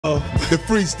The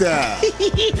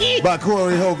freestyle by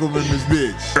Corey Holcomb and this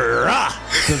bitch.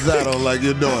 Cause I don't like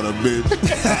your daughter, bitch.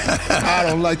 I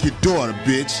don't like your daughter,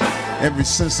 bitch. Ever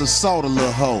since I saw the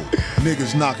little hoe,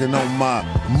 niggas knocking on my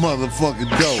motherfucking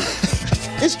door.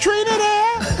 Is Trina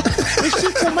there? Is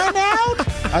she coming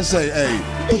out? I say, hey,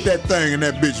 put that thing in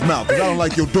that bitch mouth, cause I don't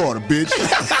like your daughter, bitch.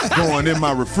 Going in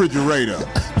my refrigerator.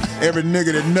 Every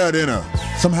nigga that nut in her,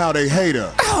 somehow they hate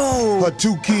her. Her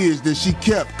 2 kids that she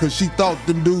kept cause she thought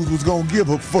them dudes was gonna give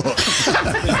her fuck.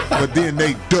 But then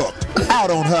they ducked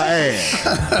out on her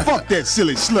ass. Fuck that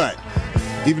silly slut.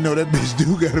 Even though that bitch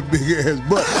do got a big ass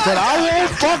butt. But I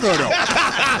won't fuck her though.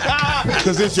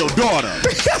 Cause it's your daughter.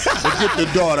 But get the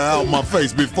daughter out my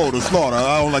face before the slaughter.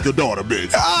 I don't like your daughter,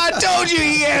 bitch. I told you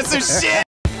he had some shit.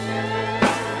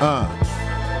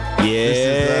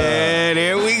 Yeah,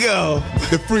 there we go.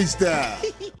 The freestyle.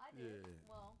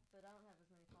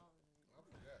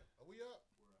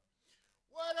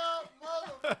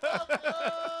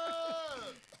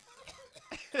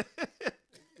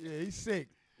 Yeah, he's sick.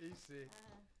 He's sick.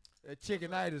 That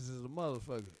chickenitis is a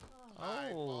motherfucker. All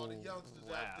right, for all the youngsters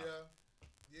out there.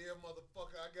 Yeah,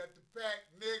 motherfucker, I got the pack,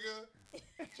 nigga.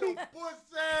 Get your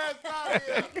pussy ass out of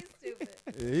here. He's stupid.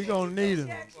 Yeah, he gonna need him.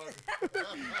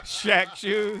 Shaq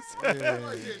shoes. Yeah.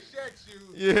 Shaq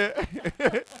shoes. Yeah.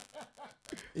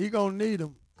 He gonna need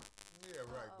him. Yeah,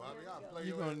 right, Bobby. I'll play You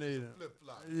your gonna ass need with him.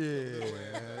 flip-flop.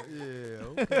 Yeah,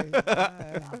 okay. All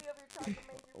right.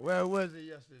 Where was it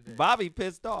yesterday? Bobby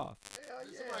pissed off.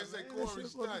 Somebody say Corey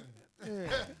stunting.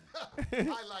 Yeah.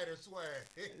 Highlighter swag.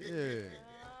 Yeah.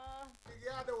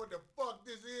 Y'all know what the fuck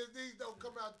this is. These don't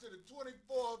come out to the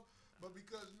 24th, but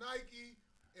because Nike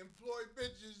employ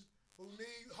bitches who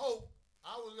need hope,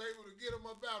 I was able to get them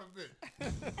up out of it.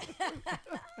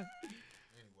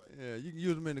 Anyway. Yeah, you can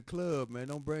use them in the club, man.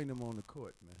 Don't bring them on the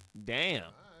court, man. Damn. All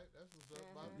right, that's what's up,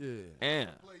 Bobby. Yeah.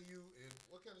 Damn. Play you in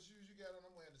what kind of shoes you got on?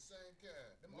 I'm wearing the same kind.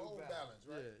 Them Old Balance,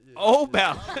 right? Yeah, yeah. Old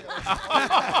balance.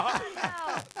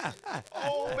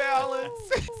 Old balance.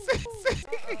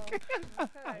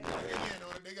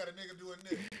 They got a nigga doing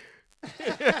this.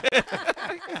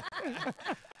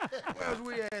 Where was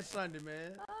we at Sunday,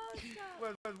 man?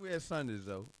 Where was we at Sundays,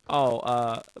 though?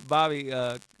 Bobby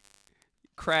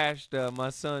crashed my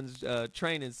son's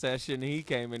training session. And he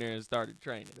came in there and started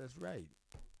training. That's right.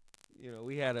 You know,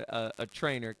 we had a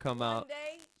trainer come out. One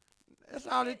day, That's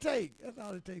all it takes. That's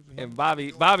all it takes for him. And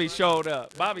Bobby showed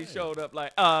up. Bobby showed up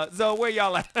like, so where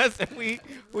y'all at? I said, we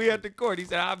at the court. He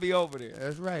said, I'll be over there.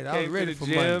 That's right. I Came was to ready the for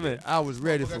gym Monday. and- I was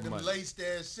ready for Got them Monday. laced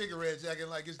ass cigarettes acting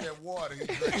like it's that water.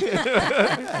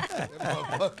 That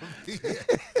motherfucker be-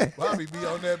 Bobby be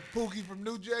on that Pookie from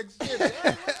New Jack City.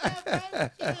 Hey,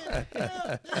 what's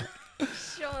up,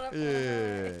 showing up.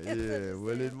 Yeah.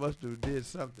 Well, it must have did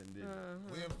something, didn't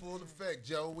it? we in full effect,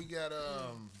 Joe. We got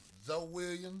Zoe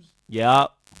Williams,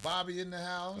 Yup. Bobby in the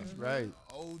house. That's right.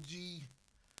 OG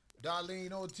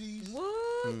Darlene Ortiz.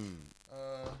 What?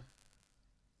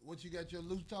 What you got your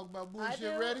loose talk about I bullshit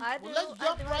do, ready? I Well, do, let's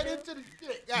jump I do, right I do. into the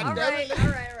shit. God All damn right, it.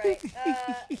 all right.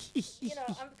 You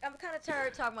know, I'm kind of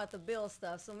tired of talking about the bill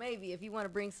stuff. So maybe if you want to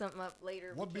bring something up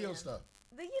later, What we bill can. stuff?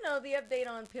 The update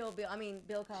on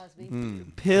Bill Cosby.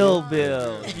 Pill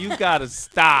Bill. You gotta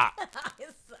stop.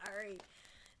 I'm sorry.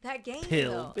 That game,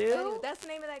 Pill though. Bill? Anyway, that's the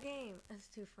name of that game. That's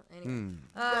too fun. Anyway,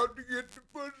 About to get the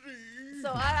pussy.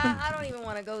 so I don't even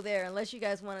want to go there unless you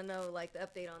guys want to know like the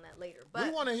update on that later. But We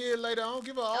want to hear it later. I don't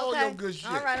give her all okay. your good shit.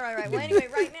 All right. Well, anyway,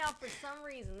 right now for some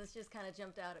reason this just kind of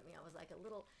jumped out at me. I was like a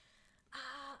little.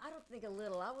 I don't think a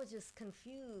little. I was just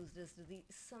confused as to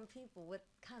some people what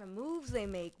kind of moves they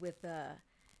make with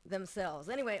themselves.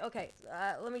 Anyway, okay.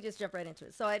 Let me just jump right into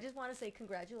it. So I just want to say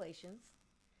congratulations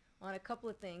on a couple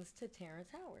of things to Terrence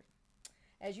Howard.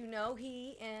 As you know,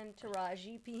 he and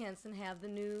Taraji P. Henson have the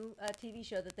new TV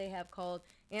show that they have called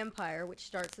Empire, which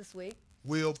starts this week.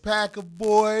 Will Packer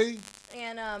boy.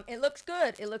 And it looks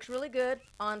good. It looks really good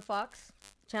on Fox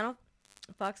channel,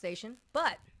 Fox station.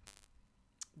 But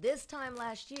this time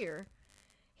last year,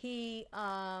 he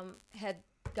had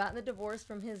gotten a divorce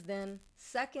from his then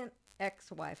second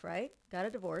ex-wife, right? Got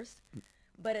a divorce.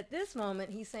 But at this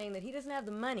moment, he's saying that he doesn't have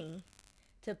the money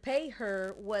to pay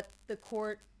her what the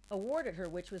court awarded her,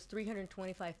 which was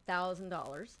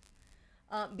 $325,000,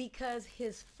 because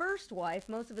his first wife,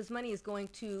 most of his money is going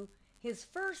to his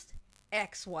first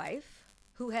ex-wife,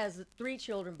 who has 3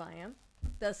 children by him.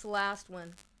 This last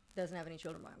one doesn't have any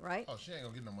children by him, right? Oh, she ain't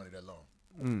gonna get no money that long.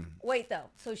 Wait, though.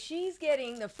 So she's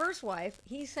getting the first wife.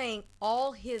 He's saying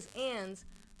all his ends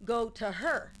go to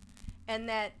her, and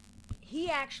that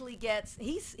he actually gets.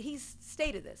 He's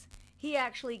stated this. He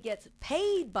actually gets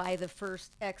paid by the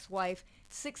first ex-wife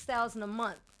 $6,000 a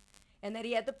month, and that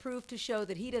he had the proof to show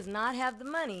that he does not have the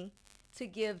money to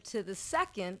give to the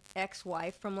second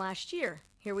ex-wife from last year.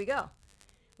 Here we go.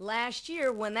 Last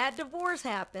year, when that divorce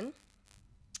happened,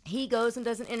 he goes and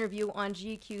does an interview on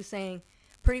GQ saying,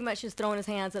 pretty much just throwing his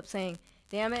hands up saying,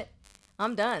 damn it,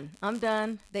 I'm done. I'm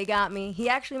done. They got me. He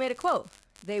actually made a quote.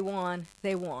 They won.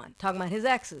 They won. Talking about his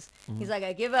exes. He's like,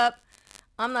 I give up.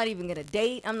 I'm not even going to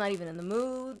date. I'm not even in the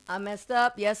mood. I messed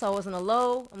up. Yes, I was in a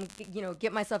low. I'm,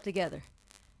 get myself together.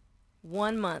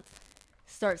 1 month.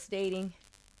 Starts dating.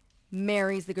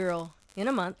 Marries the girl in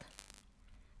a month.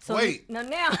 So Wait.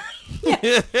 Now.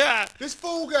 This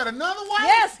fool got another wife?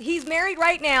 Yes, he's married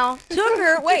right now. Took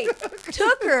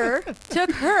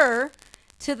her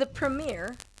to the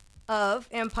premiere of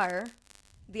Empire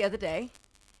the other day,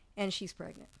 and she's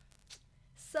pregnant.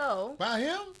 So. By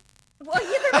him? Well,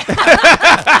 you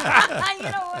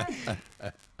know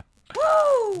what?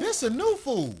 Woo! This a new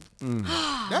fool.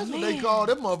 That's what they call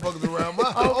them motherfuckers around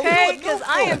my house. Okay, because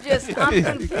I'm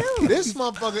confused. This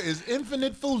motherfucker is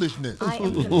infinite foolishness. I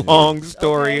am confused. Long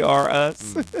story Okay. or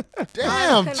us.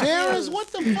 Damn, I'm Terrence, confused. what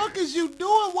the fuck is you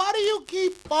doing? Why do you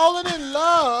keep falling in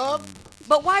love?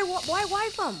 But why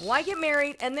wife him? Why get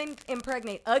married and then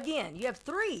impregnate again? You have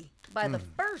 3 by the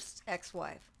first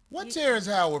ex-wife. What Terrence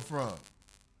Howard from?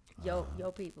 Yo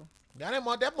people. Now that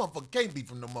motherfucker can't be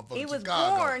from no motherfucking He was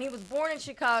Chicago. born in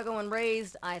Chicago and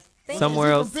raised, I think. Somewhere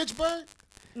Is he else. from Pittsburgh?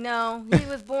 No, he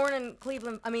was born in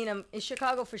Cleveland. I mean, in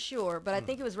Chicago for sure, but I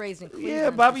think he was raised in Cleveland. Yeah,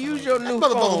 Bobby, for some use your reason. new That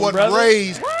motherfucker phone, wasn't brother.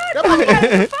 raised. What? That Bobby motherfucker-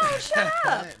 got your phone. Shut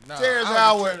up. Terrence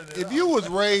Howard, if you was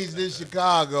raised in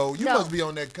Chicago, you No. must be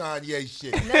on that Kanye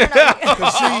shit. No.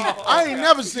 Cause see, I ain't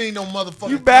never seen no motherfucker.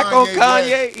 You back on West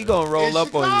Kanye? He gonna roll in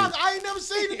up on Chicago. you. I ain't never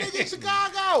seen a nigga in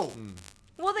Chicago.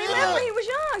 Well, they left when he was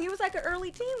young. He was like an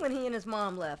early teen when he and his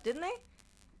mom left, didn't they?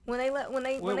 When they left, when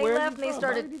they left, and they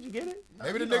started. Did you get it?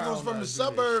 Maybe the nigga was from the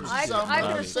suburbs or I something.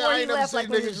 could've I'm sworn saying, I he ain't never left, seen like,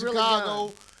 a when he nigga in was really Chicago.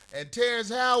 young. And Terrence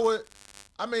Howard,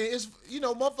 I mean, it's,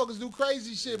 motherfuckers do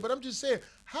crazy shit, but I'm just saying,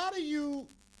 how do you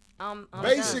I'm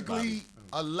basically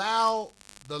allow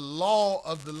the law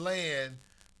of the land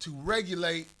to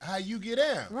regulate how you get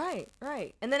out? done.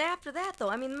 Right. And then after that, though,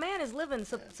 I mean, the man is living.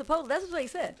 Supposedly, that's what he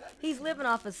said. He's living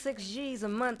off of 6 G's a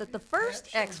month that the first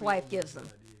ex-wife gives him,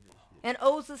 and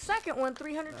owes the second one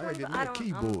 $320. I don't.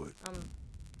 keyboard.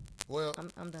 Well,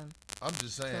 I'm done. I'm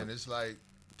just saying, it's like,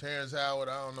 Terrence Howard,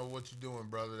 I don't know what you're doing,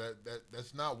 brother.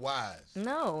 That's not wise.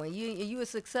 No, you a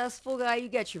successful guy. You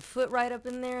got your foot right up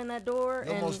in there in that door.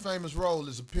 Your and most famous role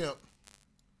is a pimp.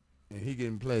 And he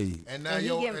getting played. And now And he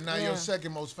your get- yeah. your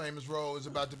second most famous role is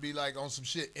about to be like on some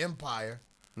shit Empire.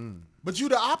 But you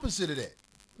the opposite of that.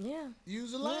 yeah,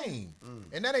 You's a lame.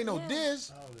 And that ain't no Yeah.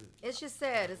 diss. it's just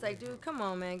sad. It's like, dude, come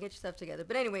on, man, get yourself together.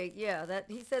 But anyway, yeah, that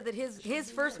he said that his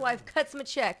first wife cuts him a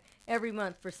check every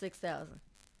month for $6,000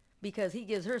 because he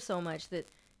gives her so much that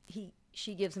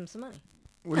she gives him some money.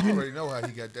 I already know how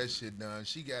he got that shit done.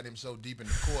 She got him so deep in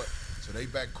the court, so they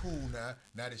back cool now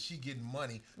that she getting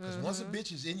money. Because once a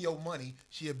bitch is in your money,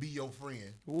 she'll be your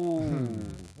friend. Ooh.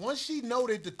 Once she know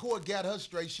that the court got her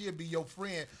straight, she'll be your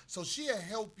friend. So she'll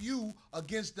help you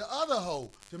against the other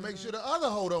hoe to make sure the other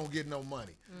hoe don't get no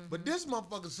money. But this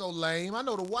motherfucker's so lame. I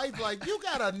know the wife like, you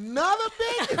got another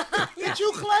bitch that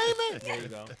you claiming? There you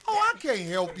go. Oh, I can't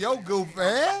help your goof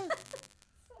ass.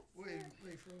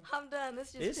 I'm done.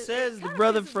 This just It it says the kinda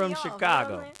brother pisses from me off, you know what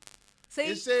Chicago. I'm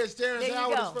saying? It See, says Terrence There you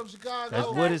Howard go. is from Chicago. That's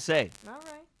what it say. all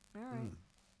right.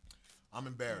 I'm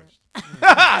embarrassed.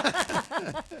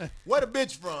 Where the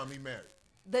bitch from he married?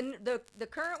 The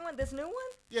current one, this new one?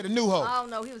 Yeah, the new hoe. Oh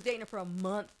no, he was dating her for a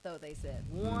month though. They said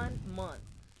 1 month.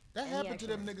 That and he happened to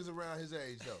them actually- niggas around his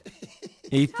age, though.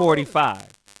 He's 45.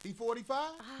 He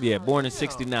 45? Yeah, born in damn.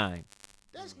 69.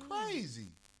 That's crazy.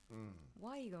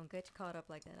 Why are you gonna get caught up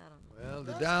like that? I don't know. Well,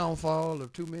 the downfall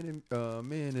of too many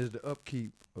men is the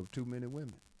upkeep of too many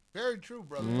women. Very true,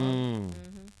 brother. Mm.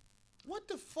 What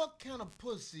the fuck kind of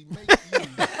pussy make you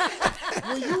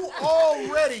when you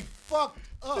already fucked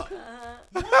up?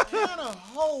 What kind of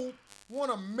hoe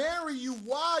want to marry you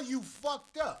while you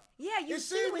fucked up? Yeah, you It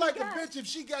see seems what like he a got. bitch, if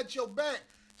she got your back,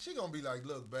 she gonna be like,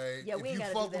 look, babe, Yeah, we if ain't you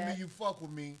gotta fuck do with me, that. you fuck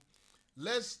with me.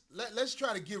 Let's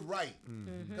try to get right.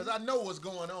 Because I know what's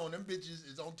going on. Them bitches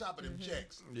is on top of them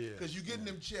checks. Yeah. Because you getting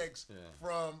them checks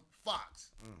from Fox.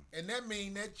 And that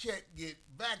mean that check get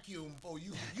vacuumed for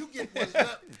you. You get what's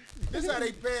left. This how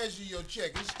they pass you your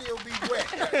check. It still be wet.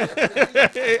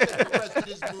 The rest of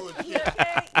this bullshit. You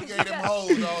okay? You gave them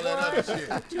hoes all that other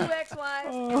shit. 2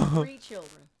 ex-wives and 3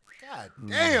 children. God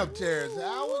damn, Terrence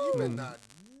Howard. You better not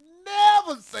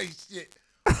never say shit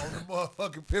on the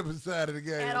motherfucking pimping side of the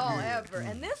game. At all, again. ever.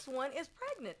 And this one is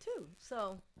pregnant too.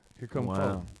 So Here come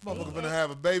Wow. Motherfucker gonna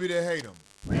have a baby that hate him.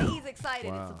 And he's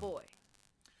excited it's a boy.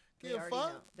 Give a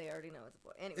fuck? They already know it's a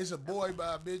boy. Anyway, It's a boy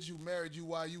by a bitch who married you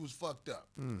while you was fucked up.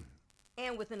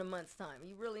 and within a month's time.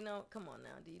 You really know? Come on now.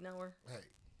 Do you know her? Hey,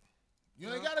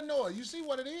 you ain't gotta know it. You see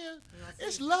what it is? I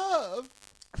It's see. love.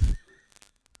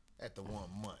 At the 1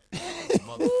 month.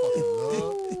 Motherfucking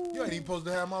love. You ain't even supposed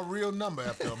to have my real number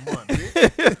after a month,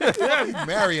 bitch. You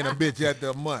marrying a bitch after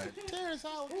a month. Terrence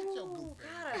Howard, get your goof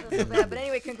God, ass. I feel so bad. But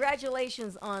anyway,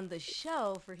 congratulations on the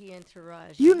show for he and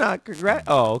Taraji. You not congrat?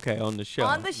 Oh, okay, on the show.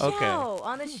 on the show. Okay.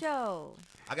 On the show.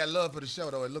 I got love for the show,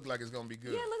 though. It looked like it's going to be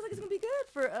good. Yeah, it looks like it's gonna be good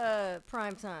for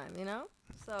prime time. You know.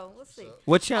 So let's see.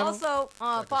 What channel? Also,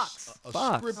 Like Fox. A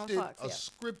Fox. scripted, On Fox,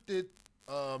 yeah. scripted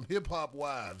hip hop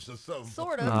wives or something.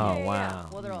 Sort of. Oh, yeah, yeah. wow.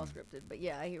 Well, they're all scripted, but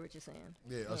yeah, I hear what you're saying.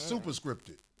 Yeah, a super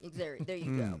scripted. Exactly. There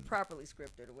you go. Properly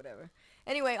scripted or whatever.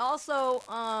 Anyway, also,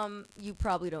 you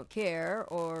probably don't care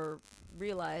or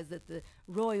realize that the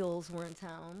Royals were in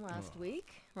town last week,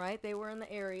 right? They were in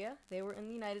the area. They were in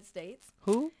the United States.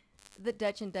 Who? The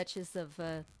Dutch and Duchess of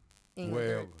England.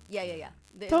 Well, Yeah.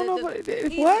 Don't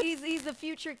nobody- what? He's the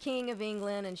future king of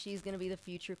England, and she's going to be the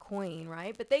future queen,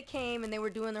 right? But they came, and they were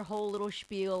doing their whole little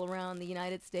spiel around the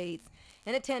United States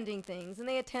and attending things. And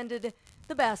they attended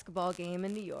the basketball game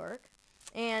in New York.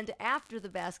 And after the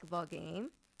basketball game,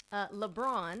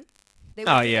 LeBron... They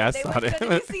Oh, went to yeah, go- I they saw went to that. go-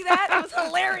 Did you see that? It was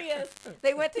hilarious.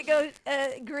 They went to go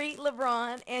greet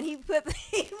LeBron, and he put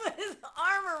his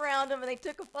arm around him, and they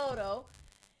took a photo.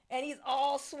 And he's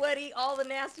all sweaty. All the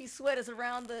nasty sweat is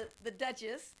around the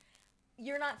Duchess.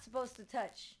 You're not supposed to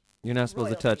touch. You're not supposed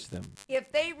royalty. to touch them.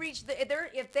 If they reach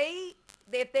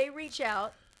if they reach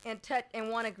out and touch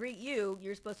and want to greet you,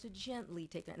 you're supposed to gently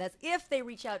take them. That's if they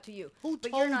reach out to you. Who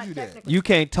but told you're not you that? technically. You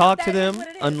can't talk to That is them what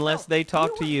it is. unless No, they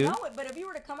talk to you. wouldn't know it, but if you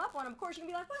were to come up on them, of course you're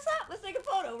gonna be like, "What's up? Let's take a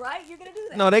photo," right? You're gonna do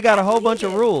that. No, they got a That's whole what he bunch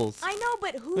of did. rules. I know,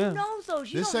 but who Yeah. knows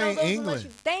those? You This don't know ain't those England. unless you.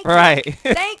 Thank Right. you.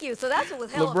 Thank you. So that's what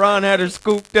was hell. LeBron had her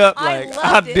scooped up I like, loved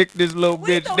I'll it. dick this little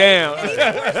Wait, bitch no, down. And even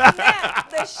worse than that,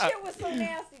 the shit was so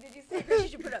nasty. Did you see it? Chris, you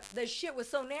should put it up. The shit was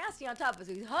so nasty on top of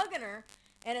it. He's hugging her,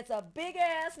 and it's a big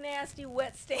ass nasty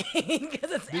wet stain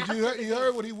because it's. Did you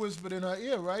heard what he whispered in her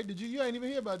ear, right? Did you? You ain't even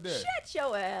hear about that. Shut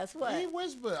your ass. What? He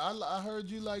whispered. I heard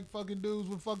you like fucking dudes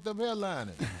with fucked up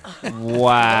hairlining. Wow. Boy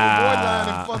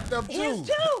lining fucked up too. His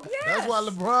too. Yes. That's why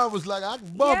LeBron was like, I can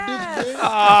bump Yes. this bitch.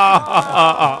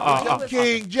 Oh, I'm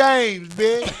King James,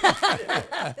 bitch.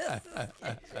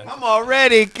 I'm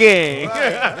already king.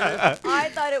 I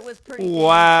thought it was pretty. damn funny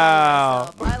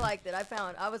Wow. myself. I liked it.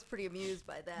 I was pretty amused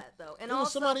by that though. And There was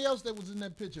also, somebody else that was in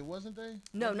that picture, wasn't they?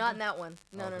 no, not in that one.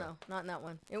 No, Okay. not in that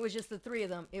one. It was just the three of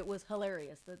them. It was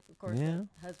hilarious. Of course, Yeah.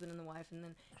 the husband and the wife, and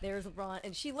then there's LeBron,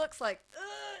 and she looks like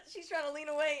she's trying to lean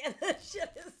away, and the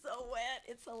shit is so wet.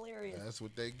 It's hilarious. That's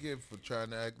what they get for trying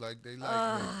to act like they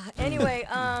like me. Anyway,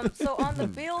 so on the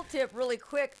bill tip, really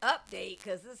quick update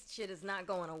because this shit is not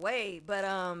going away. But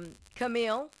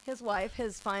Camille, his wife,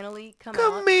 has finally come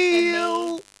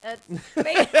Camille. out and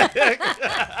made,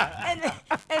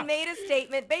 and made a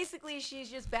statement. Basically, she's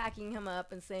just backing him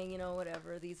up and saying,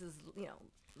 whatever, these is,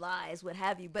 lies, what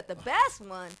have you. But the best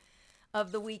one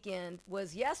of the weekend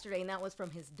was yesterday, and that was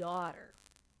from his daughter.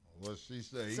 What she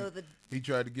say? So he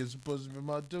tried to get some pussy from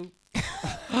my tooth.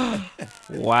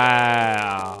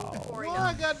 Wow. Before he Boy,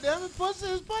 died. goddamn it, pussy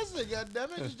is pussy. Goddamn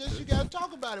it, it's just you gotta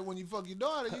talk about it when you fuck your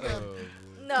daughter. You gotta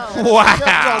No,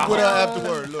 talk with her No.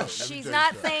 afterward. Look, let me she's tell you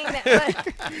not something. saying that.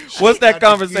 But, What's that I just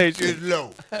conversation? keep it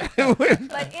low.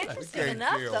 but interesting Can't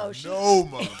enough, tell though, she no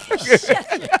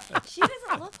motherfucker. she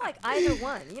doesn't look like either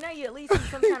one. You at least see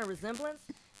some kind of resemblance.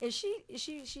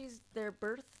 She's their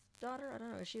birth daughter? I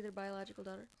don't know. Is she their biological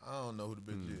daughter? I don't know who the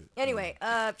bitch is. Anyway,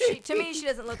 to me, she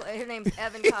doesn't look like, her name's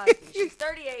Evan Cosby. She's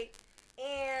 38,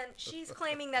 and she's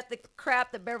claiming that the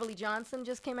crap that Beverly Johnson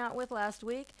just came out with last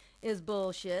week is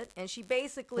bullshit. And she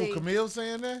basically... Who, Camille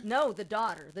saying that? No, the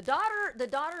daughter. The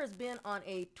daughter has been on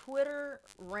a Twitter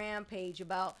rampage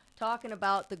talking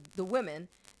about the women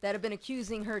that have been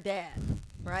accusing her dad,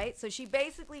 right? So she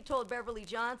basically told Beverly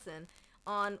Johnson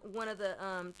on one of the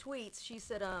tweets, she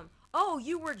said, oh,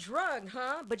 you were drugged,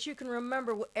 huh? But you can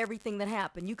remember everything that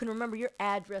happened. You can remember your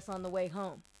address on the way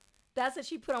home. That's what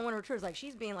she put on one of her Twitters. Like,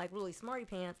 she's being, like, really smarty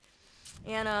pants.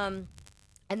 And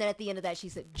then at the end of that, she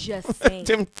said, just saying.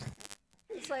 Tim-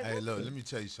 It's like, Hey, what look, the- let me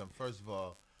tell you something. First of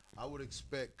all, I would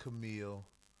expect Camille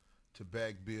to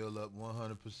back Bill up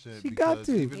 100% She got because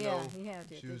to. even Yeah, though you have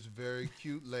to. she was a very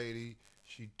cute lady,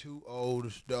 She too old to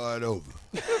start over.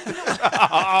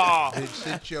 Bitch,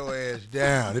 sit your ass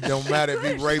down. It don't matter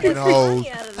if you raping hoes.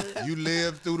 You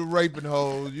live through the raping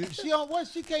hoes. She on what?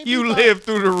 She can't. You live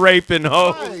through the raping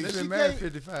hoes. Right. They've been married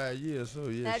 55 years, so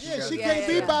yeah. She can't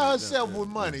be by herself with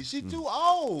money. She too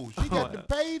old. She got to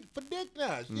pay for dick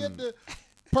now. She had to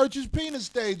purchase penis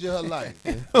stage of her life.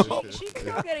 She can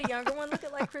go get a younger one. Look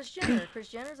at like Kris Jenner. Kris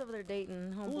Jenner's over there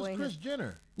dating homeboy. Who's Kris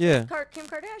Jenner? Yeah. Kim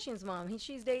Kardashian's mom.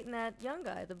 She's dating that young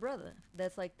guy, the brother,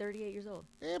 that's like 38 years old.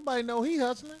 Everybody know he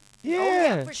hustling. Yeah. Oh,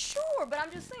 yeah, for sure. But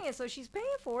I'm just saying, so she's paying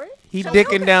for it. He Camille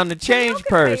dicking could- down the Camille change could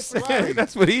pay purse. for it. Right.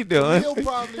 That's what he doing. Camille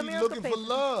probably Camille looking could for pay for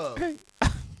love.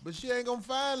 But she ain't gonna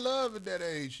find love at that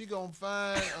age. She gonna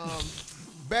find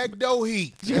backdoor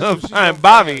heat. She That's gonna what she find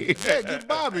Bobby. Yeah, get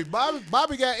Bobby.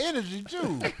 Bobby got energy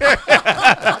too.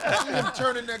 I see him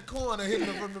turning that corner, hitting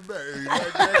her from the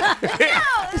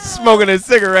back. Smoking a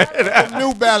cigarette. Them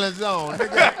New Balance on.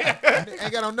 Nigga,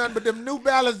 ain't got on nothing but them New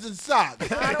Balance and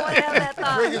socks. I don't want to have that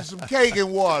thought. Drinking some cake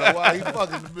and water while he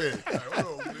fucking the bitch. Like,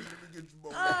 hold on, let me get some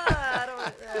more. I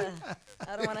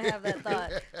don't want to have that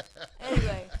thought.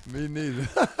 Anyway. Me neither.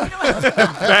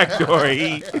 Backdoor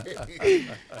heat.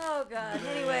 Oh, God.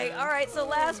 Anyway, all right. So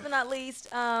last but not least,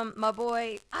 my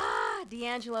boy,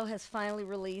 D'Angelo has finally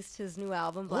released his new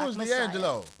album, Black Who's Messiah.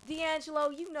 D'Angelo? D'Angelo,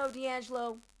 you know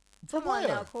D'Angelo. From Come on where?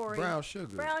 now, Corey. Brown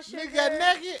sugar. Brown sugar. Nigga got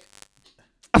naked?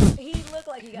 He looked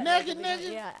like he got Naked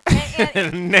naked. nigga? Yeah.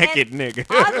 Naked nigga.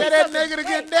 Oddly Tell that so- nigga to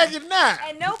get hey, naked now.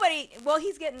 And nobody, well,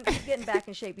 he's getting back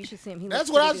in shape. You should see him. He That's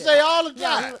looks what I pretty say good. all the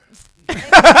Yeah, time.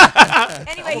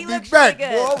 anyway, he I'm gonna looks be back,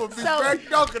 really boy. good. I'm gonna be So- back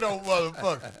dunking on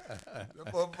motherfucker. That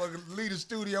motherfucker lead the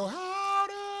studio. How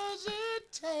does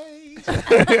it taste?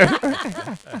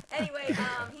 Anyway,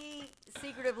 he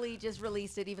secretively just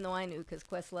released it, even though I knew, because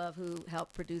Questlove, who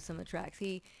helped produce some of the tracks,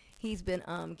 he's been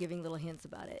giving little hints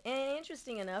about it. And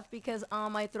interesting enough, because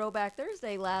on my Throwback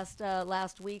Thursday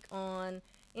last week on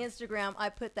Instagram, I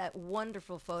put that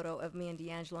wonderful photo of me and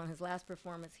D'Angelo on his last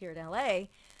performance here at LA.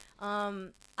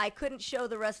 I couldn't show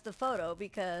the rest of the photo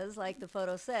because, like the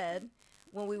photo said,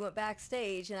 when we went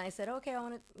backstage and I said, okay, I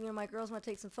want to, my girls want to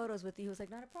take some photos with you. He was like,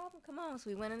 not a problem, come on. So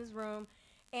we went in his room,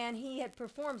 and he had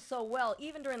performed so well.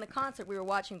 Even during the concert, we were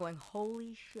watching going,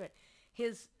 holy shit.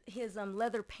 His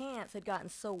leather pants had gotten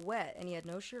so wet, and he had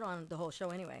no shirt on the whole show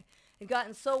anyway. It had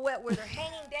gotten so wet where they're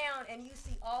hanging down, and you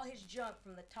see all his junk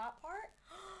from the top part.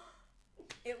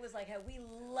 It was like, we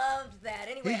loved that.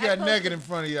 Anyway, He got naked in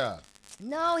front of y'all.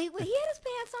 No, he had his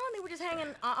pants on. They were just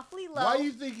hanging awfully low. Why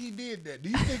you think he did that? Do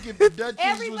you think if the Duchess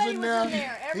Everybody was in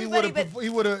there, Everybody, he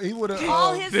would have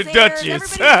all his The singers,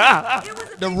 Duchess. everybody- it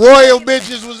was a the big royal thing.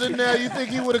 bitches was in there. You think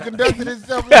he would have conducted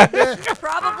himself like that?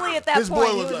 Probably at that His point.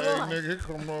 boy he was was like, wrong. hey, nigga,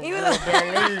 come on, He was girl, like-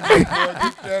 Darlene, big boy,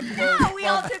 get that No, we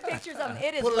all motherfucker. took pictures of him.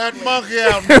 It is Pull that lovely. monkey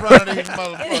out in front of these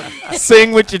motherfuckers.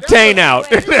 Sing with your taint out.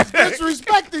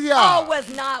 Disrespect to Oh, y'all. was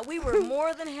not. We were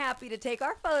more than happy to take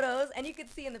our photos, and you could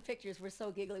see in the pictures we're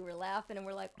so giggly, we're laughing, and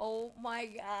we're like, "Oh my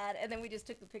god!" And then we just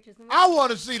took the pictures. And I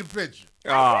want to see the picture.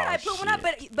 I put one up,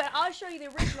 but I'll show you the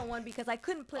original one because I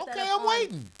couldn't put that Okay, up I'm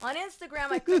waiting. on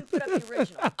Instagram. I couldn't put up the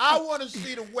original. I want to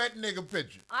see the wet nigga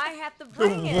picture. I have to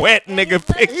bring it. Wet And nigga his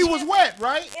little picture. He was chin- wet,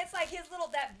 right? It's like his little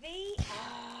that V,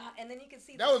 and then you can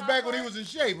see. That the was top back when he part. was in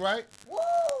shape, right? Woo!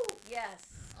 Yes.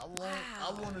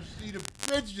 I want to see the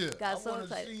picture. Got I so want to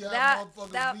excited. see how That-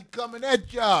 motherfuckers be coming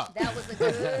at y'all. That was a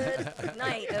good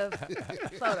night of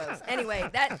photos. Anyway,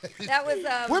 that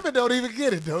was Women don't even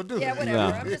get it, though, do yeah, they? whatever. No.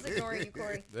 I'm just ignoring you,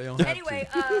 Corey. They don't have Anyway,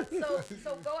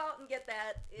 so go out and get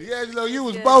that. D'Angelo, you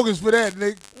was good. bogus for that,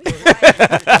 Nick.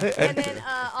 Right. And then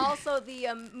also the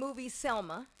movie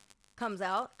Selma comes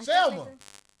out. Selma?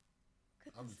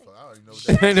 I don't even know what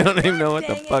that I don't even know what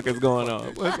the Dang it. fuck is going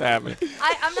on. What's happening?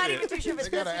 I'm not even too sure if it's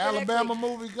They got this an week or next Alabama week.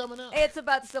 movie coming out. It's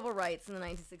about civil rights in the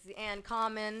 1960s. And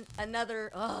Common,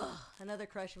 another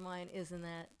crush of mine is in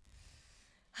that.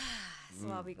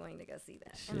 So I'll be going to go see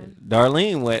that. And then-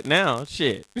 Darlene wet now.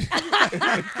 Shit.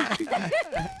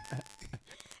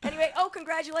 Anyway,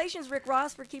 congratulations, Rick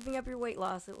Ross, for keeping up your weight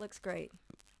loss. It looks great.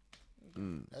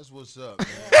 That's what's up, man.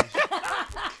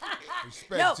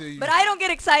 Respect No, to you. but I don't get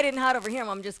excited and hot over him.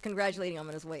 I'm just congratulating him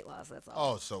on his weight loss. That's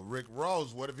all. Oh, so Rick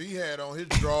Ross, what if he had on his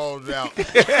drawers out? He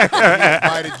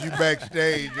invited you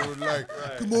backstage and was like,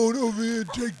 come on over here and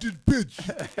take this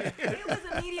picture. It was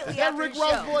immediately Is that after Rick his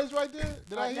Ross' show. voice right there?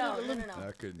 Did I hear No, it? no.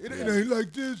 I couldn't. It ain't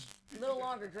like this. A little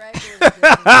longer, drag it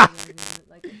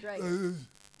like a dragon.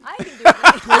 I can do it.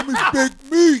 Call me Big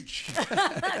Meech.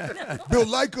 Built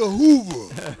like a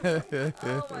Hoover.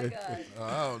 Oh my god.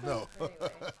 I don't know.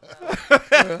 Anyway,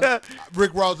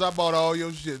 Rick Ross, I bought all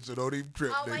your shit, so don't even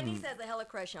trip, Oh, my nigga. niece has a hella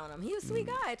crush on him. He was a sweet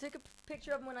guy. I took a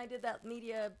picture of him when I did that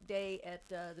media day at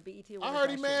the BET Awards. I heard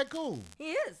he last year. mad cool.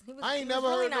 He is. He was. I ain't he was never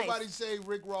really heard nice. nobody say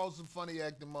Rick Ross a funny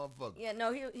acting motherfucker. Yeah,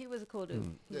 no, he was a cool dude.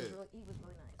 He was Yeah. really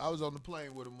nice. I was on the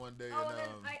plane with him one day, Oh, and and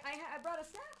then I brought a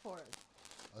snack for us.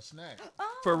 a snack.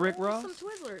 Oh, For Rick Ross? Some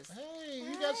Twizzlers. Hey,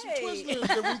 you got some Hey. Twizzlers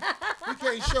that we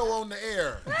can't show on the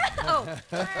air. Oh.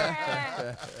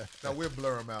 Now we'll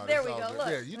blur them out. There It's we all go, good. look,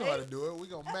 Yeah, you know how to see? do it. We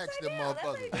gonna max That's them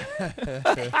how you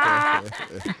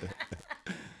motherfuckers. do it.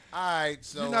 All right,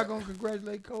 so You're not gonna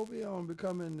congratulate Kobe on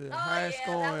becoming the highest yeah,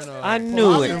 that scoring. was I good. knew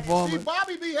Bobby, it. see, Informant.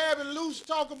 Bobby be having loose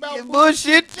talk about Yeah,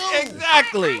 bullshit. too.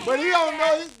 Exactly. But he don't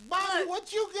know. Bobby,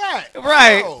 what you got?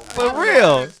 Right, Oh, for Bobby real.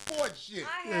 got that Sports shit.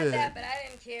 I had that, but I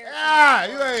didn't care. Ah,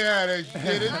 you ain't had that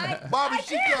shit. Bobby,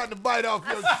 she trying to bite off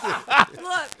your shit.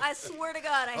 Look, I swear to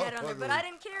God, I had it on there, but I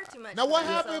didn't care too much. Now what for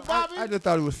it, happened, so- Bobby? I just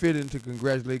thought it was fitting to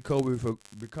congratulate Kobe for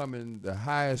becoming the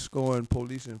highest scoring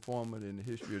police informant in the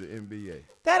history of the NBA.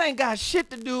 That ain't got shit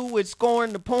to do with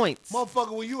scoring the points.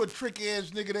 Motherfucker, when you a tricky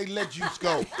ass nigga, they let you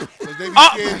score. Cause they be Oh,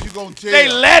 scared you gonna tell. They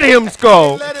let him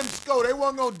score. Let him score. They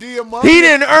wasn't gonna D him up. He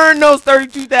didn't earn those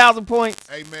 32,000 points.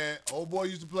 Hey man, old boy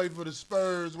used to play for the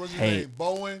Spurs. What's his Hey. name?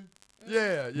 Bowen.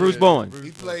 Yeah, Bruce Bowen. He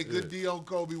played good D on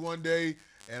Kobe one day,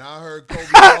 and I heard Kobe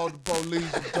called the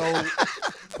police and told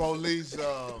police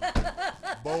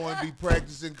Bowen be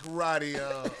practicing karate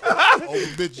over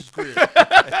bitch's crib.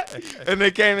 And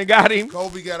they came and got him.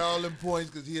 Kobe got all them points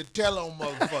because he a tell on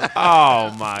motherfucker.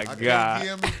 Oh, my I can't God. give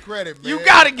him his credit, man. You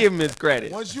got to give him his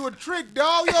credit. Once you a trick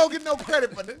dog, you don't get no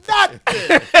credit for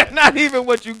nothing. Not even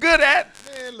what you good at.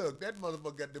 Man, look, that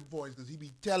motherfucker got them points because he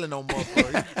be telling on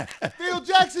motherfuckers. Phil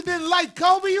Jackson didn't like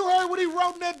Kobe. You heard what he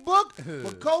wrote in that book?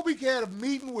 But Kobe had a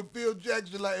meeting with Phil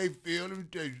Jackson like, hey, Phil, let me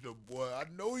tell you something, boy. I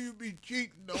know you be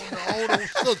cheating on the owner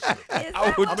sister. Is I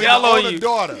that would what- tell the on owner you.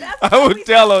 daughter. That's I what would we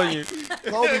tell said. on you.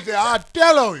 Kobe said, I'll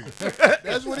tell on you.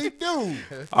 That's what he do.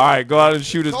 All right, go out and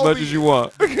shoot as much as you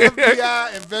want.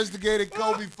 FBI investigated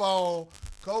Kobe phone.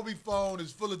 Kobe phone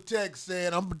is full of text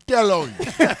saying, I'm going to tell on you.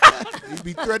 He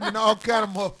be threatening all kind of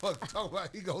motherfuckers. Talking about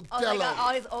he going to Oh, tell they got on all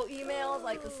you. his old emails,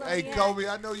 like the son Hey, he had? Kobe,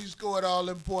 I know you scored all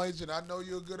them points, and I know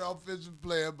you're a good offensive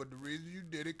player, but the reason you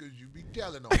did it because you be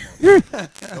telling on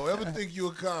motherfuckers. Don't ever think you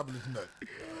accomplished nothing.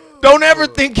 Don't ever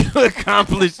think you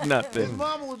accomplished His nothing.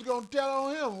 mama was going to tell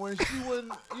on him when she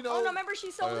wouldn't, you know. Oh, no, remember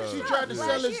she sold his She stuff tried to last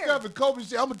sell his year. stuff, and Kobe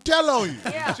said, I'm going to tell on you.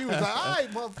 Yeah. She was like, all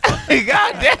right, motherfucker.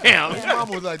 God damn. His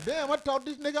mama was like, damn, I taught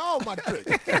this nigga all my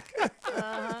tricks.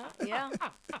 Yeah.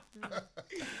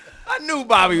 I knew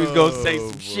Bobby was going to say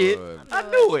some shit. I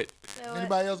knew it. So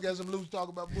Anybody else got some loose talk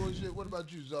about bullshit? What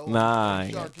about you, Zoe? Nah, I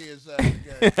ain't Shark head side of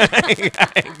the game.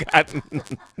 I ain't got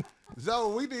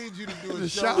Zoe, we need you to do a The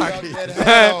show shark about head. that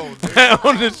hell. nigga.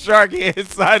 on the shark head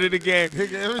side of the game.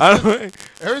 Nigga, I ever, since,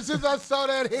 don't- ever since I saw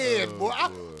that head, boy, I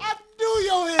knew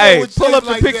your head Hey, would pull shape up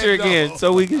the like picture that, again dog.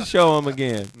 so we can show him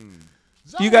again.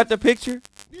 Zoe, You got the picture?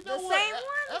 You know The what? same one?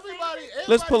 The same Everybody,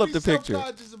 Let's pull up be the picture.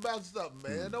 self-conscious about something,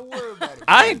 man. Don't worry about it.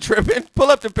 I ain't tripping.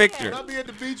 Pull up the picture. When I be at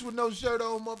the beach with no shirt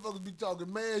on, motherfuckers be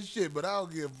talking mad shit, but I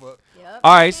don't give a fuck. Yep.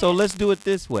 All right, so let's do it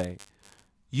this way.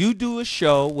 You do a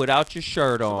show without your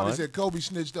shirt Somebody on. said Kobe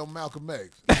snitched on Malcolm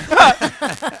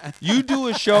X. You do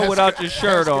a show without your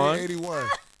shirt That's on. 81.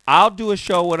 I'll do a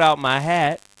show without my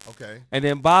hat. Okay. And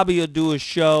then Bobby will do a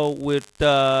show with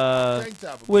Tank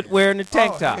top with again. wearing the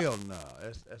tank Oh, top. hell no.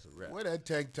 That's a wrap. Wear that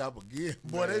tank top again.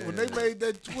 Boy, when they made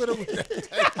that Twitter with that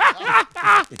tank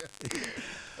top.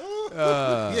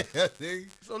 Yeah, nigga.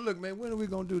 So look, man, when are we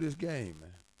gonna do this game, man?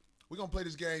 We're going to play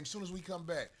this game as soon as we come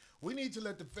back. We need to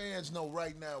let the fans know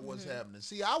right now what's happening.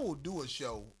 See, I will do a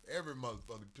show every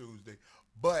motherfucking Tuesday,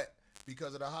 but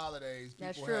because of the holidays,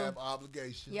 That's people true. have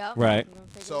obligations. Yep. Right. We're gonna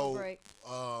take a So little break.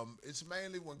 it's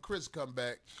mainly when Chris come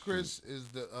back. Chris is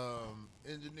the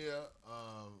engineer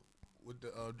with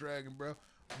the dragon breath,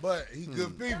 but he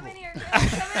good people. Come in here,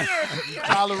 Chris. Come in here.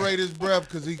 Tolerate his breath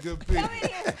because he good people. Come in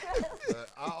here, Chris.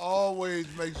 I always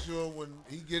make sure when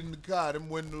he get in the car, them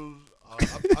windows.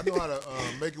 I know how to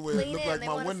make it where it Lean look in. like They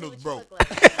my wanna see windows what you broke. look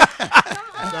like.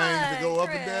 Come Things to go on, up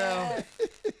and down.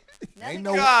 Chris. Ain't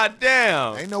no God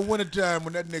damn. Ain't no winter time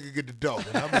when that nigga get the dog.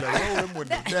 And I'm like, roll them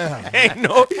windows down. Ain't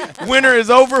no winter is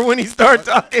over when he start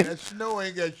talking. That snow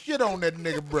ain't got shit on that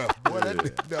nigga breath. Boy, that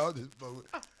nigga, no, this fool.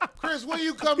 Chris, when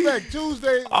you come back?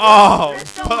 Tuesday? Oh,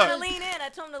 Chris told me to fuck. lean in. I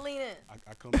told him to lean in.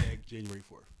 I come back January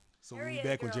 4th. So There we'll he be is,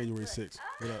 back on girl. January Good. 6th.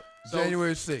 What up?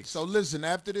 January 6th. So listen,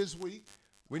 after this week,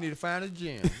 We need to find a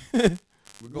gym.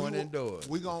 We're going indoors.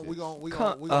 we gonna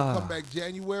Come- come back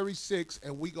January 6th,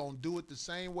 and we gonna do it the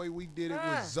same way we did it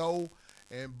with Zoe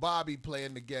and Bobby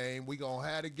playing the game. We gonna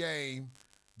have the game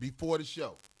before the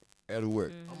show. That'll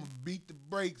work. I'm gonna beat the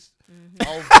brakes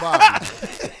off Bobby.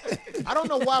 I don't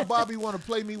know why Bobby want to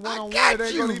play me one-on-one. It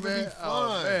ain't gonna even be fun.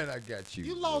 Oh, man, I got you.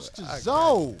 You lost to I got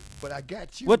Zoe. you. But I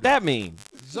got you. What that mean?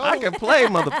 Zoe. I can play,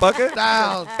 motherfucker.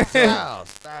 Styles,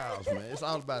 man. It's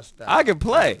all about style. I can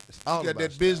play. It's all You got about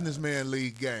that style. businessman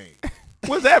league game.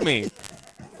 What's that mean?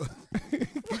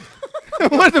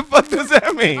 What the fuck does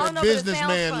that mean? Oh, no, but it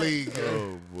Businessman sounds funny. league.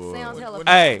 Oh, boy. Sounds hella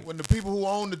Hey, When the people who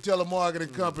own the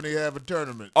telemarketing company have a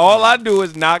tournament. all I do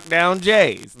is knock down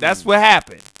Jays. That's what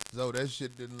happened. So that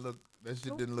shit didn't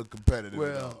look competitive. at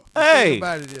Well, all. the Hey, thing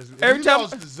about it is, If every you time-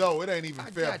 lost to Zoe, it ain't even I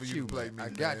fair got for you you, to play man. me. I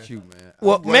got man. you, man.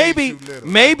 Well, way maybe too little.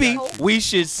 maybe we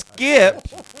should skip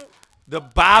the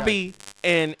Bobby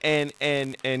and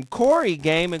Corey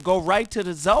game and go right to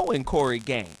the Zoe and Corey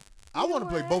game. I want to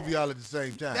play both of y'all at the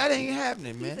same time. That ain't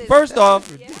happening, man. First off,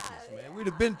 Ridiculous, man. We'd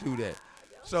have been through that.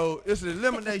 So it's an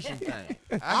elimination thing.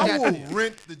 I got will you.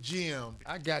 rent the gym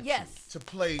I got Yes. to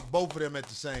play both of them at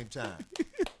the same time.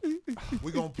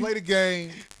 We're going to play the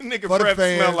game. nigga For the breath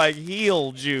smell fans. like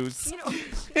heel juice. You know,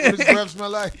 What does breath smell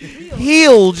like?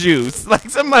 Heel juice, like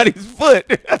somebody's foot.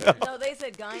 no, they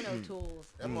said gyno tools.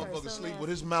 That motherfucker So sleep nasty. with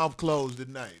his mouth closed at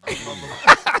night. That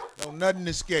motherfucker- Don't nothing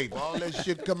escape. All that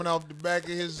shit coming off the back of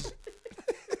his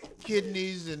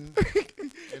kidneys and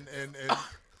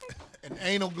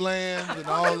anal glands and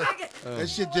all that. That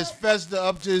shit just fester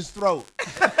up to his throat.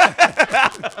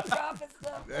 Dropping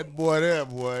stuff. That boy there,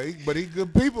 boy. But he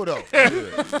good people, though.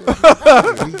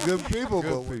 He good people.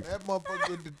 But when that motherfucker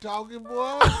get to talking,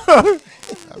 boy, I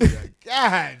be like,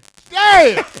 God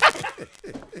damn.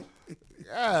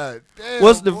 God damn.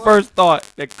 What's the boy. first thought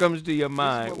that comes to your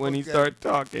mind when he motherfucker start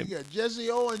He talking? got Jesse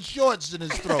Owens shorts in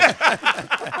his throat.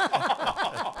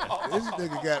 This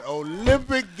nigga got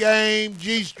Olympic game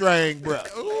G-string, bro.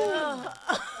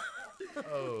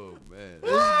 Oh, man.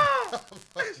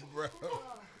 Bro.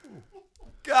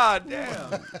 God damn.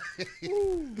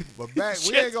 But back,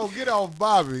 we ain't gonna get off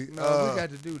Bobby. No, we got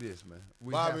to do this, man.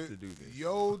 We Bobby, have to do this.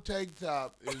 your tank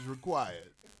top is required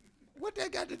What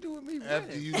that got to do with me after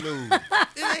winning? you lose.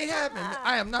 It ain't happening.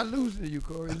 I am not losing to you,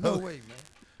 Corey. No way,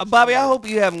 man. Bobby, I hope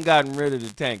you haven't gotten rid of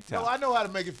the tank No, top. I know how to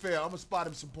make it fair. I'm gonna spot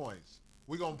him some points.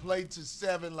 We're gonna play to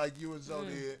 7 like you and Zoe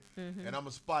did, and I'm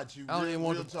gonna spot you. I don't real- even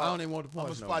want real the. talk. I don't even want the I'm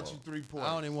points gonna no spot more. you 3 points.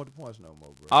 I don't even want the points no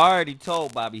more, bro. I already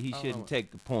told Bobby he don't shouldn't know.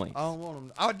 take the points. I don't want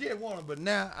them. I did want them, but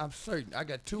now I'm certain. I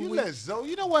got 2 You weeks. let Zoe.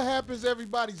 You know what happens,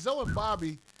 everybody? Zoe and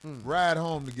Bobby Hmm. ride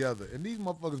home together, and these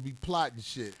motherfuckers be plotting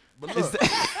shit. But look, these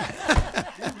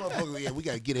motherfuckers, yeah, we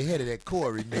gotta get ahead of that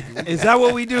Corey nigga. Is that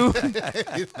what we do?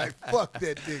 It's like, fuck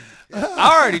that nigga.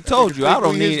 I already told you. I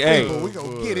don't We his need. Hey, people. We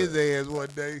gonna get his ass one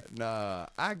day. Nah,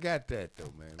 I got that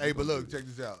though, man. Hey, We but gonna look, do check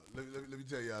this out. Let me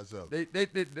tell y'all something. They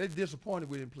disappointed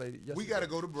we didn't play it yesterday. We gotta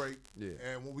go to break. Yeah.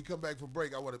 And when we come back from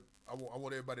break, I want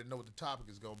everybody to know what the topic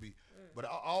is gonna be. But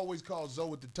I always call Zoe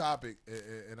with the topic,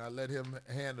 and I let him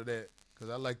handle that because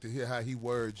I like to hear how he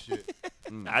words shit.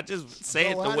 I just say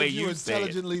it Zoe, the how way did you you say it.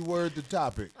 intelligently word the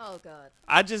topic. Oh God.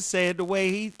 I just say it the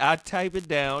way I type it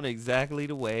down exactly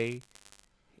the way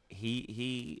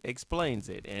he explains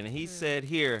it. And he said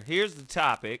here's the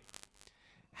topic: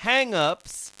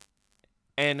 hang-ups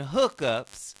and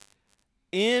hookups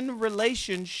in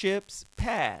relationships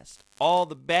past. All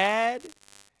the bad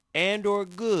and or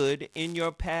good in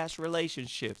your past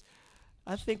relationships.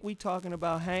 I think we talking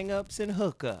about hang-ups and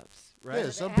hookups, right?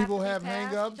 Yeah, some have to people be have past?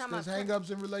 hang-ups. You talking There's about hang-ups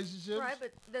in relationships. Right, but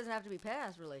it doesn't have to be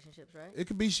past relationships, right? It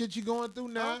could be shit you going through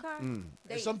now. Okay. And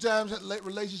Date. sometimes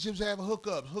relationships have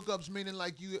hookups. Hookups meaning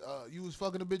like you was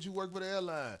fucking a bitch who worked for the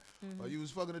airline, or you was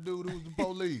fucking a dude who was the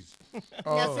police.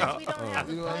 Now, since we don't have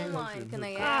the You know what I phone mean? line, can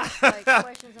they ask like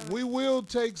questions? On We will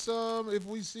take some if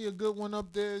we see a good one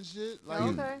up there and shit. Like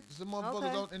Okay. some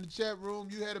motherfuckers Okay. in the chat room.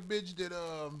 You had a bitch that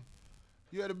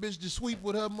to sweep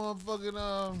with her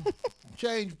motherfucking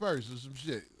change purse or some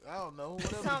shit. I don't know.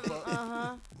 Whatever. the Something.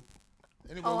 fuck.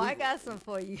 Anyway, Oh, we- I got some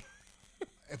for you.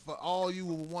 And for all you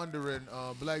were wondering,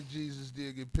 Black Jesus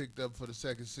did get picked up for the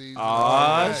second season.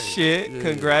 Aw, Right. shit. Yeah.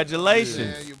 Congratulations.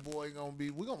 Man, your boy gonna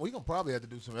be. We gonna probably have to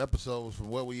do some episodes from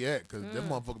where we at, cause them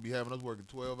motherfuckers be having us working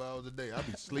 12 hours a day. I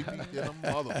be sleepy than a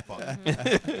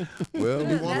motherfucker. Well, We we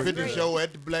That's want to fit the great. show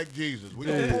at the Black Jesus. We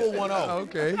gonna pull one off.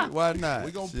 Okay, why not?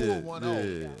 We gonna pull Shit, one off. yeah.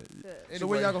 Good. So when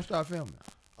Anyway, y'all gonna start filming?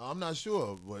 I'm not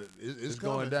sure, but it's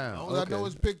going coming. down. As long as I know Okay.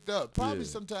 it's picked up. Probably Yeah.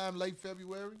 sometime late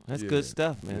February. That's Yeah. good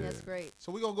stuff, man. That's great.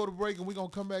 So we're gonna go to break and we're gonna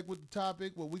come back with the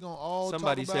topic where we're gonna all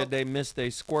Somebody talk about. said they missed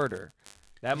a squirter.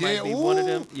 That Yeah, might be one of ooh.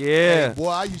 them. Hey, Yeah. boy,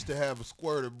 I used to have a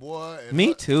squirter, boy. And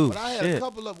Me too. But I had Shit. a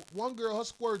couple of one girl. Her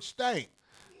squirt stank.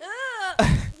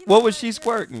 What was she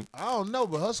squirting? I don't know,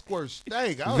 but her squirt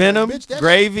stank. I was Venom? like, bitch, that's,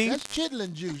 Gravy? That's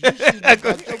chitlin juice. You shooting up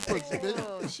out your pussy, bitch.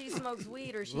 Oh, she smokes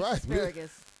weed or she Right, eats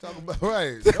asparagus. Talk about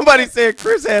right. Somebody said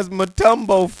Chris has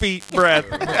Matumbo feet breath.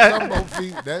 Jumbo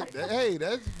feet. Hey,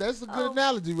 that's a good Oh,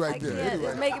 analogy I right there. can't.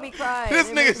 Anyway, It's making me cry. This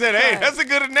It nigga makes me said, hey, cry. that's a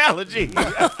good analogy.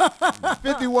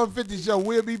 5150 show.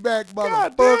 We'll be back,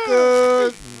 God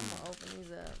motherfuckers. I'm gonna open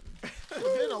these up.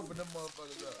 Then open them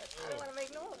motherfuckers up. I don't want to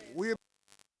make noise. We'll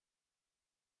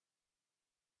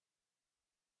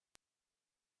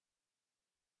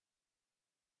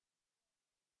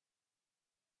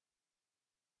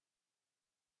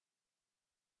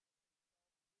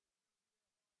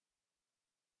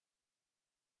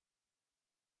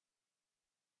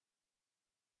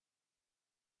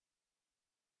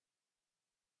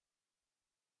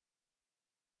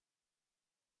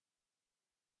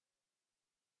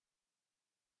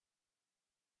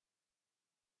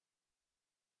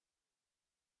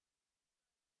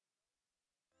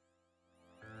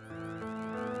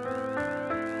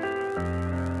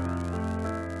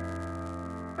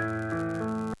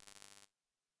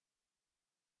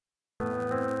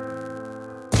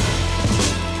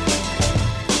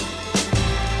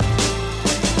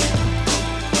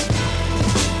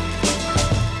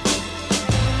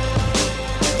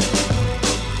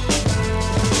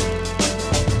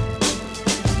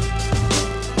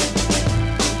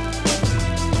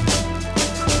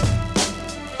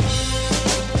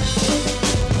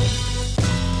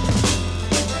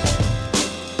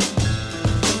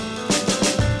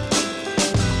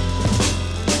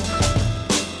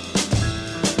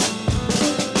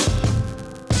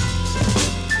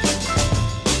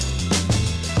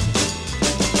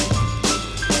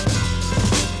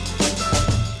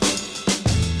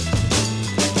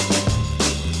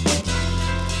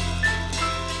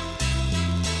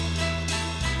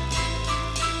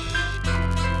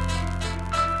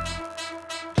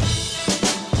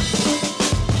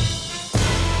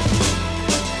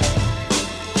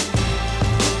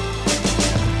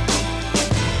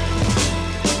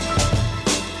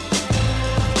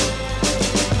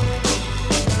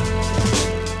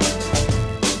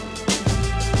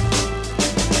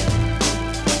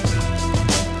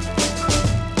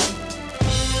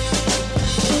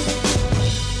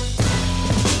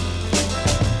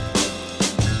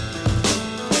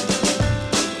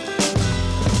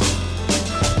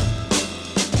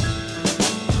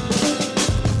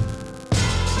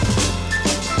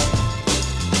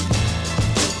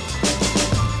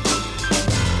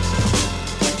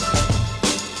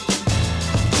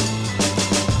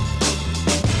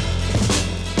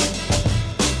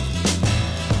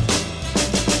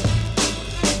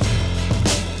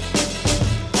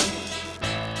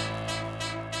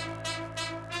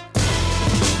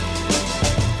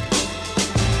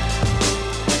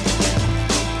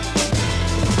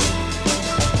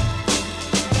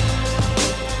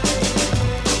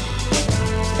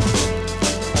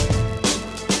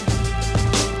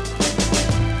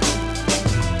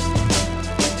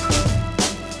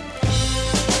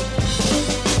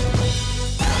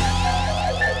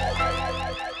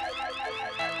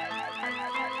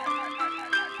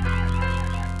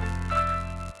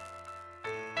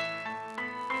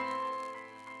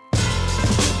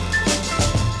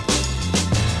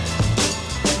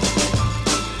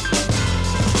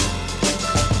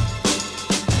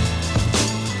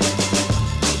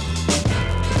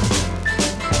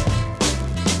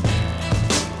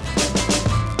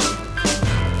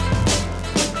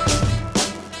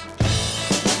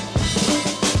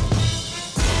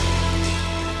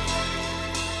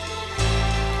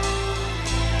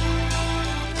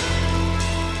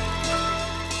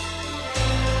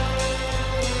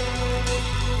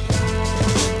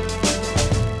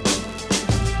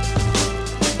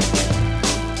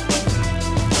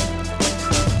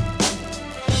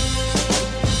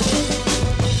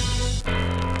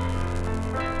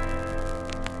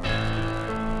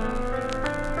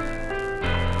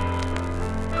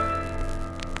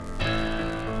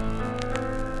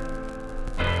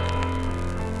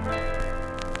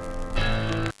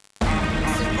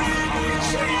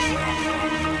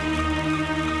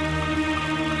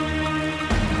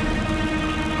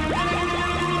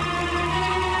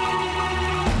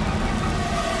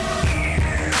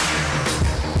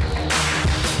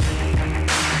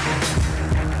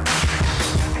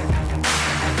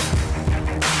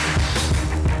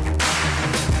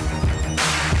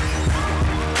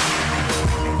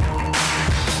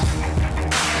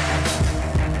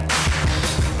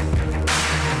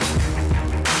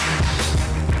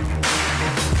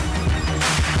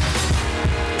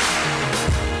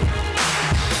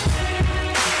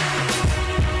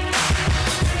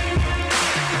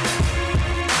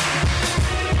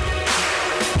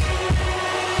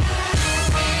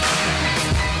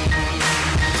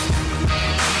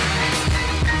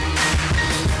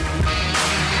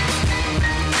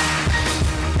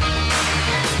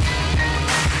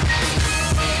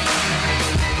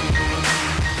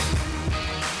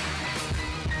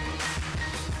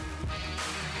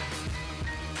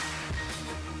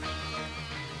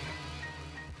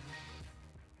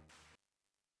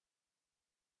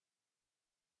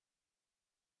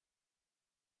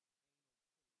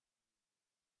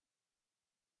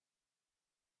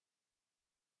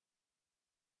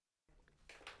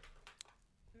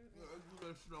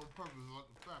that shit on purpose like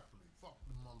the factory. Fuck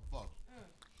them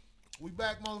motherfuckers. We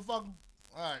back, motherfucker?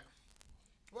 All right.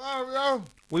 Well, yo.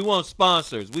 We want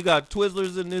sponsors. We got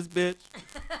Twizzlers in this bitch.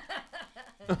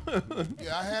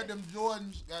 Yeah, I had them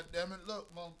Jordans. God damn it.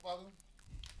 Look, motherfucker.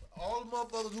 All the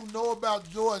motherfuckers who know about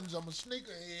Jordans, I'm a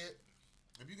sneakerhead.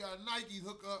 If you got a Nike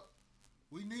hookup,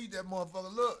 we need that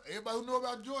motherfucker. Look, everybody who know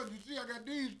about Jordans, you see I got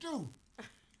these too.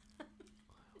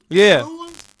 Yeah. Blue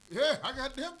ones? Yeah, I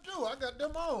got them too. I got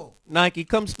them on. Nike,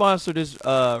 come sponsor this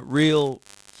real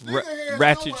Sneakerheads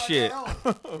ratchet know what I shit.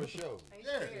 got on. For sure.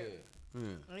 Yeah.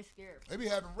 I'm scared. They be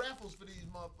having raffles for these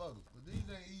motherfuckers, but these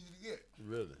ain't easy to get.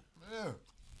 Really? Yeah.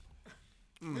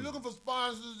 We looking for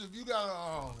sponsors. If you got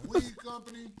a weed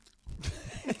company,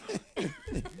 you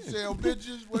sell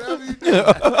bitches, whatever you do.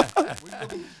 We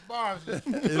looking for sponsors.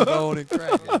 It's on and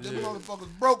cracking. Them motherfuckers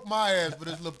broke my ass for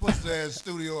this little pussy ass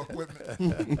studio equipment.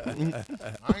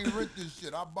 I ain't rent this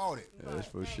shit. I bought it. That's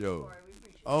for sure.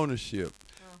 Ownership.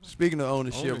 Speaking of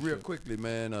ownership, real quickly,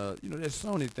 man, you know, that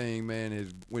Sony thing, man,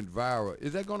 has went viral.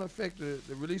 Is that going to affect the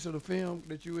release of the film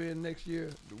that you in next year,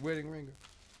 The Wedding Ringer?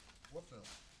 What film?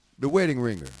 The Wedding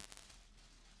Ringer.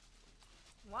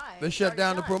 Why? They It's shut already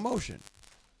down the done. promotion.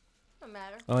 Doesn't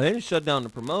matter. Oh, they didn't shut down the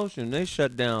promotion. They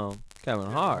shut down Kevin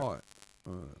Hart.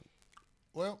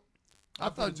 Well, I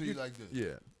I'll put thought it to you like this.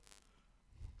 Yeah.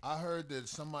 I heard that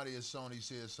somebody at Sony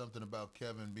said something about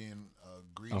Kevin being a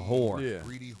greedy, whore. Yeah.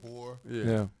 greedy whore.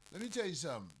 Yeah. Let me tell you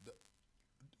something.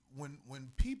 When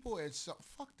people at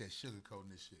fuck that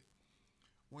sugarcoating this shit.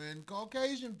 When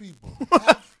Caucasian people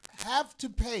have to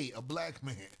pay a black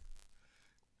man,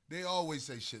 they always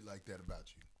say shit like that about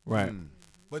you. Right.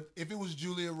 But if it was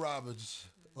Julia Roberts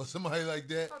or somebody like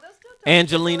that, Oh, they'll still talk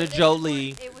Angelina shit. Jolie.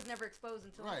 It was never exposed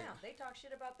until Right. now. They talk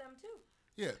shit about them too.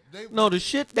 yeah, they No, the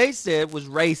shit they said was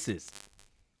racist.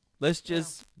 Let's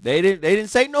just they didn't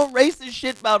say no racist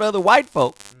shit about other white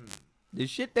folk. The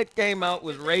shit that came out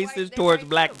was They white- racist they towards white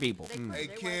black too. people. They white- Hey,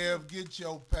 they white Kev, too. get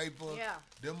your paper. Yeah.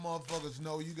 Them motherfuckers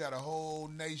know you got a whole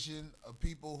nation of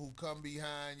people who come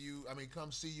behind you. I mean,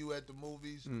 come see you at the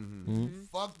movies.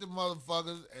 Fuck the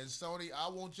motherfuckers. And Sony, I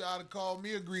want y'all to call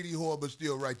me a greedy whore, but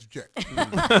still write the check. you know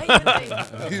what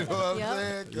Yep. I'm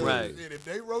saying? 'Cause Right. if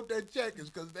they wrote that check, it's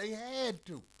because they had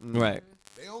to. Right.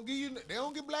 They don't give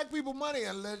black people money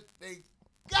unless they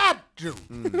got to.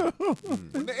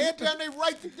 When every time they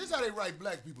write, this is how they write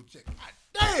black people checks. God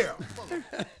damn.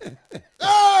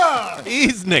 Ah!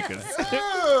 These niggas.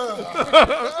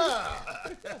 Ah!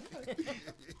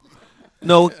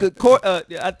 No,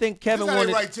 I think This Kevin how they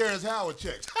wanted. write Terrence Howard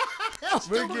checks.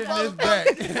 We're getting this back.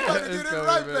 Get it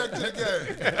right back to the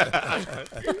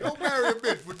game. Don't marry a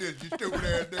bitch for this, you stupid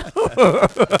ass nigga.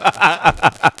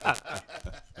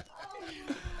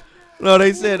 No,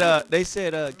 they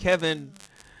said Kevin,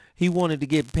 he wanted to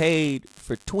get paid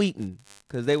for tweeting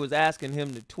because they was asking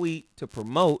him to tweet to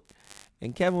promote,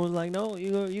 and Kevin was like, "No,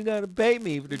 you got to pay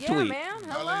me for the Yeah, tweet." man.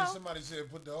 Darlene, Hello. somebody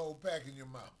said put the whole pack in your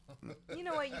mouth. You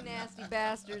know what, you nasty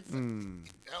bastards. That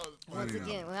was Once funny.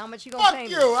 again, well, how much you gonna Fuck pay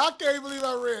you. me? I can't believe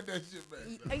I read that shit, man.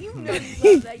 You know you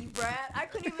love that, you brat. I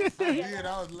couldn't even say Yeah, it.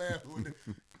 I was laughing with it.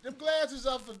 Them glasses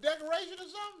up for decoration or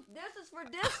something? This is for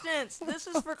distance. This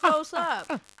is for close up.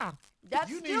 That's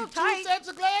You need still two tight. sets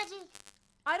of glasses?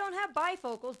 I don't have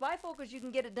bifocals. Bifocals, you can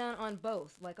get it done on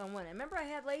both, like on one. I remember I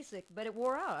had LASIK, but it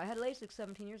wore out. I had LASIK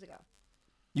 17 years ago.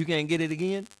 You can't get it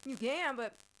again. You can,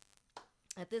 but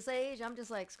at this age, I'm just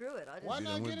like, screw it. Why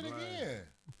not done get it went blind. again?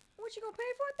 What you gonna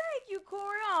pay for? Thank you,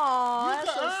 Corey. Aw, You that's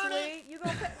can so earn it. sweet. You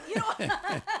gonna pay? You know.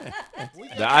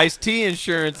 The iced tea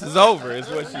insurance is over, is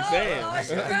what she's Oh, saying. it's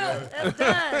true. That's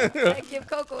done. I give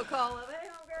Coco a call. Up. Hey,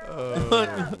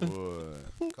 homegirl.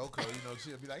 Boy. Coco, you know,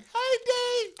 she'll be like, hey, D.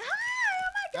 Hi, oh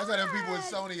my That's God. how them people with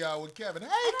Sony are with Kevin.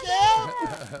 Hey, Kev.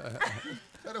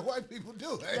 That's how the white people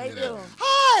do. They Hey, do.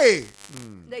 Hey.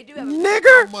 They do have a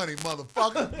Nigger. Money,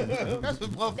 motherfucker. That's what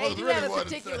motherfuckers They do really have a want to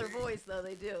particular say. voice, though.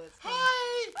 They do. It's funny.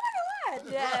 Hey. Look at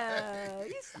what? Yeah.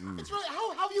 It's really,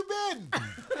 how have you been?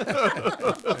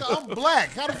 I'm black.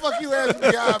 How the fuck you asking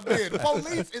me how I've been? The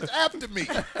police is after me.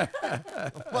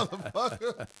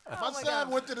 Motherfucker. My my son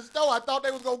God. went to the store. I thought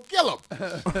they was going to kill him.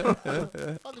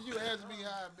 Fuck is you asking me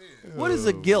how I've been? What is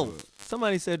a gilf?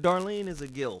 Somebody said Darlene is a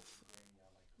gilf.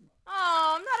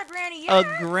 Oh, I'm not a granny A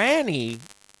yet. granny.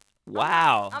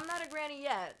 Wow. I'm not a granny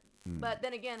yet. But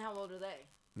then again, how old are they?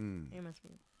 They must be.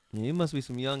 Yeah, you must be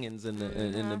some youngins in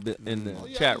the in the Oh,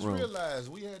 yeah, I chat just room. realized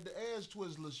we had the Ass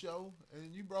Twizzler show,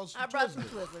 and you brought some I brought some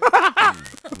Twizzlers.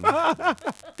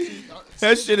 Twizzlers.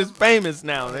 That shit is famous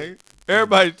now, nigga.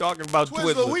 Everybody's talking about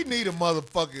Twizzler, Twizzler. we need a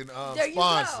motherfucking There you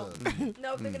sponsor. go.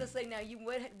 No, they're gonna say now.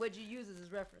 What you use as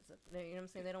his reference. You know what I'm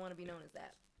saying? They don't want to be known as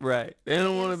that. Right. They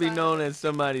don't want to be inside known of it. as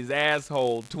somebody's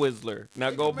asshole Twizzler. Now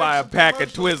They go can buy a make some pack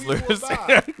of commercials people will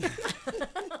Twizzlers.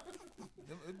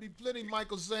 There'd be plenty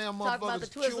Michael Sam Talk about the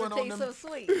motherfuckers chewing Twizzler on tastes them, so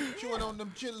sweet. chewing on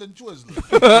them chitlin' Twizzlers.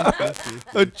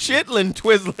 A chitlin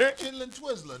Twizzler. Chitlin'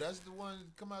 Twizzler, that's the one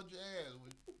that come out your ass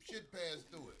with shit passed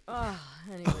through it.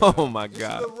 Anyway. Oh my It's a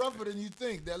God. little rougher than you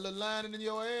think. That little lining in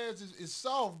your ass is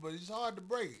soft, but it's hard to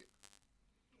break it.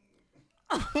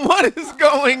 What is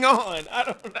going on?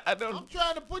 I I'm don't.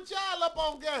 trying to put y'all up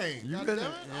on game. You God better-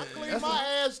 damn it. I clean that's my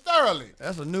ass thoroughly.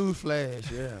 That's a news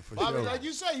flash, yeah, for Bobby, sure. like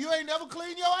you say, you ain't never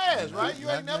cleaned your ass, right? You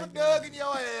ain't Not never like dug that. in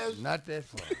your ass. Not that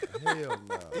far. Hell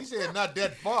no. He said not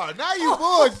that far. Now you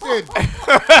bullshit.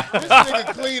 This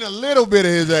nigga clean a little bit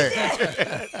of his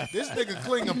ass. This nigga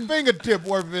clean a fingertip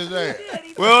worth of his ass.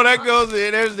 Well, that goes.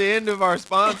 There's the end of our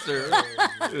sponsor.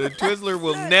 Twizzler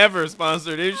will never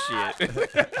sponsor this shit.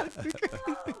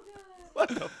 What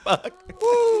the fuck?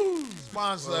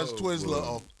 Sponsor us, Twizzler,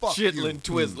 or fuck Chitlin you.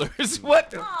 Twizzlers.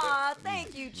 What the? Aw,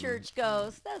 thank you, Church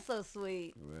Ghost. That's so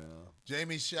sweet. Well,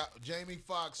 Jamie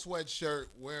Foxx sweatshirt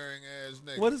wearing ass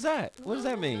nigga. What is that? What does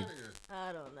that mean?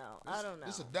 I don't know. I don't know.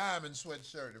 It's a diamond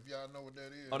sweatshirt, if y'all know what that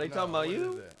is. Are they talking about what you?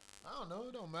 is that? I don't know.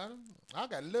 It don't matter. I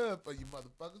got love for you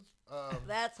motherfuckers.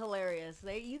 That's hilarious.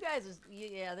 You guys are,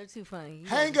 yeah, they're too funny. You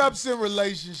guys Hang are- ups in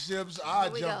relationships. I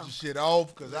Here we jump go. the shit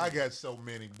off because I got so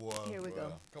many, boy. Here we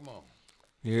go. Come on.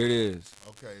 Here it is.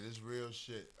 Okay, this real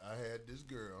shit. I had this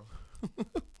girl.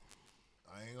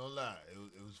 I ain't gonna lie.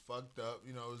 It was fucked up.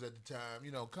 You know, it was at the time.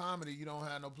 You know, comedy, you don't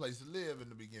have no place to live in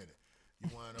the beginning. You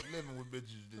wind up living with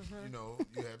bitches that, you know,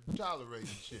 you have to tolerate and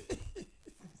shit.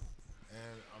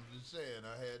 And I'm just saying,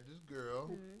 I had this girl,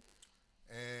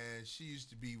 and she used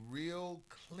to be real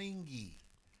clingy.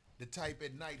 The type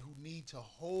at night who need to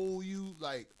hold you,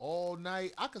 like, all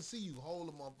night. I could see you hold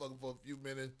a motherfucker for a few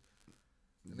minutes.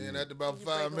 And then after about You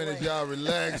 5 break minutes, away. y'all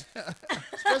relax.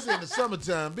 Especially in the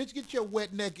summertime. Bitch, get your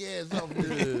wet neck ass off me.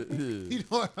 You know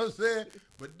what I'm saying?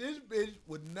 But this bitch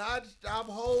would not stop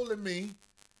holding me.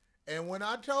 And when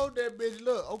I told that bitch,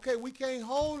 look, okay, we can't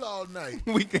hold all night.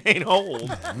 We can't hold.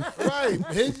 Right,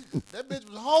 bitch. That bitch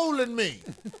was holding me.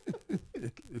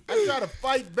 I tried to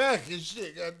fight back and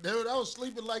shit. God damn it, I was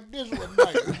sleeping like this one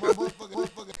night.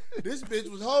 Motherfucker. This bitch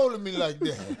was holding me like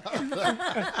that. I was like,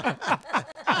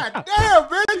 God damn,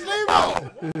 bitch, leave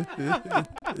alone.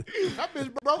 That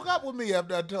bitch broke up with me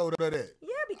after I told her that. Yeah,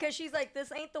 because she's like,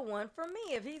 this ain't the one for me.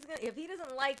 If he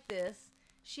doesn't like this,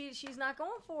 she's not going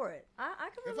for it. I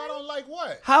can If I relate. don't like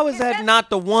what? How is If that that's- not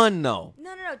the one though?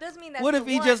 No, it doesn't mean that's What the if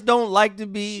he one. just don't like to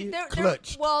be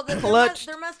clutched. Well, Clutched,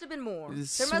 there must have been more. There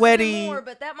must have sweaty, been more,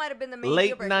 but that might have been the main deal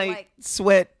late breaker. night Like,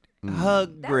 sweat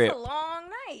hug that's grip? a long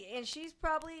night, and she's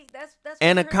probably that's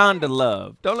Anaconda her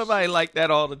love. Don't nobody like that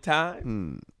all the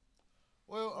time.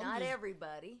 Well, thing. Not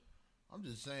everybody. I'm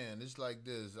just saying, it's like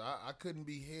this. I couldn't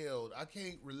be held. I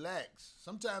can't relax.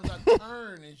 Sometimes I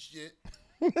turn and shit,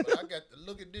 but I got to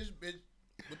look at this bitch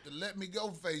with the let me go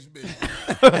face,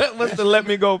 bitch. What's the let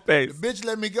me go The face? bitch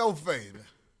let me go face.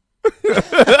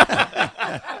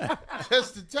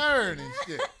 Just to turn and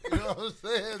shit. You know what I'm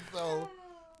saying? So,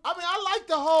 I mean, I like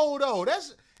to hold though.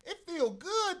 It feel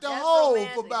good to That's hold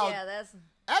romantic. for about Yeah, that's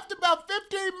after about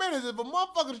 15 minutes. If a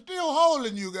motherfucker's still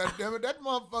holding you, goddammit, that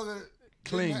motherfucker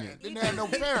Clinging. didn't have no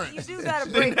parents. you do gotta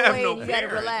break have away no and you gotta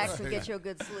parents. relax and get your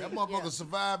good sleep. That motherfucker Yeah.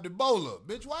 survived Ebola.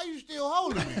 Bitch, why you still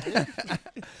holding me? Bitch?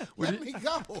 Let me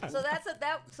go. So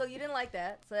so you didn't like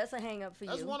that. So that's a hang up for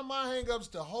That's you. one of my hang-ups,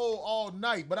 to hold all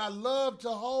night. But I love to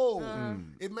hold.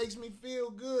 It makes me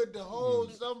feel good to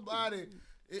hold somebody.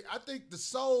 I think the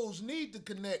souls need to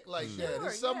connect like that. Sure,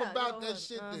 There's something yeah, about you that know,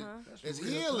 shit uh-huh. that's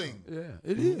healing. Yeah,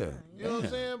 it is. You know what I'm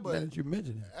saying? Now But that you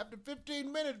mention it. after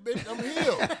 15 minutes, bitch, I'm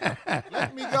healed.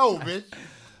 Let me go, bitch.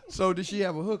 So did she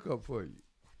have a hookup for you?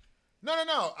 No.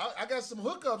 I got some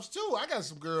hookups, too. I got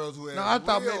some girls who had No, I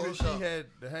thought real maybe she hookups. had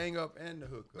the hang up and the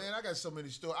hookup. Man, I got so many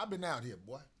stories. I've been out here,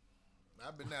 boy.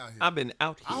 I've been out here. I've been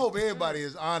out I here. hope everybody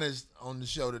is honest on the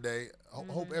show today.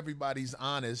 Hope everybody's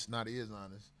honest, not is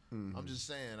honest. I'm just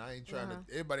saying, I ain't trying to.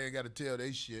 Everybody ain't got to tell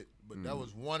they shit, but that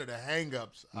was one of the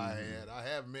hang-ups I had. I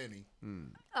have many.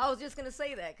 I was just gonna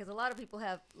say that because a lot of people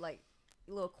have like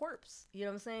little quirks. You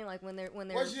know what I'm saying? Like when they're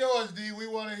What's yours, D? We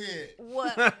want to hear it.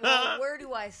 what? Well, where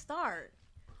do I start?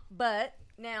 But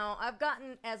now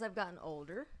as I've gotten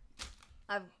older,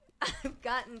 I've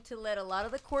gotten to let a lot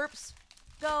of the quirks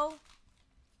go.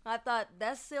 I thought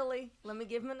that's silly. Let me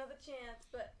give him another chance.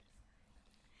 But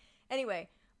anyway,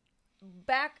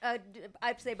 back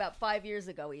I'd say about 5 years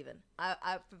ago, even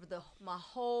my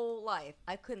whole life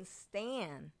I couldn't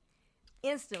stand.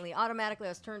 Instantly, automatically,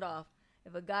 I was turned off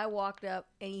if a guy walked up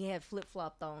and he had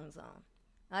flip-flop thongs on.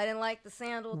 I didn't like the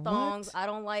sandal thongs. I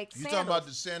don't like You sandals. talking about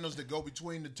the sandals that go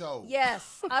between the toes?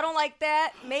 Yes, I don't like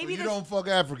that. So Maybe you don't fuck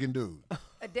African dudes.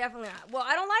 definitely not. Well,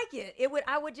 I don't like it.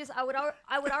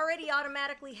 I would already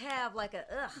automatically have like a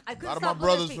ugh. I A couldn't lot of stop my looking at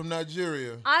brothers feet. from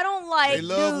Nigeria, I don't like. they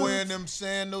love dudes. wearing them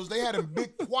sandals. They had them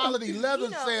big quality leather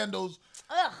know, sandals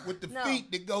Ugh, with the no. feet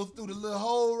that go through the little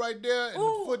hole right there, and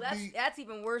Ooh, the foot that's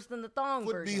even worse than the thong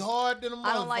foot be version. hard than a motherfucker.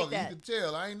 I don't like that. You can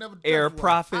tell. I ain't never touched Air one.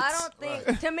 profits. I don't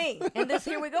think to me. And this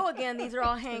here we go again. These are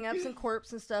all hang-ups and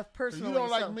quirks and stuff So personally. you don't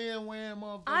like so. men wearing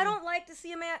motherfuckers? I don't like to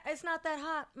see a man. It's not that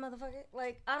hot, motherfucker.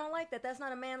 Like I don't like that. That's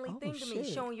not a manly thing to me.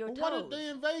 shit. Showing your Well, what toes. if they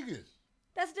in Vegas?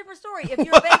 That's a different story. If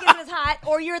you're in Vegas and it's hot,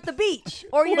 or you're at the beach,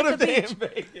 or you're What at if the they in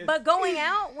beach. Vegas? But going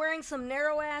out wearing some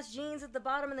narrow ass jeans at the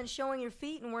bottom and then showing your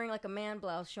feet and wearing like a man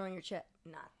blouse showing your chest,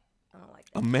 nah, I don't like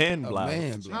that. A man A blouse.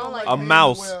 man You blouse. don't like like A men to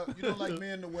mouse. wear- You don't like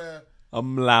men to wear A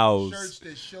blouse. shirts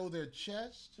that show their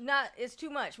chest? It's too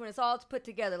much when it's all put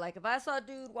together. Like if I saw a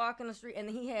dude walking the street and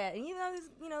he had, and he's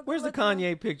Where's the good-looking,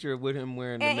 Kanye picture with him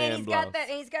wearing the And man he's blouse? got that,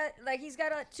 and he's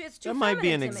got a. It's too That might be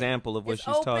feminine an to me. example of what It's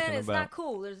she's open, talking it's about. not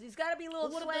cool. He's got to be a little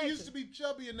But what if swag. they used to be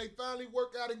chubby and they finally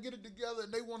work out and get it together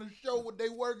and they want to show what they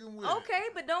working with? Okay,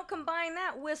 but don't combine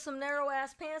that with some narrow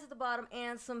ass pants at the bottom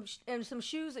and some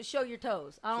shoes that show your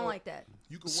toes. I don't like that.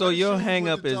 You can So wear the your shoes hang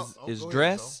with up the is top- Oh, is go ahead,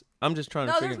 dress? I'm just trying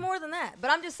to No, figure. there's more than that.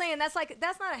 But I'm just saying that's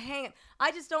not a hang up.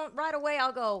 I just don't right away.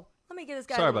 I'll go. Let me give this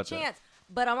guy Sorry a little about that. chance.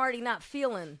 But I'm already not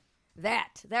feeling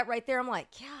that. That right there. I'm like,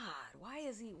 God, why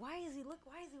is he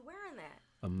wearing that?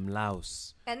 A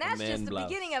blouse. And A that's man just the blouse.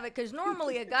 beginning of it. Because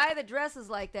normally a guy that dresses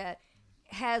like that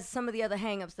has some of the other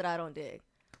hang-ups that I don't dig.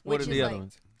 What which are is the other like,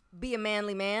 ones? Be a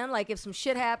manly man. Like if some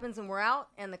shit happens and we're out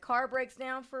and the car breaks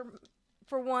down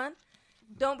for one,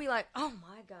 don't be like, oh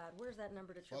my God, where's that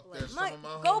number to Fuck AAA? that, some Mike, of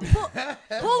my go homies.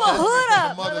 pull a hood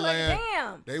up. Motherland.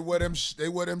 Damn. They wear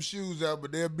them shoes out,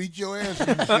 but they'll beat your ass in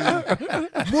the shoes.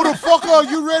 Motherfucker,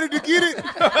 you ready to get it?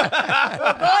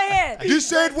 Well, go ahead.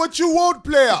 This ain't what you want,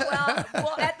 player.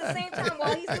 Well, at the same time,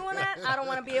 while he's doing that, I don't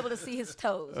want to be able to see his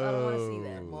toes. I don't want to see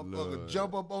that. Motherfucker,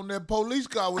 jump up on that police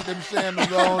car with them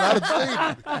sandals on. I'd have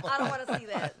seen it. I don't want to see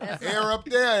that. Air up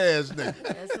their ass,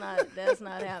 nigga. That's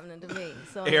not happening to me.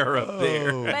 So Air up there.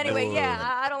 But anyway, yeah,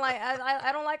 I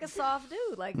don't like a soft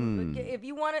dude. Like if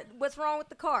you want it, what's wrong with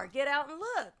the car? Get out and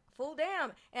look. Full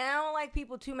damn. And I don't like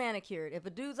people too manicured. If a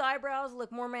dude's eyebrows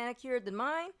look more manicured than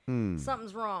mine,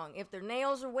 something's wrong. If their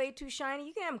nails are way too shiny,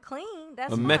 you can have them clean.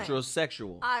 That's A fine.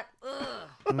 metrosexual.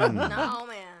 No,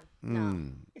 man.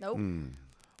 No. Nope.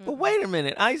 But wait a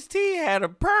minute. Ice-T had a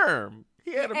perm.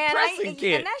 He had a pressing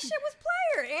kit. And that shit was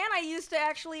player. And I used to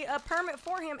actually perm it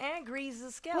for him and grease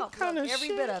his scalp. What kind of every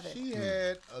shit? bit of it. She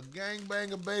had a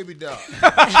gangbanger baby doll.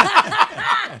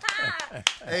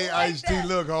 Hey, Ice-T,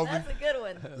 look, homie. That's a good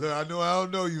one. Look, I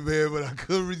don't know you, man, but I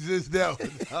couldn't resist that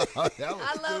one.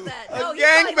 I love that. A No, he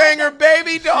probably gangbanger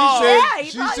baby doll. Yeah, he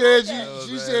She probably said liked she, that.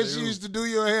 she said she used to do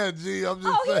your hair, G. I'm just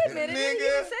Oh, he saying. admitted it. He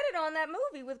Nigga. even said it on that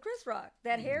movie with Chris Rock.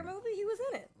 That hair movie, he was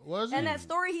in it. Was he? And that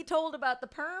story he told about the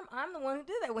perm, I'm the one who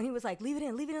did that. When he was like, leave it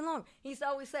in long. He used to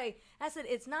always say, I said,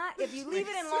 it's not, if you leave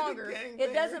it in longer,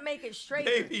 it doesn't make it straight.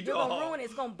 Baby You're going doll. to ruin it.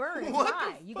 It's going to burn and What the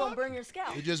dry. You're going to burn your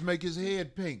scalp. It just make his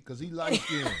head pink because he light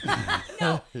skinned.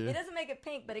 No, it doesn't make it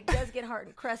pink, but it does get hard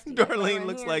and crusty. Darlene Right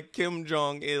looks here. like Kim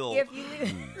Jong-il. If you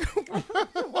leave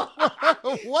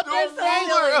What They're the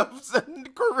so fuck? silly.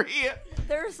 of Korea.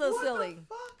 They're so silly.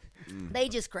 They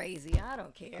just crazy. I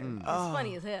don't care. It's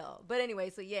funny as hell. But anyway,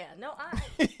 so yeah, no,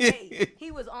 hey,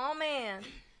 he was all man,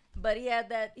 but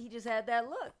he just had that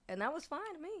look, and that was fine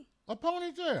to me. A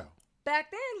ponytail.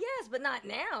 Back then, yes, but not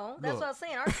now. That's Look. what I was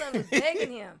saying. Our son was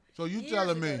begging him. So you years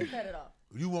telling ago me to cut it off.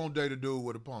 you won't date a dude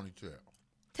with a ponytail?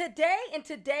 Today, in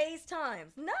today's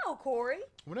times, no, Corey.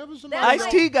 Whenever somebody That's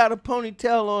Ice-T got a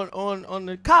ponytail on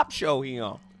the cop show he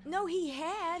on. No, he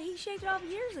shaved it off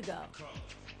years ago.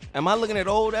 Am I looking at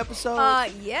old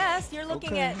episodes? Yes, you're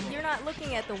looking Okay. you're not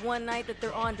looking at the one night that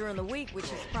they're on during the week, which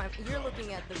is prime. You're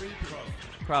looking at the repeat.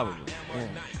 Probably. Yeah.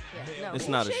 Yeah, no, It's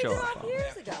he not a shaved show it I off follow.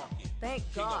 years ago. Thank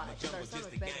God. 'Cause our son was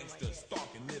begging like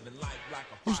that.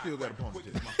 who still got a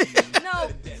ponytail? No,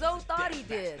 Zoe thought he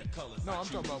did. No, I'm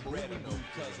talking about but we know.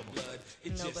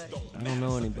 Nobody. I don't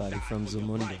know anybody from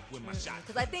Zamunda.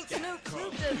 Because I think Snoop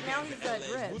does now. He's got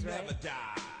dreads, right?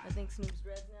 I think Snoop's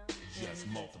dreads now. Yeah, he's dreads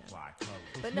now.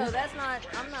 But no, that's not.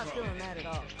 I'm not feeling that at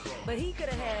all. But he could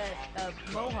have had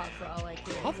a mohawk for all I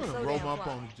care. I'm He was finna so roll damn my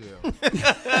fly.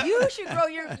 ponytail. You should grow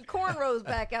your cornrows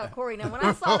back out, Corey. Now, when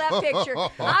I saw that picture,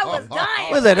 I was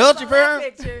dying. Was that when I saw Ultra Firm?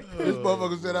 picture. This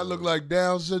motherfucker said I look like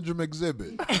Down syndrome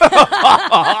exhibit when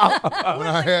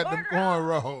I had them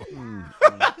cornrows.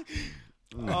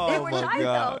 Oh They were my tight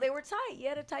God. though. They were tight. You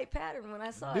had a tight pattern when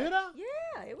I saw it. Did I?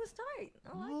 Yeah, it was tight.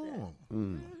 I like that.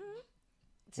 Mm.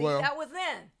 See, Well- that was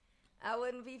then. I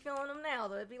wouldn't be feeling them now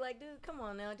though. It'd be like, dude, come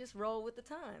on now, just roll with the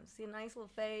times. See a nice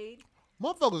little fade.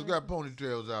 Motherfuckers got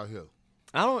ponytails out here.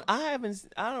 I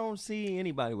don't see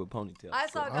anybody with ponytails. I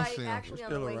saw a I guy see 'em. actually on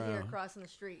the Still way here around. crossing the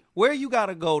street, Where you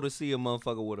gotta go to see a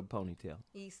motherfucker with a ponytail?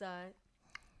 east side.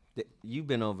 You've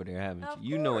been over there, haven't Of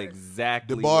you? You know course.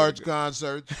 exactly. The where Barge to go.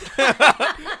 concerts.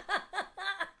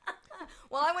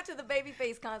 Well, I went to the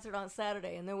Babyface concert on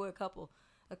Saturday, and there were a couple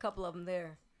of them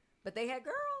there, but they had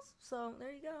girls, so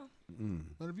there you go.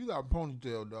 But if you got a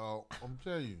ponytail, dog, I'm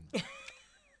telling you.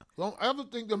 Don't ever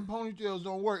think them ponytails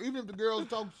don't work. Even if the girls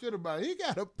talk shit about it. He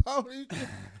got a ponytail.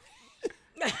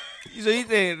 So you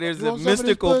think there's You a want some of this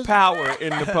mystical pussy? power in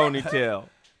the ponytail?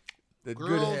 The good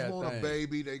Girls hair want thing. a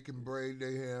baby, they can braid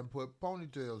their hair and put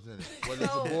ponytails in it, whether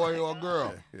it's a boy or a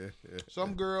girl.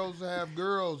 Some girls have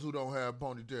girls who don't have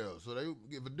ponytails. So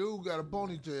if a dude got a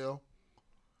ponytail,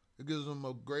 it gives them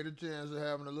a greater chance of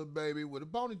having a little baby with a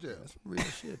ponytail. Real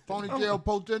shit. Ponytail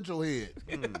potential head.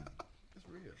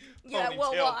 Yeah,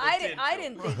 well, Ponytail I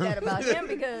didn't think that about him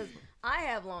because I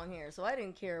have long hair, so I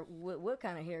didn't care what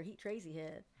kind of hair Tracy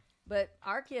had. But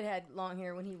our kid had long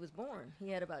hair when he was born. He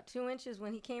had about 2 inches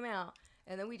when he came out,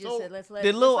 and then we just said, let's let.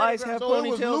 Did let's Lil let it Ice grow. have So it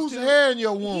was ponytails loose too? hair in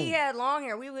your womb. He had long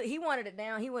hair. He wanted it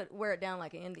down. He would wear it down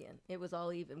like an Indian. It was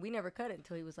all even. We never cut it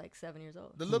until he was like 7 years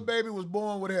old. The little baby was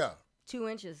born with hair. 2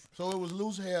 inches. So it was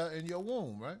loose hair in your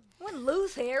womb, right? It wasn't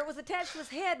loose hair. It was attached to his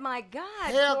head. My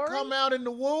God, Hair Corey. come out in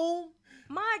the womb.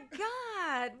 My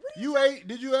God. What do You ate?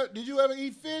 Did you ever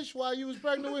eat fish while you was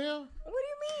pregnant with him? you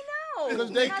mean no?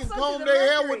 Because they Not can subject comb to their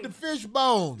hair mercury. with the fish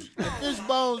bones. The fish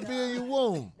bones be in your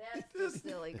womb. That's so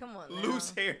silly. Come on now.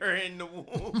 Loose hair in the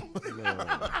womb.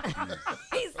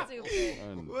 He's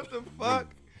stupid. What the fuck?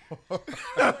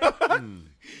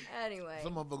 Anyway.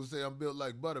 Some motherfuckers say I'm built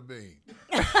like Butterbean.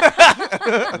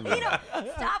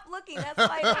 Stop looking. That's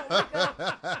why I don't look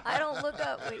up. I don't look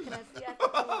up. Wait, can I see? I can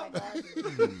see my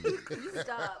glasses. You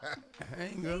stop.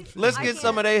 Hang ups. Let's I get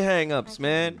some of their hang-ups,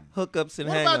 man. Hookups and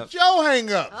What about hang-ups. your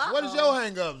hang-ups? What is your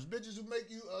hang-ups? Bitches who make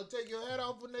you take your head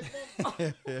off when they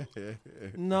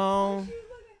fuck? No.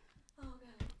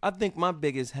 I think my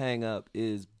biggest hang-up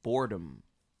is boredom.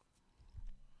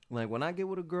 Like, when I get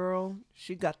with a girl,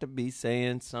 she got to be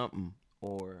saying something,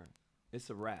 or it's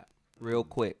a wrap real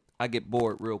quick. I get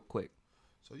bored real quick.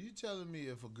 So you telling me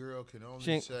if a girl can only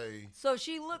She- say, So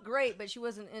she looked great, but she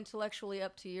wasn't intellectually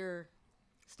up to your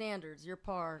standards, your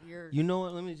par, your. You know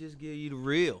what? Let me just give you the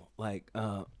real. Like,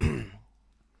 the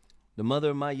mother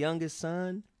of my youngest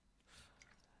son,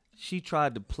 she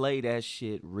tried to play that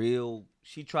shit real.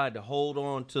 She tried to hold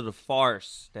on to the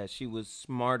farce that she was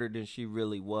smarter than she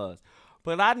really was.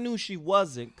 But I knew she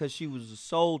wasn't because she was a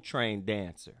Soul Train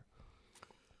dancer.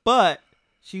 But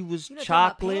she was You're not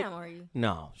talking about chocolate. Pam, are you?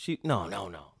 No,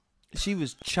 no. She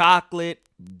was chocolate,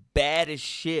 bad as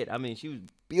shit. I mean, she was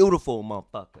beautiful,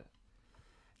 motherfucker.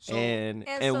 And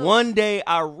so- one day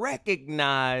I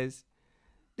recognized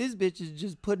this bitch is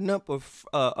just putting up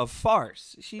a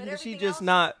farce. She But everything just else,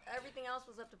 not. Everything else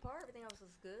was up to par. Everything else was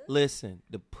good. Listen,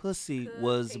 the pussy Could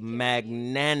was take care of you.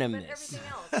 magnanimous. But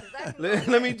everything else. 'cause that can Let,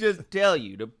 go let me away. just tell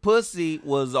you, the pussy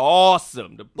was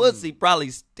awesome. The pussy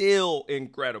probably still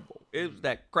incredible. It was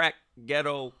that crack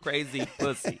ghetto crazy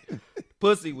pussy.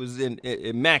 Pussy was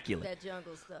immaculate, That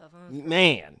jungle stuff. Huh?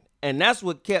 man. And that's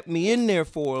what kept me in there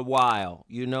for a while,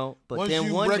 you know. But once then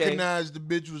you one day, recognize the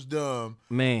bitch was dumb,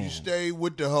 man, you stayed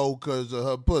with the hoe because of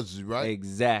her pussy, right?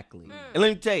 exactly. And let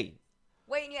me tell you,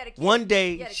 Wait, and you had a kid? one You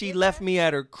day had a she kid left there? me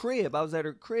at her crib. I was at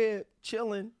her crib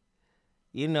chilling,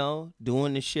 you know,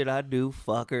 doing the shit I do,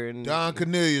 fuck her, and Don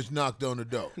Cornelius knocked on the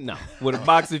door. no, with a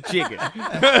box of chicken,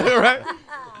 right?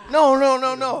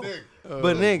 No.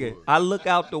 But nigga, I look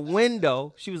out the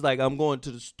window. She was like, "I'm going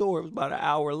to the store." It was about an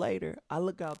hour later. I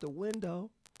look out the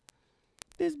window.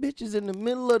 This bitch is in the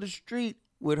middle of the street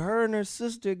with her and her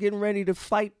sister getting ready to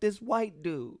fight this white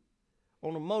dude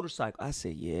on a motorcycle. I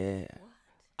said, "Yeah,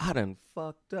 I done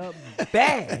fucked up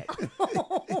bad."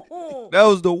 That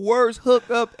was the worst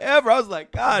hookup ever. I was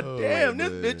like, God damn, this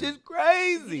bitch is You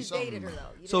crazy. just dated her though.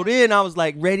 You So didn't- then I was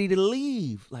like ready to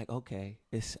leave. Like, okay,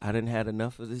 I didn't had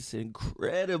enough of this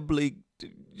incredibly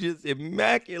just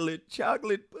immaculate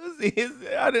chocolate pussy.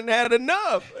 I didn't had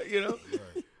enough, you know.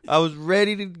 I was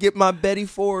ready to get my Betty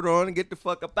Ford on and get the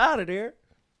fuck up out of there.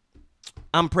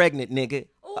 I'm pregnant, nigga.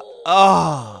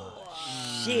 Oh,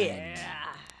 shit.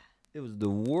 It was the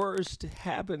worst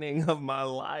happening of my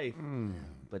life.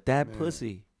 But that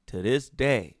pussy, to this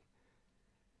day,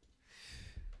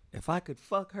 if I could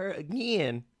fuck her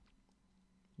again,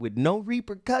 with no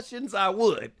repercussions, I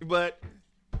would. But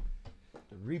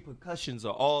the repercussions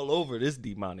are all over this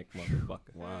demonic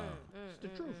motherfucker. Wow. It's the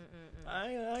truth. I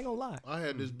ain't gonna lie. I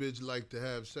had this bitch like to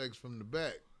have sex from the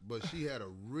back, but she had a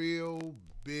real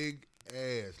big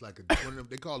ass, like one of them,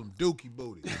 they call them dookie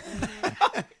booties.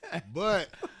 But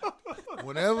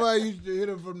whenever I used to hit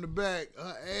her from the back,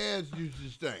 her ass used to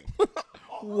stink.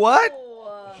 What?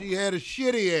 She had a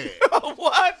shitty ass.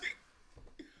 What?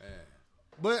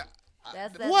 But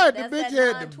That's the that bitch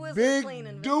had the non-twizzler big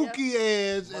cleaning, dookie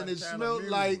ass, and it Montana smelled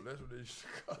Mule, like, that's what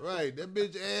they right, that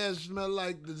bitch ass smelled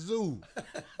like the zoo.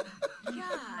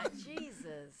 God,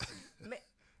 Jesus.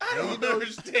 I don't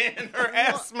understand. Her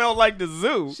ass smelled like the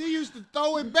zoo. She used to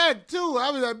throw it back too.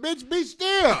 I was like, bitch, be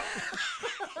still.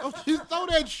 Don't you throw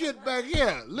that shit back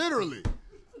here, literally.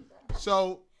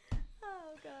 So Oh,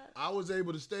 God. I was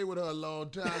able to stay with her a long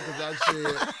time because I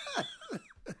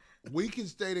said, we can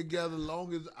stay together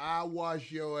long as I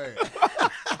wash your ass.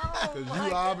 Oh, Because my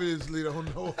you God. obviously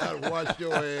don't know how to wash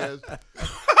your ass.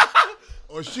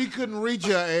 Or she couldn't reach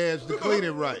her ass to clean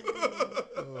it right.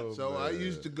 So I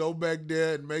used to go back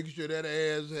there and make sure that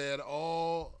ass had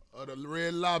all of the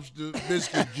Red Lobster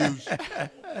biscuit juice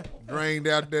drained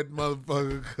out that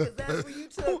motherfucker. That's where you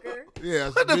took her. Yeah,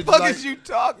 What the fuck is you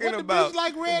talking what the about? bitch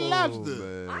like Red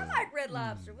Lobster? I like Red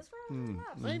Lobster. What's wrong with Red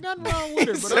Lobster? Ain't nothing wrong with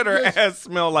it. But Said I'm her just- ass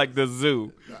smelled like the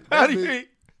zoo. How do you?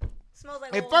 Smells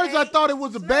like At old first I hay. thought it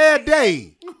was a Smells bad like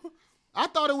day. I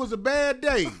thought it was a bad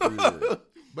day.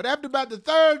 But after about the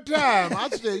third time, I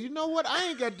said, you know what? I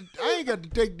ain't got to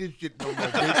take this shit no more,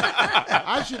 bitch.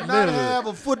 I should not have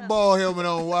a football helmet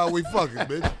on while we fucking,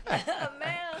 bitch.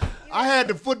 Man, I had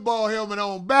the football helmet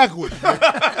on backwards.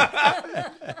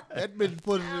 Bitch. That bitch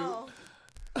pussy ow.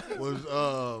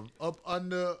 was up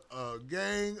under a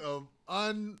gang of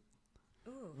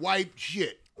unwiped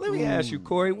shit. Let me ask you,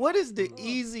 Corey. What is the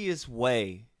easiest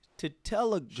way to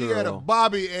tell a She had a girl?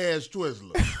 Bobby ass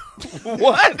Twizzler.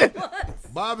 What?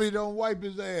 Bobby don't wipe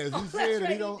his ass. He said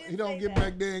that he right, he don't did say get that.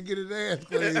 back there and get his ass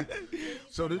clean.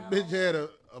 So this bitch had a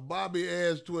Bobby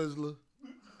ass Twizzler.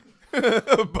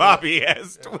 Bobby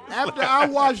ass. After I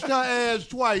washed her ass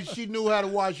twice, she knew how to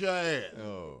wash her ass.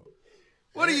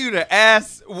 What are you, the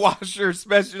ass washer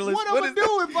specialist? What I'm gonna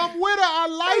do if I'm with her? I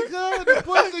like her. The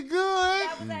pussy good.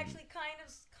 That was actually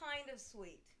kind of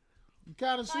sweet.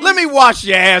 Kind of sweet. Let me wash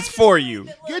your ass for you.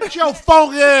 Get your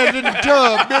funky ass in the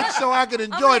tub, bitch, so I can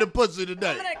enjoy the pussy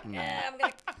today. I'm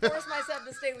gonna force myself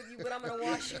to stay with you, but I'm gonna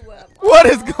wash you up. What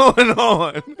is going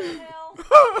on? What the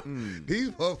hell? These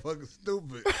motherfuckers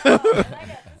stupid. And I got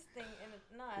this thing in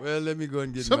a knot. Well, let me go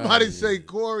and get Somebody mine. say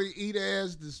Corey eat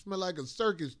ass that smell like a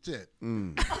circus tent.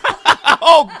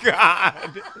 Oh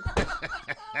God!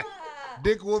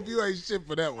 Dick Wolf, you ain't shit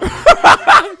for that one.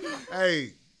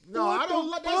 Hey, no, I don't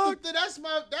like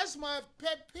that's my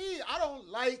pet peeve. I don't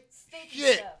like Stinky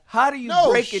shit. stuff. How do you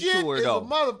No, break shit it to her is a though?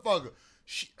 motherfucker.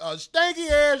 Stanky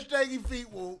ass, stanky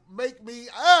feet will make me.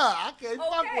 I can't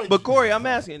fuck Okay. with But you. Corey, I'm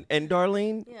asking, and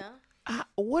Darlene, Yeah.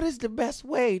 what is the best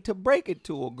way to break it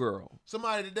to a girl?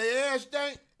 Somebody that they ass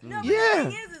stank. No, but Yeah.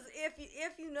 the thing is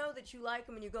if you know that you like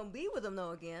them and you're gonna be with them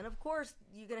though again, of course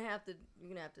you're gonna have to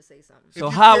say something. So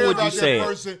If you how care would you about that say it?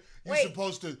 person, you're Wait.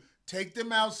 supposed to take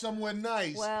them out somewhere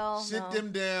nice, Well, sit no.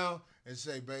 them down, and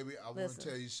say, "Baby, I want to Listen.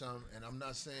 tell you something." And I'm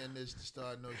not saying this to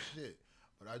start no shit,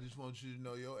 but I just want you to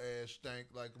know your ass stank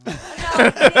like a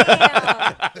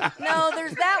motherfucker. Damn. No,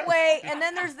 there's that way, and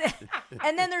then there's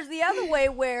the other way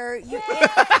where you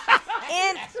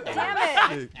and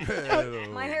damn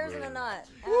it, my hair's in a knot.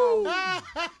 Ow.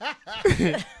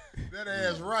 That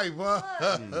ass ripe,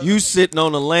 huh? You sitting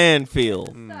on a landfill.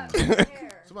 Stop with my hair.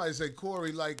 Somebody say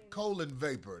Corey like colon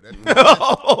vapor. That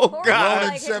Oh Corey God! Ronin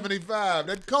like him. 75.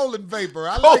 That colon vapor.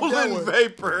 I like that Colon one.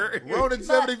 vapor. Ronin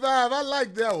 75. I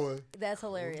like that one. That's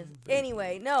hilarious.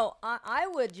 Anyway, no, I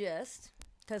would just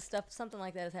because something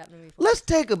like that has happened to me before. Let's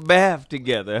take a bath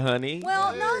together, honey.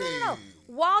 Well, no. Hey.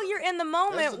 While you're in the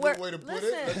moment, That's a good where way to put it.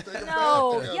 listen, Let's take a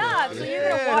no, bath together. yeah. So you're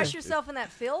gonna Yeah. wash yourself in that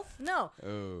filth? No,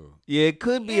 Oh. Yeah, it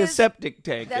could be a Is- septic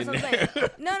tank that's in what I'm there. saying.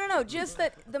 No. Just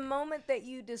that the moment that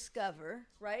you discover,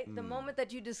 right? The moment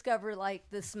that you discover, like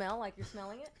the smell, like you're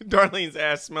smelling it. Darlene's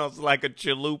ass smells like a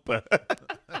chalupa. Oh,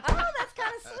 that's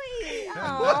kind of sweet.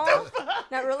 Oh,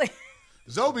 not really.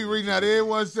 Zoe be reading out every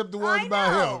one except the ones I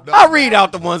about know. him. No, I'll read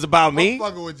out the ones about I'm me.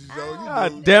 fucking with you, Zoe. You God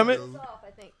do. damn You it. do. Off,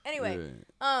 I think. Anyway,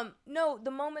 no,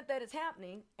 the moment that it's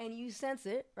happening and you sense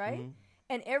it, right? Mm-hmm.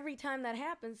 And every time that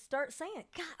happens, start saying,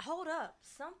 "God, hold up,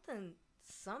 something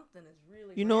is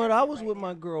really." You know what? I rancid was right with now."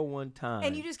 my girl one time.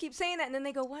 And you just keep saying that, and then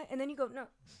they go, "What?" And then you go, "No."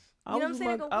 I You know was what I'm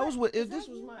saying? with I go, I was what? with. Is This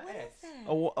that was you? my What ex is that?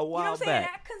 a while You know what I'm saying?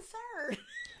 back. Act concerned.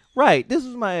 Right. This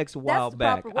was my ex a while the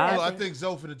back. proper way, I- Well, I think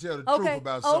Zoe finna tell the Okay, truth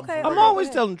about something. okay, for I'm real. always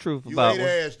ahead. telling the truth You about ate one.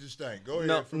 ass this thing. Go ahead.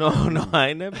 No, from no, there. no, I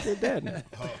ain't never did that.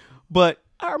 But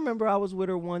I remember I was with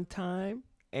her one time,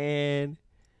 and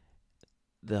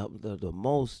the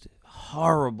most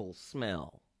horrible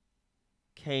smell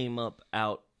came up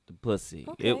out the pussy.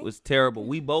 Okay. It was terrible.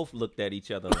 We both looked at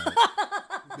each other like,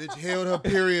 Bitch held her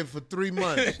period for 3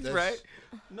 months. That's, right?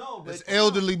 No, That's but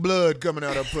elderly blood coming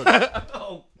out her pussy.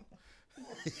 oh.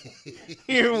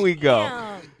 Here we go.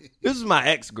 Damn. This is my Can't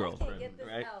ex-girlfriend, get this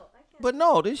right? out. I can't- But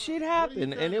no, this shit What happened, are you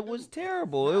and trying it to was do?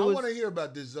 terrible. It I was. want to hear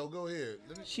about this, Zoe. Go ahead.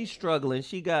 She's struggling.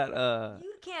 She got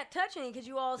You can't touch any because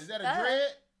you all Is that a stuck. dread?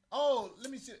 Oh,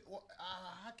 let me see. Well,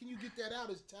 how can you get that out?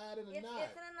 It's tied in a It's knot. in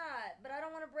a knot, but I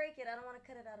don't want to break it. I don't want to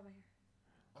cut it out of my hair.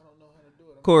 I don't know how to do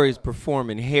it. I'm Corey's trying.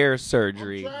 performing hair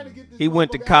surgery. I'm trying to get this He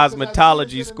went to motherfucker out 'cause I see cosmetology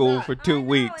it's in a school knot. for I 2 know,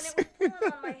 weeks. And it was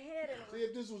pulling on my head, and See,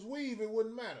 if this was weave, it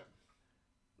wouldn't matter.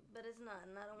 but it's not,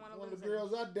 and I don't want to One lose of the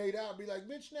girls I date out be like,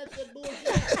 bitch, snatch that bullshit.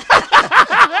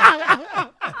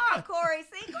 Oh, Corey,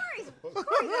 see, Corey's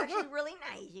actually really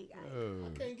nice, you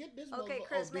guys. I can't get this Okay, motherfucker.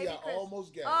 Chris, oh, B, maybe I Chris.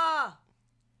 almost got it. Ah,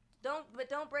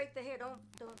 don't break the hair. Don't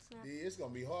snap. D, it's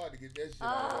gonna be hard to get that shit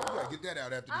out. You gotta get that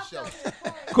out after the I show. felt it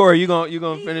pulling. Corey, you gonna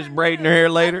These finish are braiding new. her hair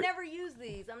later? I've never used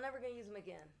these. I'm never gonna use them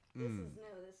again. This is new.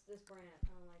 This brand. I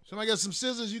don't like. Somebody got some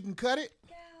scissors, you can cut it.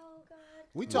 Oh God.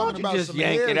 We Why talking don't you about just some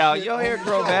yank hair it out? shit Your on hair the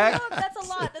grow show. back. Look, that's a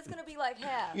lot. That's gonna be like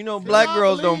half. You know, Can black y'all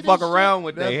girls believe don't fuck this around shit?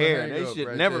 with their That's a hair. hang They up should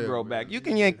right never there, grow man. back. You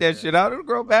can yank that shit out; it'll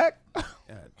grow back. God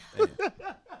damn.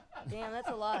 Damn, that's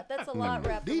a lot. That's a lot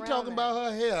wrapped D around talking that.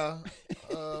 about her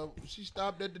hair. She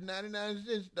stopped at the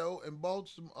 99-cent store and bought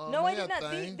some No, I hair did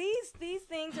not. thing. These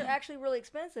things are actually really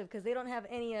expensive because they don't have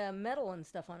any metal and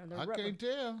stuff on them. They're I rubber. can't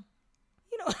tell.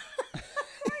 You know.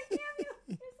 Damn you.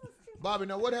 You're so stupid. Bobby,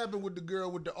 now what happened with the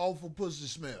girl with the awful pussy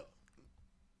smell?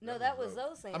 No, that was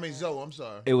Zoe saying. I mean, that. Zoe, I'm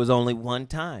sorry. It was only one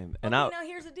time, and Okay, now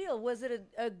here's the deal. Was it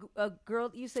a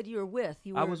girl you said you were with?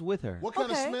 I was with her. What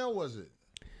kind of Okay. smell was it?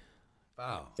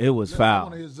 Wow. It was I foul.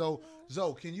 want to hear Zoe.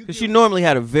 Zoe, can you Because give she normally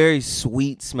had a very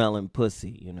sweet smelling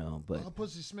pussy, you know, but her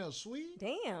pussy smell sweet?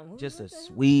 Damn. just a what the hell?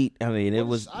 sweet. I mean, it What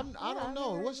was. is- I don't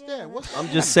know. What's yeah, that? What's I'm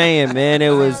just saying, man. It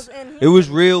was. And It was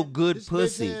real good this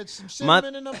pussy. bitch had some My-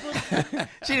 cinnamon in her pussy?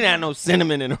 She didn't have no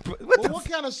cinnamon in her. What, Well, the what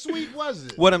kind of sweet was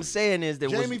it? what I'm saying is there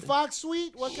Jamie was. Foxx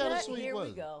sweet? What kind of Shut- sweet Here was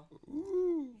we it? go.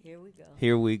 Here we go.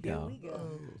 Here we Here go. we go.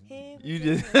 Here we You go.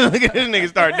 just look at this nigga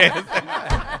start dancing.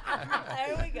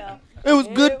 Here we go. It was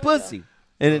Here good we go. pussy,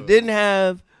 and it didn't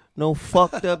have no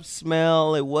fucked up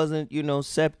smell. It wasn't, you know,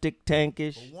 septic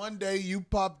tankish. One day you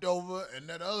popped over and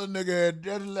that other nigga had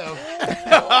just left.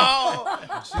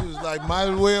 And she was like, might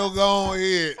as well go on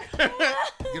ahead.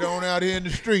 Get on out here in the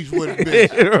streets with it,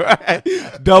 bitch.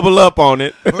 Right. Double up on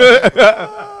it.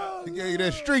 He gave you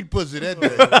that street pussy that day.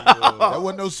 That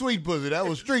wasn't no sweet pussy. That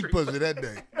was street pussy that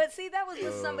day. But see, that was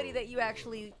with somebody that you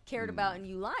actually cared about and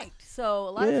you liked. So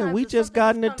a lot of Yeah, times we if just something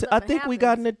got in the. comes up I and think we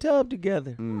got in happens- the tub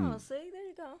together. Oh, see, there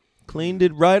you go. Cleaned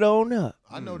it right on up.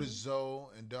 I know that Zoe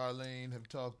and Darlene have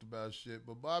talked about shit,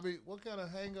 but Bobby, what kind of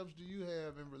hangups do you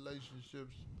have in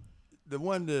relationships? The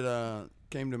one that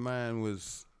came to mind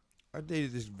was I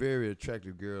dated this very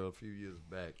attractive girl a few years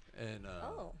back, and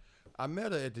Oh. I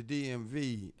met her at the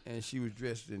DMV, and she was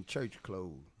dressed in church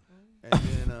clothes. And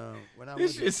then when I went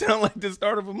This to, shit sound like the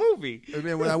start of a movie. and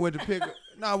then when I went to pick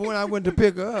her, when I went to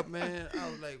pick her up, man, I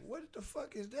was like, "What the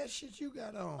fuck is that shit you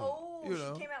got on?" Oh, you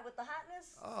know? she came out with the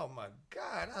hotness. Oh my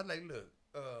God! I was like, "Look,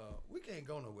 we can't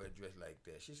go nowhere dressed like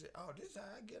that." She said, "Oh, this is how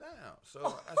I get out." So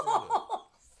I said, "Look,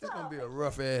 it's gonna be a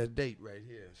rough ass date right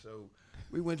here." So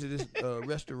we went to this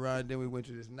restaurant, then we went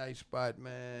to this nice spot,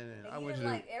 man, and And I you went to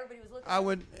didn't the. like everybody was looking. I at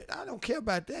went. I don't care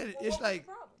about that. Well, It's what was like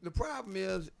the the problem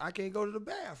is I can't go to the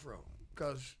bathroom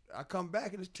because I come back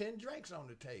and there's 10 drinks on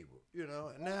the table, you know.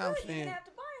 And you. now I'm Good, you saying, didn't have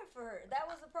to buy them for her. That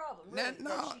was the problem. Nah, Really, no,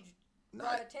 that she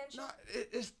brought attention.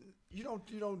 it's you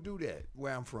don't do that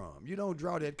where I'm from. You don't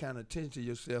draw that kind of attention to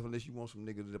yourself unless you want some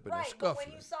niggas up in there Right, but when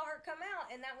scuffling. you saw her come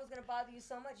out and that was gonna bother you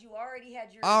so much, you already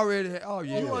had your. Oh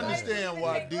yeah. You Well, understand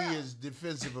why D Right. is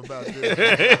defensive about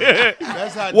this.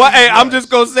 That's how Why? D Hey, I'm was. just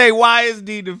gonna say, why is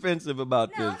D defensive about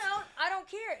No, this? I don't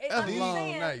care. That's I'm a long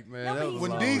saying- night, man. No, That but was he's a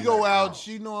When long D night. go out,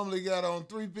 she normally got on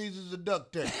 3 pieces of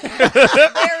duct tape.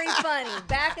 Very funny.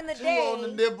 Back in the 2 on the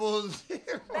day. nipples,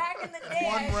 Back in the day.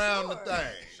 1 I'm round sure. the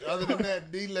thing. Other than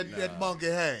that, D let that monkey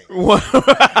hang. You know what?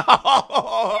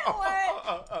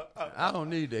 I don't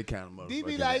need that kind of motherfucker. D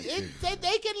be like,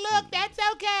 they can look, that's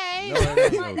okay. No, that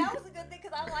ain't Like, no- that was a good thing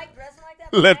because I like dressing like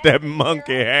that. Let but I that didn't monkey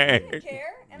care. I hang. didn't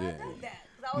care, and I Yeah. dug that.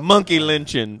 'Cause I was Monkey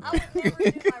lynching. I would never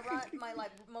do my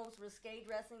most most risque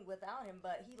dressing without him,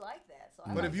 but he liked that. So I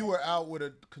But like if you that. were out with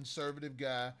a conservative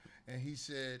guy and he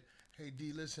said, "Hey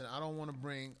D, listen, I don't want to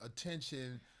bring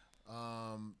attention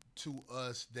to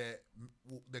us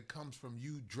that comes from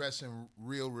you dressing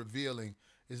real revealing,"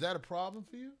 is that a problem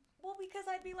for you? Well, because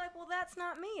I'd be like, well, that's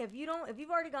not me. If you've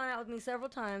already gone out with me several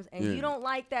times and Yeah. you don't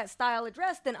like that style of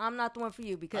dress, then I'm not the one for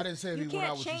you. Because I didn't say if you he went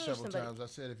can't out with you change several somebody. times. I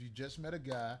said if you just met a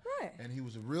guy Right. and he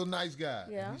was a real nice guy,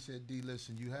 Yeah. and he said, "D,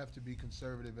 listen, you have to be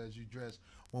conservative as you dress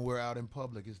when we're out in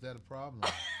public." Is that a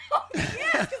problem?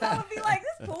 Yes, because I would be like,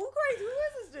 this fool crazy. Who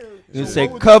is this dude? You So say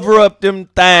what would cover up them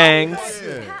things.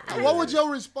 And what would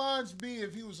your response be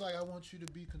if he was like, "I want you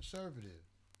to be conservative"?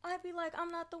 I'd be like,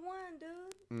 I'm not the one,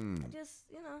 dude. I just,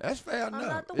 That's fair I'm enough.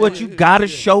 not the What, one. you gotta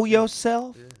show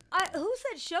yourself? Who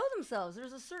said show themselves?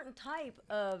 There's a certain type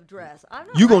of dress. You I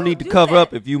gonna don't need to do cover that.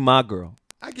 up if you my girl.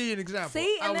 I give you an example.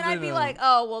 See, I and then was I'd in be a- like,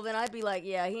 oh, well, then I'd be like,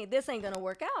 yeah, this ain't gonna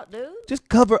work out, dude. Just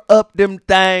cover up them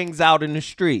things out in the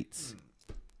streets.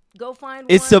 Go find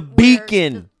It's one a where-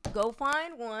 beacon. Go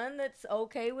find one that's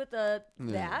okay with that.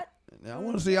 Now, I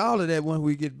want to see all of that when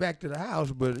we get back to the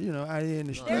house, but out here in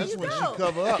the There streets. That's you when go. she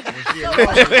cover up. When she So-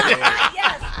 alone.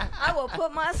 Yes, I will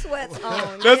put my sweats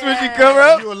on. That's when she yes. cover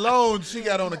up? You alone, she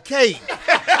got on a cape.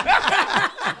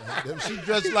 She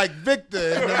dressed like Victor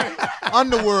in them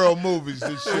underworld movies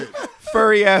and shit.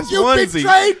 Furry ass You onesie.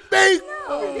 betrayed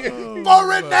me for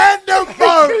Renando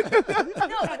Bird.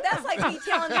 No, but that's like me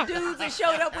telling the dudes that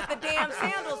showed up with the damn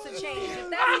sandals to change. If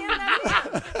that's him,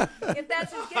 that's him. If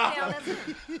that's his get down, that's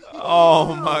him.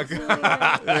 Oh my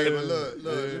god. Hey, but look,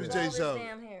 let me tell you All this something.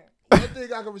 damn hair. One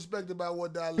thing I can respect about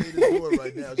what Darlene is doing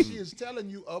right now, she is telling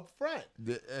you up front,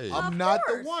 Hey. I'm Of not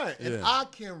the course. one. And Yeah. I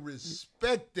can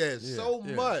respect that so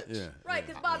much. Yeah. Right,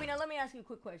 because Bobby, now let me ask you a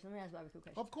quick question. Let me ask Bobby a quick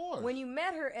question. Of course. When you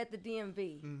met her at the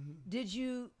DMV, did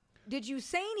you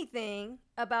say anything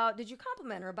about? Did you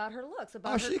compliment her about her looks,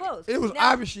 about her clothes? It was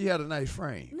Now- obvious she had a nice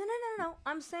frame. No.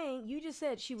 I'm saying you just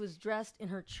said she was dressed in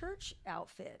her church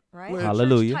outfit, right? Well,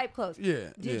 Hallelujah. Church type clothes. Yeah,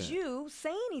 Did yeah. you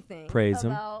say anything Praise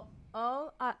him. about?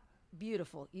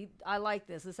 Beautiful. I like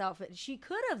this outfit. She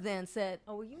could have then said,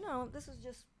 "Oh, well, this is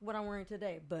just what I'm wearing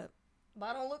today, but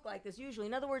I don't look like this usually."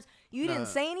 In other words, you didn't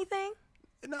say anything.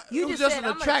 No, You it was just just said, an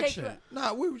 "I'm gonna take attraction.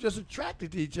 No, we were just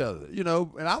attracted to each other, and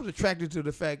I was attracted to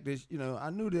the fact that,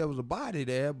 I knew there was a body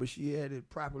there, but she had it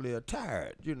properly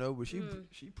attired, but she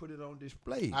put it on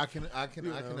display. I can know,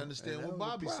 understand and that what was a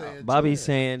Bobby's problem. saying. Bobby's too.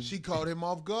 saying She caught him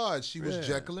off guard. She was Yeah.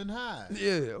 Jekyll and Hyde.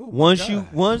 Yeah. Oh my once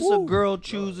God. once a Woo. girl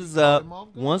chooses caught up, him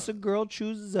off guard. once a girl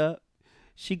chooses up,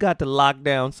 she got to lock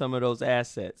down some of those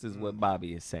assets. Is what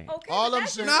Bobby is saying. Okay, All but I'm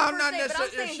that's saying- just No, the I'm first not thing, but I'm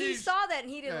necessarily- saying he she's- saw that and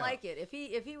he didn't Yeah. like it.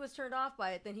 If he was turned off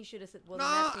by it, then he should have said, "Well, No,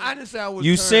 then that's I didn't say I was.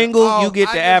 You turned single, off. you get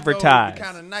I to just know advertise. the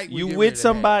kind of night we You get with ready to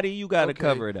somebody, have. you got to Okay.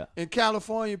 cover it up. In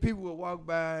California, people would walk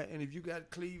by, and if you got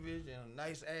cleavage and a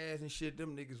nice ass and shit,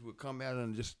 them niggas would come out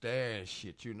and just stare and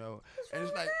shit, What's and wrong it's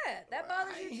with like, that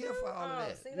bothers I you ain't too? here for all of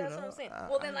that, See, you that's what know? I'm saying. I-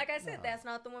 Well, then, I- like I said, no. that's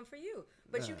not the one for you.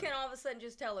 But you can't all of a sudden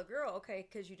just tell a girl, okay,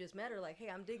 because you just met her, like, "Hey,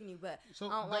 I'm digging you, but So, I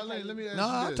don't like how Darlene, you-" let me ask no,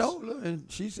 you I this. told her,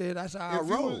 and she said that's how I If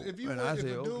you roll. was- if you and was- I if said,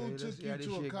 a dude okay, took let's see you how this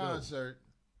to a shit go. concert,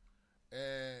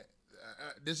 and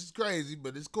this is crazy,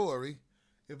 but it's Corey.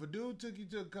 If a dude took you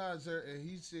to a concert and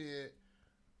he said,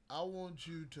 "I want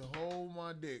you to hold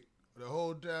my dick the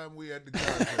whole time we at the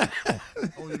concert. I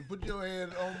want you to put your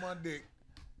hand on my dick,"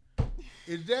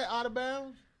 is that out of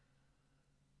bounds?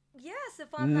 Yes, if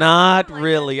I'm Not like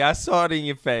really. that. I saw it in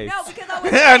your face. No, because I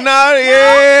was. Yeah, no,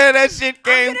 yeah, that shit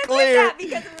came I'm gonna clear. That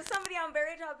because it was somebody on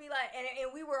very top. Be like,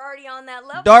 and we were already on that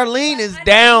level. Darlene Like, is I know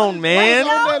down, you- man.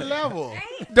 What's on that level?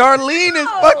 Ain't- Darlene is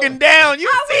No. fucking down. You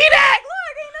I was see that? like,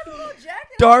 look, ain't nothing little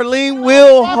jacket. Darlene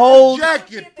will Fuck hold. the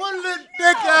jacket. Put that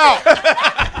dick out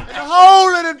and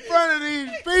hold it in front of these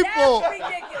people That's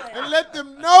ridiculous. and let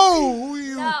them know who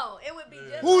you No, it would be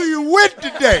just. who like you with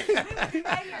today. We would be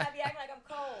right here. I'd be acting like I'm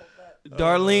cold, but.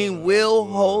 Darlene will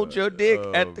hold your dick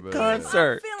at the man.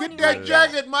 concert. I'm feeling Get you that right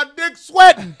jacket. My dick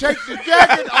sweating. Take the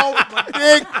jacket off my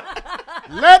dick.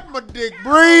 Let my dick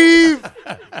breathe.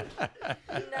 there.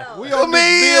 No, We on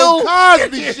this Camille. Bill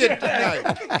Cosby shit tonight.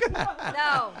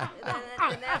 no,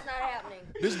 then that's not happening.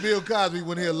 This Bill Cosby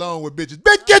went here alone with bitches.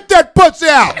 Bitch, get that pussy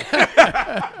out.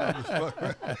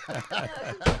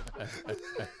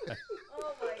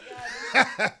 Oh my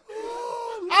God.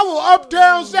 I will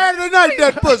uptown Saturday night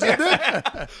that pussy,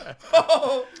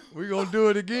 bitch. We're going to do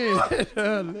it again. Let's do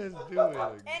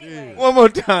it Anyway. again. One more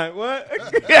time. What? No,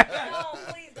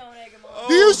 please don't egg him on.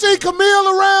 Do you see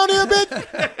Camille around here,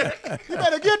 bitch? You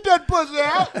better get that pussy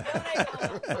out. Don't egg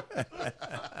him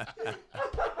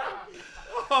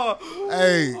on.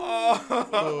 Hey,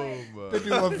 Oh, my.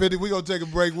 5150, we going to take a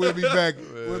break. We'll be back.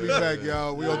 man. We'll be back,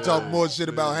 y'all. We're gonna talk more shit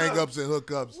about hang-ups and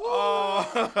hookups.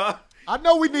 Oh. I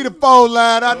know we need a phone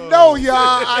line. I know, y'all.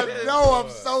 I know. I'm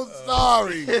so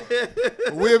sorry.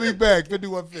 We'll be back.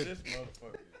 5150.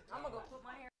 I'm gonna go put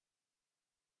my hair.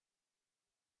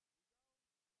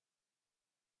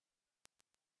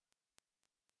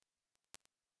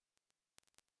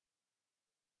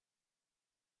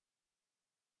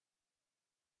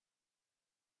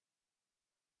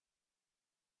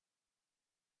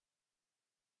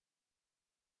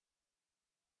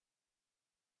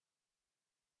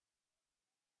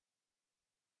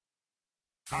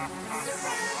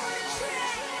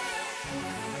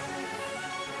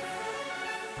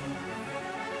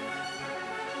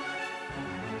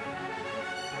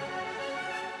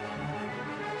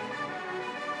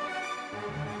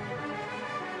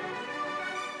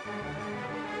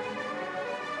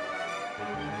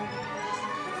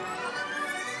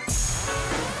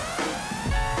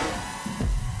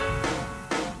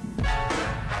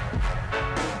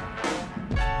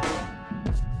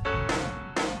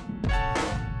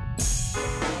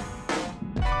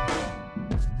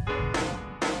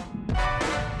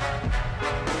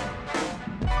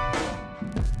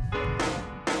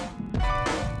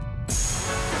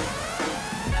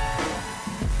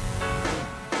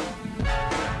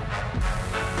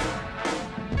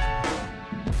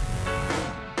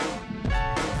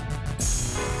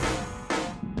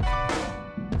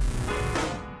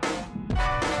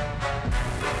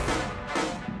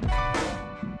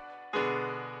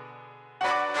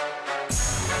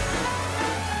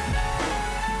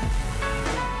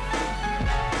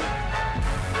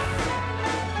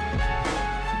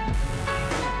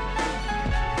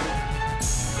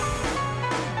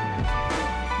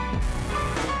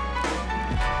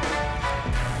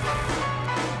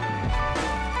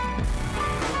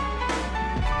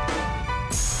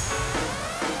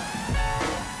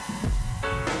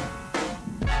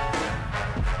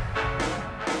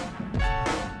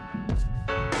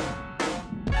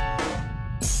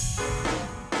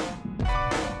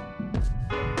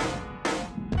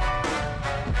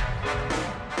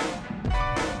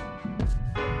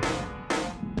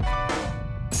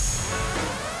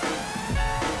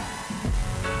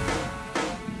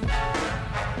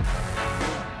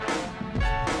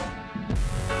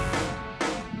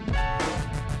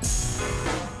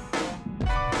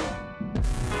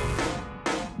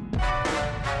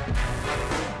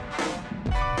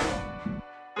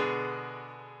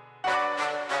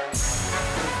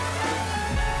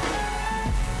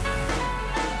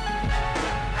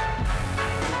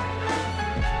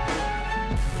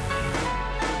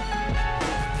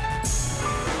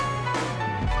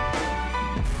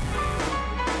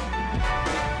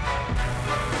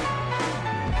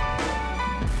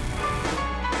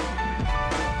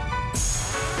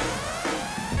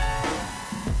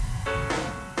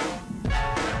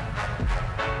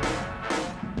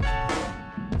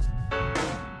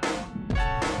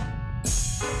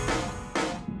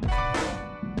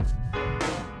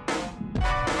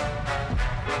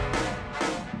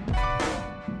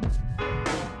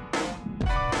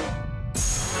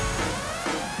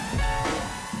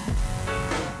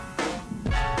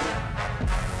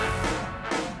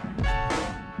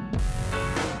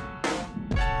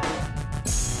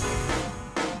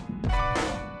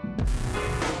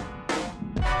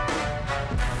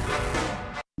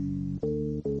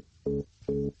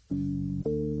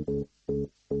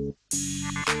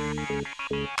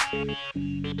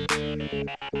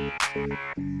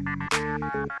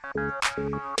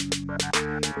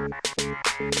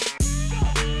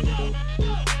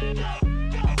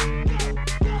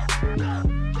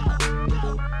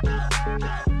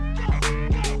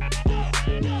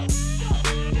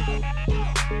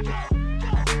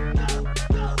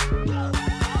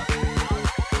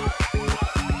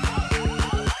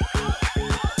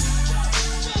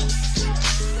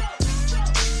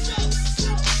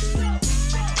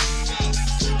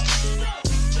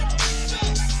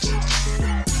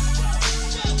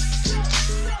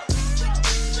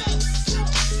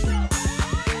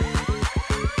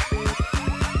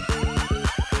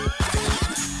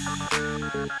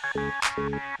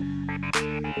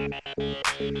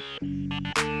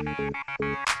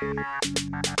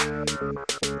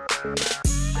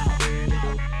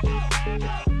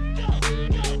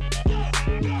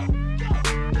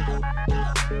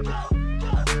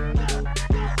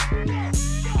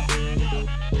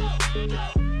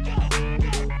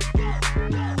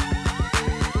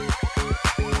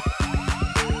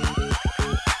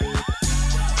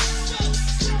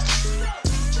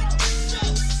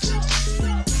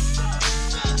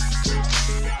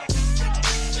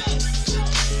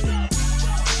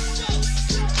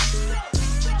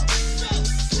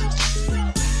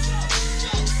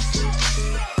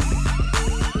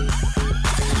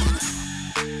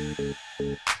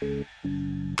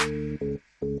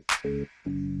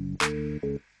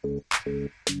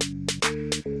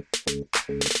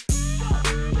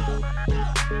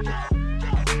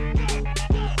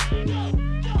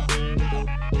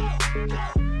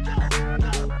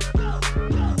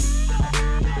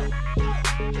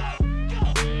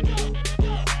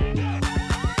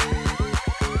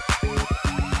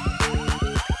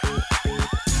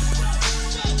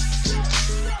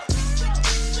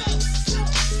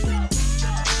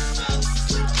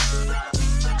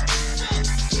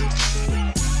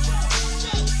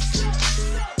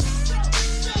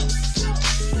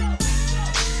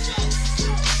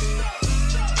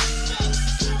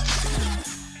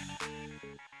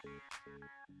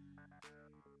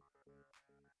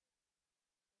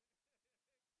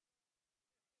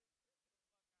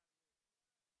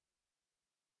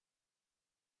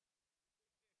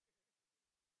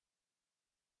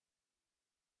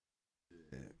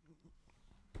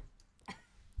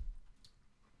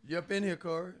 You up in here,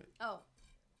 Corey? Oh.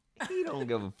 He don't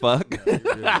give a fuck. You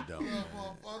really don't, man.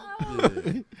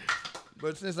 Yeah.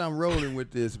 But since I'm rolling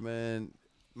with this, man,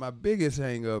 my biggest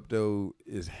hang up though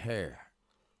is hair.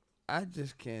 I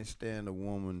just can't stand a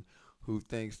woman who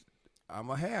thinks I'm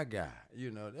a hair guy.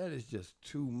 You know, that is just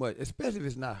too much, especially if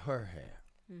it's not her hair.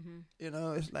 Mm-hmm. You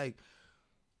know, it's like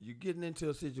you're getting into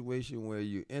a situation where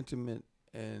you're intimate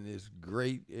and it's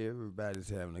great. Everybody's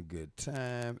having a good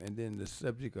time. And then the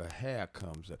subject of hair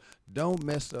comes up. Don't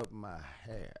mess up my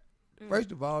hair.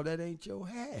 First of all, that ain't your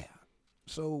hair.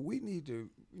 So we need to,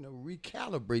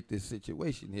 recalibrate this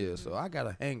situation here. So I got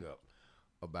a hang up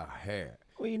about hair.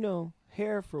 Well,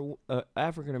 hair for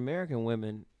African American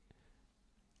women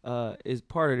is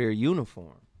part of their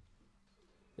uniform.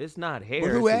 It's not hair, But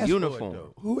who it's asked a for it, uniform.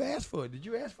 though? Who asked for it? Did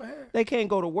you ask for hair? They can't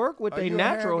go to work with Are their you a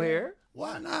natural hair hair. guy?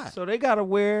 Why not? So they gotta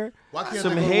wear Why can't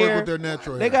some they go to hair. work with their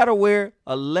natural They hair? gotta wear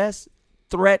a less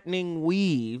threatening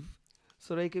weave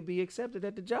so they could be accepted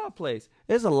at the job place.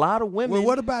 There's a lot of women. Well,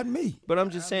 what about me? But I'm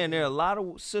just saying there are a lot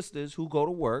of sisters who go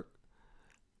to work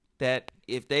that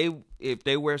if they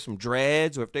wear some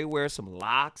dreads or if they wear some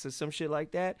locks or some shit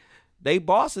like that, they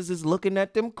bosses is looking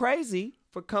at them crazy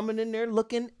for coming in there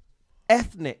looking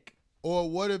ethnic. Or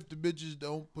what if the bitches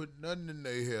don't put nothing in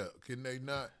their hair? Can they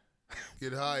not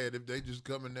get hired if they just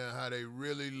come in there how they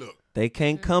really look? They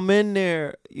can't come in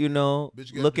there,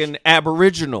 Bitch got looking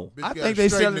aboriginal. Bitch I got think a they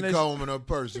straightening selling comb in her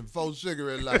purse and 4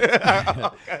 cigarette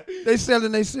lights. They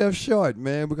selling themselves short,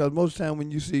 man, because most time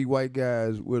when you see white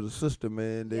guys with a sister,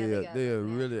 man, they are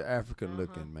really African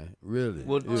looking, man. Really.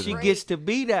 Well, really. she gets to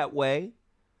be that way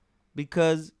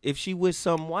because if she with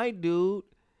some white dude,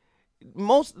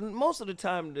 most of the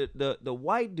time the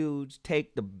white dudes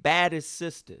take the baddest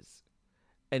sisters,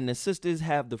 and the sisters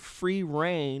have the free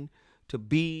reign to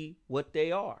be what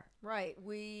they are. Right,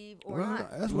 weave or Well,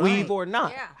 not. that's Weave right. or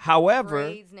not. Yeah. However,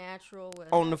 Braids, natural.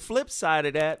 on the flip side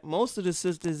of that, most of the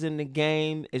sisters in the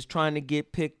game is trying to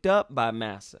get picked up by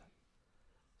massa.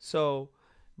 So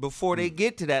before they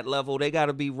get to that level, they got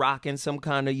to be rocking some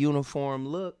kind of uniform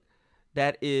look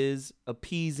that is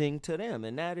appeasing to them,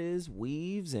 and that is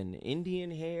weaves and Indian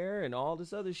hair and all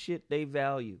this other shit they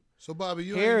value. So, Bobby,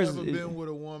 you Hair ain't is- never been with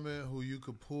a woman who you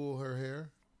could pull her hair?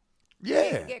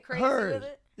 Yeah. Get crazy hers. with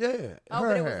it? Yeah. Oh, her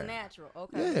but it hair. was natural.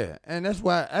 Okay. Yeah, and that's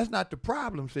not the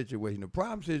problem situation. The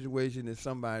problem situation is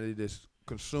somebody that's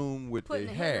consumed with Putting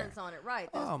their the hair. hindrance on it, right?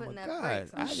 That's Oh, putting my that God.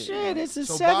 brakes on I it. didn't- Shit, it's a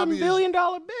So $7 Bobby is- billion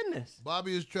business.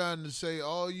 Bobby is trying to say,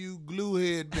 all you glue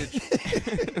head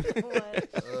bitches,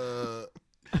 What?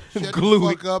 shut Glue the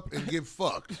it. fuck up and get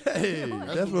fucked. Hey,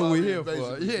 that's what what we're Bobby here is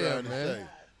for. basically Yeah, trying to man. say.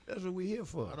 That's what we're here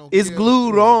for. I don't It's care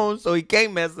glued what- on, so he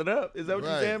can't mess it up. Is that what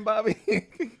Right. you're saying, Bobby?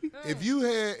 If you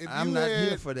had, I'm not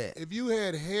here for that. If you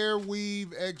had hair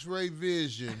weave X-ray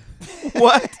vision,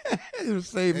 What? It'll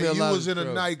save me a and you lot was of in a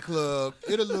trouble. nightclub,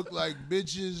 it'll look like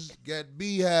bitches got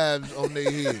beehives on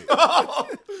their head.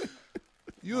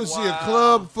 You'll see a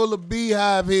club full of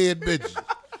beehive head bitches.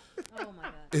 Oh my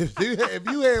God. If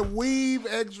you had weave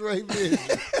X-ray vision,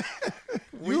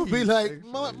 you'd be like,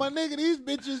 my nigga, these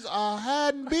bitches are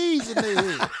hiding bees in their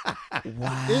head.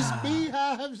 Wow. It's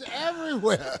beehives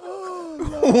everywhere.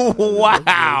 Wow.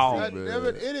 God damn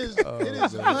it, it is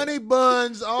honey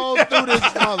buns all through this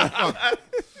motherfucker.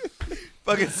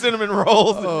 Fucking cinnamon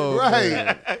rolls. Oh, Right.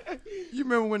 man. You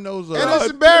remember when those And it's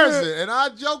embarrassing. And I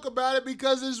joke about it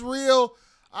because it's real.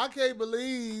 I can't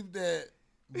believe that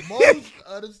most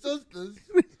of the sisters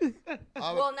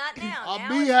are, Well, not now. are Now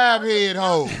beehive head now-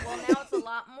 hoes. Well, now it's a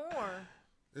lot more.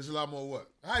 It's a lot more what?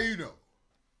 How you know?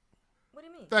 What do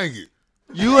you mean? Thank you.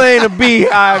 You ain't a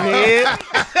beehive head.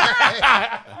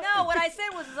 No, what I said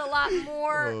was a lot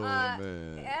more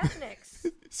man. ethnics.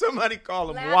 Somebody call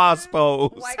them Latin,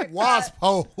 waspos. white- Wasp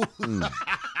hole. You know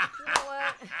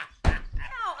what? No,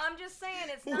 I'm just saying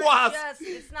it's not Wasp.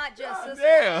 it's not just sisters.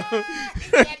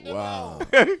 Damn. Wow.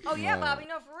 Oh yeah, Bobby,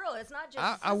 no, for real. It's not just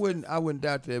I sisters. wouldn't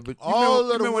doubt that. But you All remember, of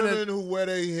the you remember women when who wear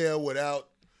their hair without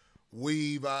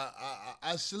weave,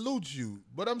 I salute you.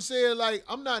 But I'm saying, like,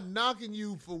 I'm not knocking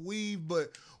you for weave,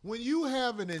 but when you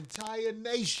have an entire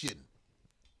nation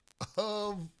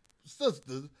of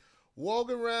sisters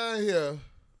walking around here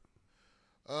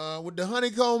with the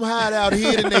honeycomb hideout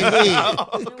hid in their head, You know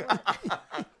what?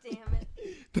 Damn it.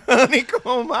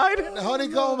 Honeycomb item. the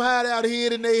honeycomb hideout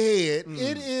hid in their head,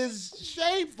 it is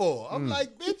shameful. I'm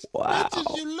like, bitch, Wow.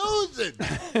 bitches,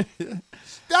 you losing.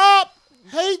 Stop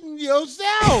hating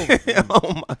yourself.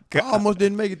 Oh my I god. almost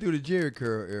didn't make it through the Jerry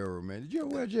curl era, man. Did you ever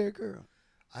wear Jerry curl?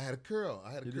 I had a curl.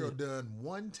 I had a curl done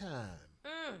one time.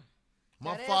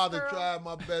 My That ass father curl. tried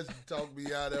my best to talk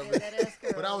me out of Hey, it. that ass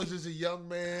curl. But I was just a young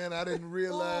man. I didn't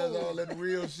realize all that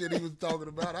real shit he was talking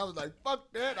about. I was like,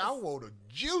 fuck that. I want to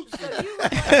juice it. You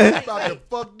look I'm like, about to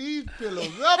fuck these pillows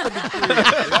up in the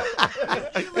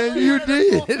crib. And you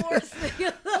did.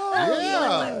 Yeah.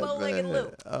 Like bow-legged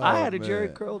Lou. I had a Jerry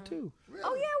curl too.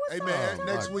 Oh yeah, Hey what's man, up?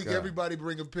 next my week God. everybody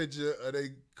bring a picture of they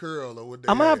curl or what they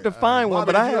I'm gonna have had. to find one,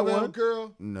 Bobby, but I did you had ever have a one.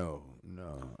 curl? No.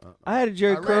 I had a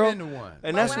Jerry I ran curl, into one. and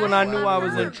But that's when when I knew I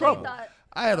was heard, in they trouble. thought-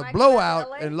 I had when a I came blowout out to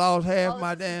LA, and lost half all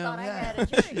my the sisters damn thought I hair. had a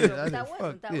Jerry Shit, curl, I but said, that wasn't.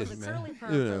 fuck That was this, a man. curly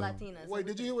perm You for know. Latinas. Wait,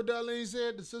 did you hear what Darlene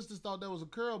said? The sisters thought that was a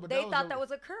curl, but They thought that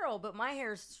was a curl, but my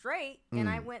hair's straight, and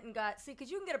I went and got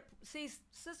because you can get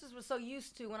sisters were so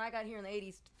used to when I got here in the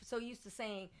 '80s, so used to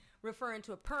referring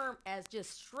to a perm as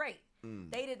just straight.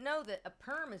 They didn't know that a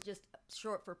perm is just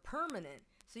short for permanent,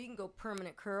 so you can go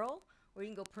permanent curl or you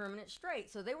can go permanent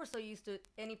straight. So they were so used to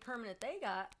any permanent they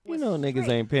got. You Was know, niggas straight.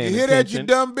 ain't paying You hear that, you attention.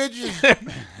 dumb bitches?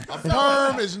 A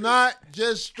perm is not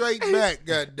just straight back,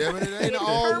 goddammit. It ain't It's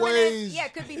always. Yeah,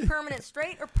 it could be permanent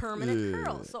straight or permanent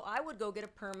curl. So I would go get a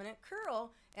permanent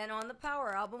curl, and on the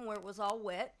Power album where it was all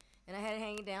wet and I had it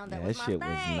hanging down, that Yeah, was that my shit was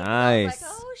thing. nice. I was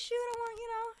like, oh shoot, I want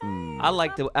hey, I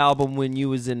like the album when you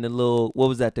was in the little, what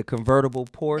was that, the convertible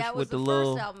Porsche that was with the the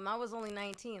little. first album. I was only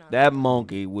 19 on That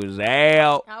monkey was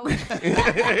out. I was,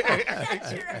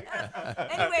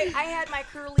 anyway, I had my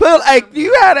curly. But hey, perm. do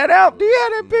you have that out? Do you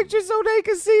have that picture so they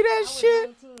can see I that was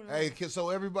shit? 19. Hey, so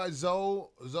everybody, Zoe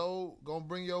gonna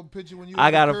bring your picture when you. I had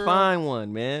a gotta curl? find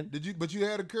one, man. Did you? But you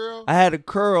had a curl. I had a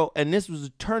curl, and this was a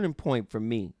turning point for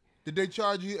me. Did they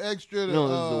charge you extra? To, No, it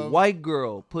was a white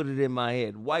girl put it in my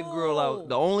head. White girl, Oh.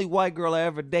 the only white girl I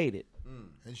ever dated.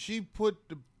 and she put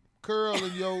the curl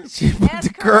in your. She put That's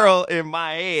the curl in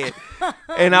my head,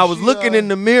 and I was She, looking in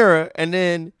the mirror, and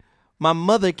then my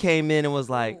mother came in and was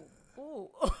like, Ooh.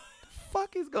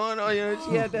 "Fuck is going on?" You know,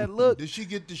 she had that look. Did she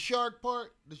get the shark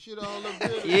part? The shit all up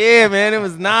there. Yeah, man, it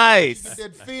was nice. Get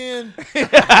that fin.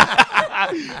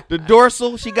 The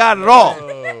dorsal, she got it all.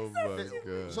 Oh my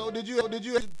God. So did you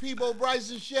Peebo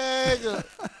Bryson shag? Or,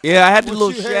 Yeah, I had the What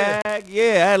little you had? shag. Yeah,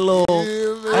 I had a little.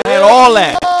 I had all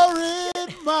that.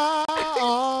 In my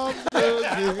arms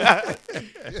again.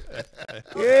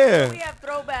 Yeah. We have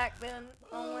throwback then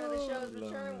on one of the shows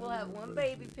returning. We'll have one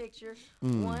baby picture,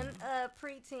 one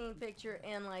preteen picture,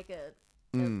 and like a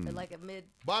mid.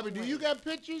 Bobby, do you got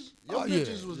pictures? Your Oh, yeah,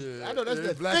 pictures was. yeah. I know that's Yeah,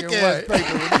 that black thick and ass white.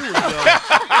 paper when you was young.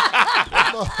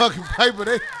 That motherfucking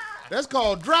paper, that's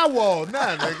called drywall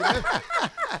now, nigga. That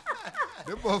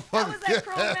That was motherfucker. that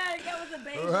chromatic. That was a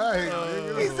baby. Right,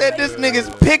 girl. He said this nigga's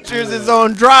pictures is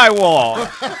on drywall.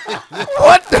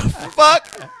 What the fuck?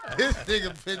 This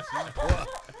nigga pictures, boy.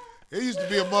 It used to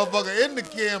be a motherfucker in the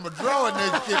camera drawing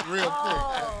that shit real quick.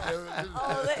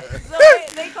 Oh,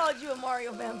 they called you a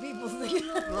Mario Van Peebles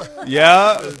nigga.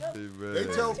 Yeah. They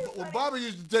tell when Bobby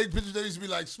used to take pictures, they used to be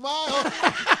like, smile.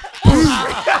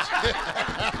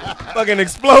 Fucking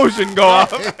explosion go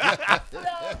off.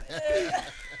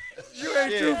 You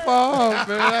ain't too far off,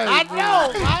 man. I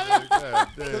know, Bobby.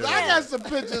 Because I got some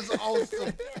pictures on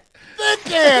some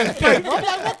thick ass paper. I'm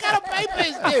like, what kind of paper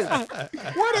is this?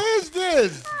 What is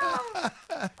this?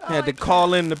 Had to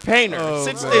call in the painter.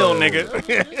 Sit still, nigga.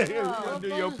 Oh, Do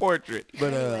your portrait.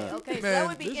 But okay, so that Man,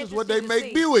 would be this is interesting what they to make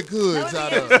see. Buick That hoods would be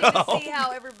out of. interesting to see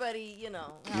how everybody,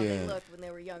 how they Yeah. looked when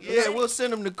they were younger. Yeah, Right? we'll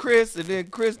send them to Chris, and then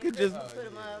Chris could just Put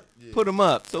 'em up. put them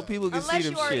up so people can Unless see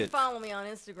you them already shit. follow me on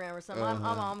Instagram or something,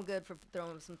 I'm good for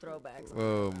throwing some throwbacks.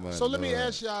 oh my. So let me Lord.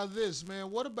 ask y'all this,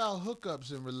 man. What about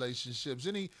hookups in relationships?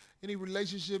 Any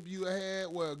relationship you had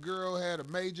where a girl had a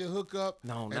major hookup?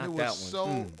 No, and not it was that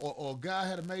one. or a guy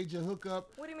had a major hookup.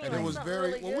 What do you mean, And like it was something very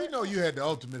really well. We good? know you had the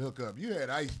ultimate hookup. You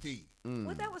had iced tea.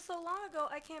 Well, that was so long ago,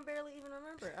 I can't barely even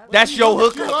remember. That's your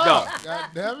Put you hookup, up, though. God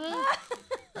damn it!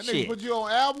 That nigga Shit. put you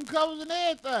on album covers and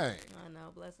everything. I know,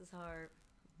 bless his heart.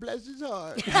 Bless his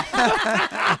heart.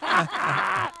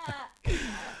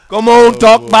 Come on,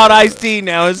 talk about Ice-T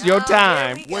now. It's your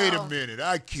time. Here we Wait go. a minute,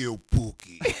 I killed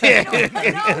Pookie. No,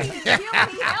 he didn't kill him.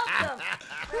 He helped him.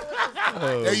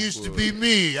 That used to be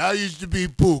me. I used to be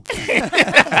Pookie.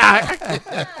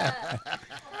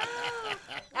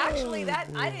 Actually,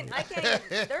 I can't.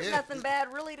 There's nothing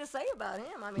bad really to say about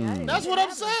him. I mean, I didn't That's even what I'm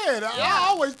have him. saying. I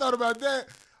always thought about that.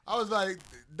 I was like,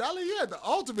 Dolly, you had the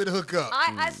ultimate hookup.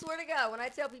 I swear to God, when I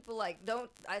tell people like,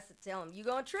 I said, tell him you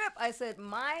go on trip. I said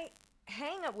my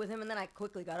hang up with him, and then I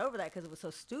quickly got over that because it was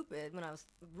so stupid when I was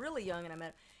really young and I met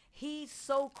him. He's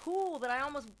so cool that I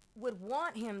almost would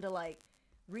want him to like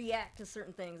react to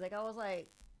certain things. Like I was like,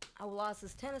 I lost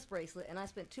this tennis bracelet, and I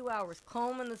spent 2 hours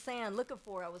combing the sand looking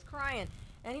for it. I was crying.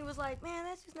 And he was like, man,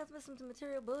 that's just nothing but some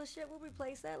material bullshit. We'll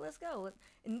replace that. Let's go.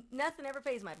 And nothing ever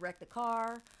fazed me. I'd wreck the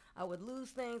car. I would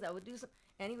lose things. I would do something.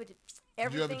 And he would do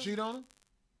everything. Did you ever cheat on him?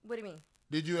 What do you mean?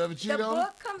 Did you ever cheat The on him?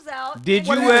 book comes out. Did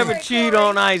in you ever February, cheat Corey.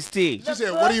 on Ice-T? She The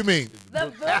said, book- what do you mean?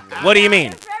 The book What do you comes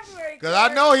mean? out in February, Because I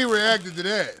Corey. know he reacted to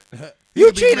that. You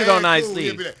He'd be cheated mad on Ice-T. cool.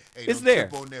 He'd be like, hey, It's don't there.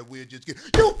 trip on that, we'll just get,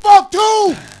 you fuck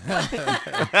too!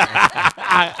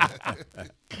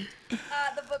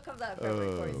 The book comes out in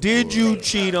February, Corey. Did you Hey,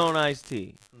 cheat on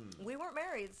Ice-T? We weren't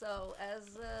married, so as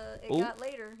it Ooh. got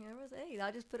later, it was, hey,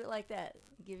 I'll just put it like that.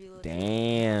 Give you a little.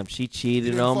 Damn, she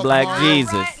cheated didn't on fuck Black Mario?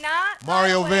 Jesus. Right, not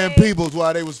Mario that Van way. Peebles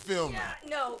while they was filming. Yeah,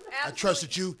 no, I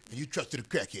trusted you, and you trusted a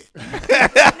crackhead.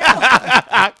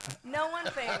 No one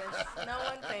famous. No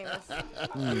one famous.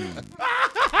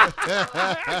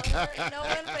 No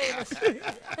one famous.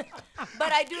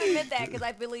 But I do admit that because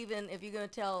I believe in if you're gonna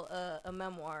tell a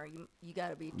memoir, you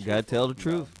gotta be. You gotta tell the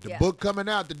truth. The Yeah. book coming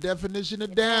out, the definition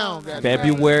of down. That's goddamn.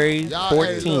 February Y'all, hey,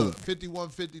 14th. look,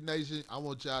 5150 Nation, I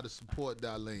want y'all to support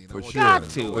Darlene. I For want sure. y'all Got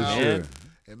to to, go For out sure.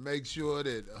 and make sure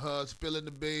that her spilling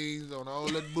the beans on all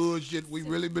that bullshit we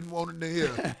really been wanting to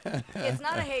hear. It's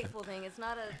not a hateful thing. It's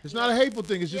not a. It's not a hateful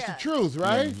thing, it's just Yeah. the truth,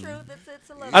 right? It's truth. It's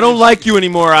a love. I don't like you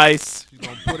anymore, Ice. She's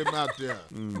gonna put him out there.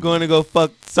 I'm going to go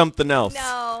fuck something else.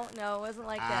 No, it wasn't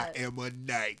like I that. am a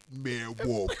nightmare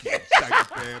walking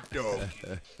psychopath dog.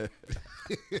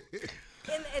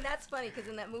 And that's funny because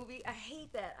in that movie, I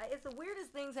hate that. It's the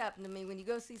weirdest things happen to me when you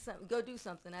go see something, go do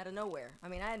something out of nowhere. I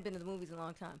mean, I hadn't been to the movies in a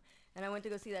long time, and I went to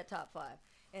go see that top 5,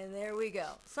 and there we go.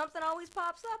 Something always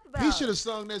pops up about. He should have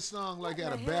sung that song like What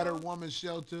at a the battered hell? woman's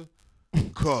shelter.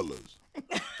 Colors.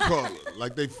 Colors.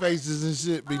 Like they faces and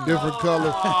shit be different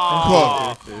colors.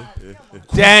 Colors.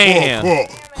 Damn.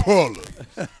 Colors.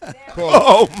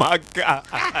 Oh my God.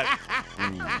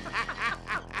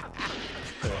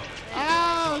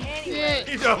 Anyway,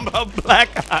 You talking about Black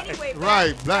Eyes? anyway,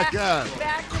 Right, black eye.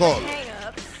 Back to Color. the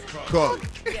hang-ups. Colors.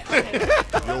 Yeah, okay.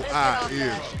 Your Let's get eye off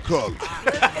is that.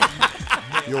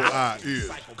 colors. Your eye is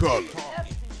colors.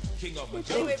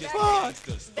 Anyway,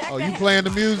 back Oh, to you hang- playing the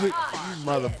music? Ah, You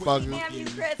motherfucker. Damn you,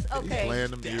 Chris. You Okay.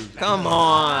 playing the music. Come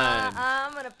on.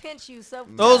 I'm gonna pinch you so.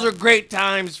 Those are great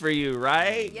times for you,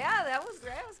 right? Yeah, that was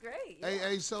great. That was great.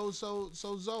 Hey, so Zoe,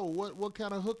 what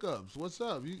kind of hookups? What's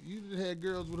up? You had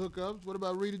girls with hookups. What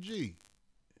about Rita G?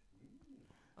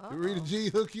 Did Rita G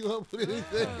hook you up with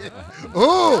anything?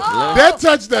 Oh, that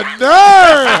touched the nerve.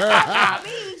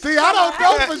 See, I don't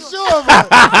know for sure, but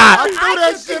I threw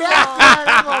that shit out.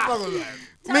 That motherfucker was like,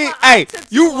 Hey,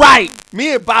 you right.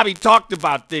 Me and Bobby talked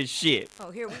about this shit.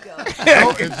 Oh, here we go.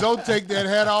 If Zoe take that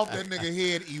hat off, that nigga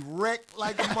head erect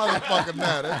like a motherfucker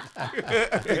now. That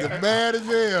nigga mad as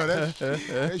hell.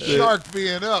 That shark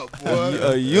being up, boy.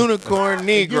 A unicorn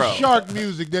Get Negro. shark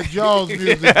music, that Jaws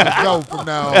music for Zoe from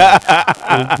now on.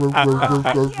 I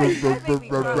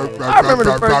remember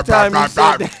the first time you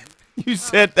said that. You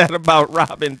said that about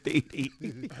Robin Thede.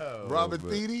 Robin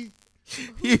Thede?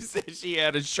 You said she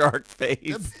had a shark That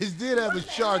face. bitch did have a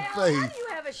shark How do face. you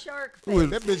have a shark face?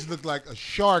 That bitch looked like a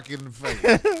shark in the face.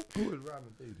 Who is Robin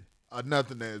Thede? A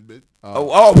nothing ass bitch. Oh,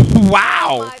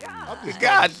 wow. Oh my God.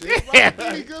 God Robin damn.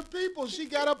 Thede good people. She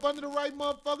got up under the right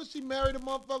motherfucker. She married a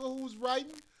motherfucker who was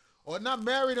writing. Or not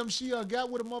married him, she got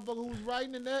with a motherfucker who was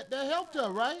writing, and that helped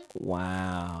her, right?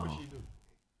 Wow.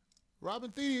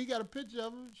 Robin Thede, he got a picture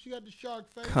of her. She got the shark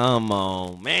face. Come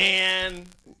on, man.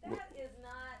 That is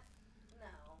not. No.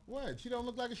 What? She don't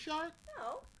look like a shark?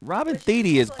 No. Robin But she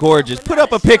Thede is looks like gorgeous. something, Put not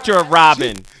up a a picture shark. of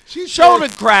Robin. She Show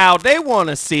said- the crowd. They want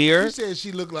to see her. She said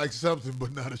she looked like something,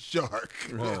 but not a shark.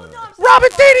 No, I'm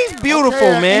Robin sorry. Thede's beautiful,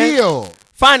 Okay, man. ew.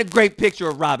 Find a great picture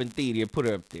of Robin Thede and put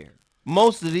her up there.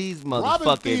 Most of these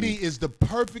Robin Thede motherfuckers. is the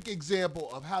perfect example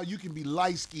of how you can be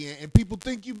light-skinned and people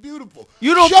think you beautiful.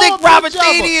 You don't Show think a Robin picture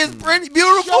of Thede her. is pretty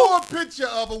beautiful? Show a picture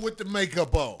of her with the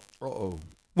makeup on. Uh-oh.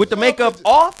 With the Show a makeup picture.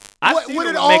 off? I With see her it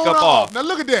with on makeup off. Now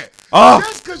look at that. Oh.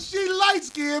 Just because she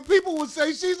light-skinned, people would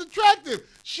say she's attractive.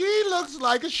 She looks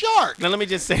like a shark. Now let me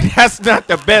just say, that's not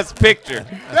the best picture.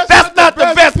 That's not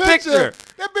the best picture.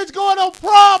 That bitch going on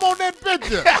prom on that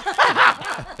picture.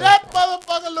 That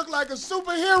motherfucker look like a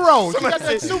superhero. She got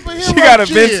that superhero She got a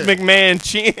chin. Vince McMahon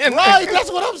chin. Right,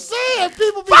 that's what I'm saying.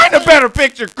 People be Find a saying, better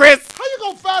picture, Chris. how you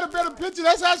gonna find a better picture?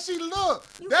 That's how she look.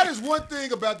 That is one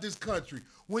thing about this country.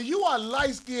 When you are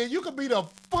light skinned, you can be the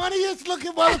funniest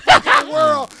looking motherfucker in the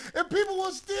world, and people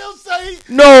will still say,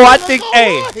 No, I "You think, look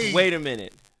hey, alright." wait a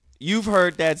minute. You've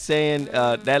heard that saying,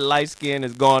 that light skin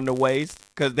has gone to waste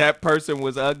because that person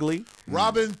was ugly?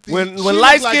 Robin Thede, When she light look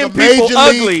like skinned a major people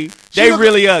ugly, she they look-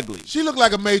 really ugly. She looked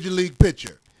like a major league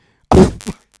pitcher.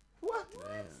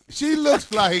 She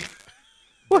looks like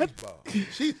Baseball.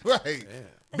 she's right.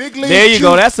 Big league. There you Chew.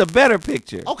 go. That's a better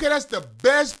picture. Okay, that's the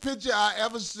best picture I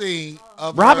ever seen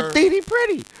of Robert her. Thede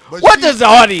pretty. But What she- does the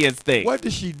audience think? What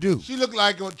does she do? She looked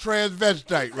like a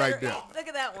transvestite right there. Look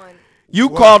at that one. You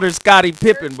called her Scottie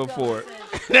Pippen before.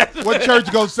 What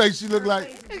church gonna say she looked like?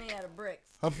 Face is made out of bricks.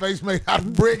 Her face made out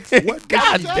of bricks.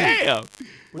 God damn.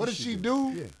 What does she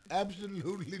do?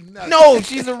 Absolutely nothing. No,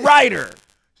 she's a writer.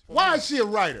 Why is she a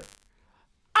writer?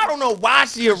 I don't know why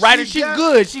she a writer. She got-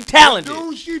 good. She talented.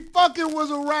 Dude, she fucking was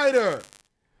a writer.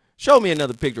 Show me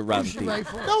another picture of Robert Thede.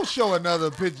 Don't show another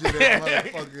picture of that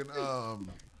motherfucking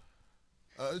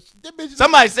that bitch.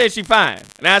 Somebody said she fine.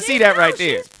 Now I see that right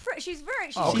there. She's very.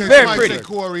 She's Okay, She's very somebody pretty. said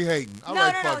Corey Hayden. All no,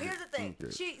 right, no, no. fuck it. Here's the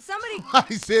thing. Somebody.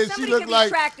 Somebody said she Somebody looked can be like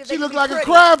attractive, they she can looked be like a pretty.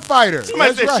 crime fighter.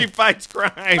 Somebody That's said right. she fights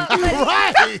crime. Right. You know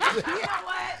what?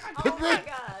 Oh my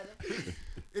God.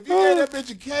 If you had that bitch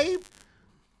a cape,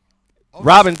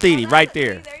 Robin Oh, Thede, that's right it.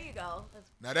 there. See, there you go. That's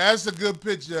now that's a good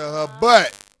picture of her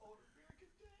butt.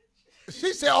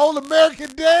 She said, "Old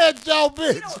American Dad, y'all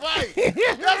bitch." Right.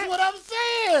 That's what I'm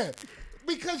saying.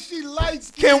 Because she light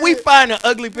skinned. Can we find an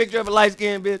ugly picture of a light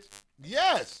skinned bitch?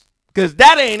 Yes. Cause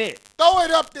that ain't it. Throw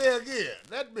it up there again.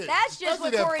 That bitch. That's just Especially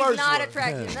what that Corey's first not one.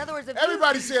 attractive. In other words, if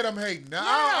Everybody said I'm hating. Now,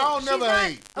 I don't she's never not-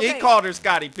 hate. He okay. called her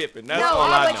Scottie Pippen. That's No, all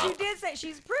I but know. you did say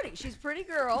she's pretty. She's a pretty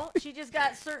girl. She just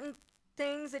got certain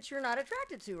things that you're not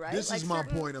attracted to, right? This Like is my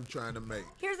certain- point I'm trying to make.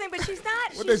 Here's the thing, but she's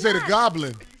not. What they she's say, the not.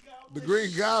 Goblin. The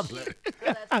Green Goblin.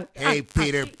 Hey,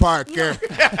 Peter She- Parker.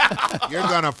 You're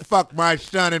going to fuck my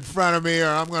son in front of me or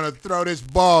I'm going to throw this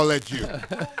ball at you.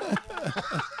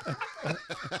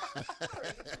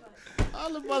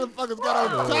 All the motherfuckers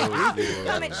got on top.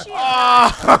 I mean, she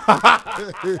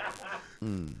is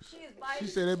she is biased. She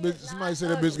said that She bitch, is somebody not said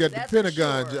that bitch ugly, got the that's for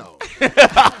Pentagon sure. jaw. Oh my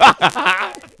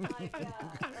God. Oh my God.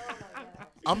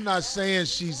 I'm not saying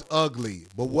she's ugly,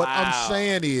 but what Wow. I'm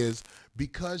saying is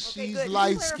because Okay, she's good. You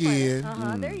light clarified it.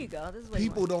 skinned, There you go. This is what you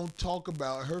people want. don't talk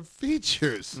about her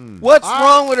features. What's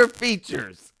wrong with her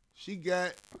features? She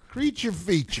got creature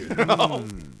features.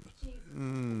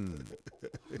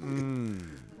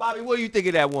 Bobby, what do you think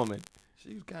of that woman?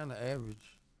 She's kind of average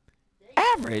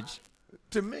Average.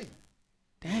 to me.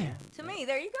 Damn. To me,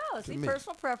 there you go. See, me.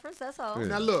 personal preference. That's all.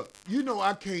 Now look, you know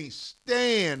I can't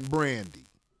stand Brandy.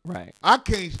 Right. I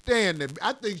can't stand that.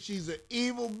 I think she's an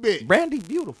evil bitch. Brandy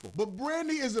beautiful. But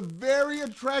Brandy is a very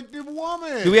attractive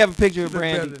woman. Do we have a picture of She look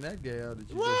better Brandy? than that gal that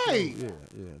you Right. just showed.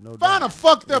 Yeah, no Find doubt. a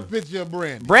fucked up picture of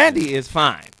Brandy. Brandy is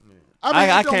fine. I mean,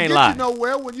 I it don't can't get lie. you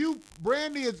nowhere when you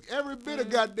Brandy is every bit of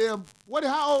goddamn. What?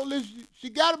 How old is she? She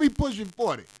got to be pushing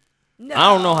 40. No,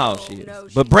 I don't know how old she is, No,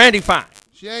 but she's- Brandy fine.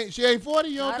 She ain't 40.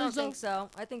 You don't, I don't think think so.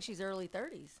 I think she's early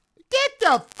 30s. Get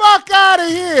the fuck out of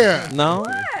here. No.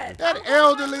 What? That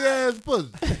elderly ass pussy.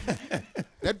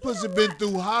 That pussy been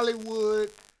through Hollywood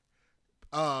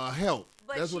help.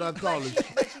 But That's what she- I call but it.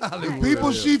 she- but she's fine.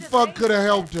 People she Just fucked ain't could have that.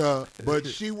 helped her, but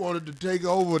she wanted to take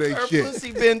over their Her shit.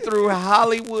 pussy been through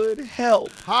Hollywood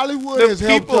help. Hollywood The has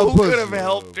helped her people who pussy. could have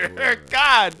helped her.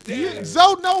 God damn.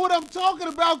 Zoe know what I'm talking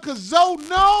about because Zoe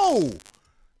know.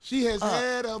 She has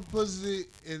had her pussy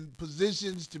in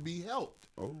positions to be helped.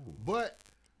 But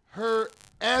her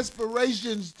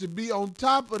aspirations to be on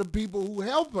top of the people who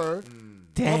help her,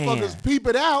 Damn. motherfuckers peep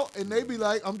it out and they be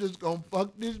like, I'm just going to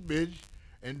fuck this bitch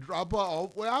and drop her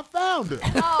off where I found her.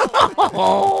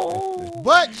 Oh.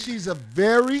 But she's a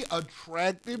very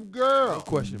attractive girl.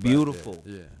 Question about Beautiful. that.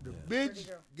 Yeah. Bitch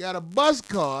got a bus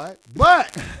card,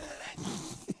 but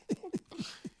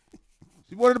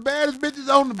she's one of the baddest bitches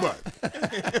on the bus.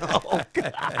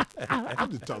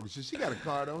 I'm just talking shit. She got a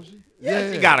car, don't she?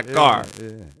 Yeah, she got a car. Yeah.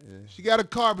 She got a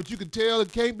car, but you can tell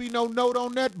it can't be no note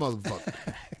on that motherfucker.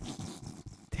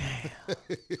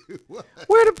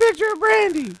 Where the picture of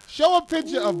Brandy? Show a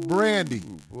picture of Brandy.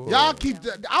 Y'all keep.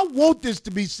 I want this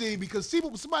to be seen because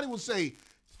somebody will say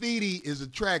Thede is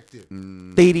attractive.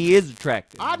 Thede is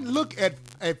attractive. I look at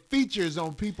features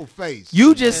on people's face.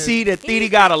 You just see that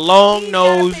Thede got a long he's got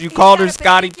a nose. pa- You he's called got her a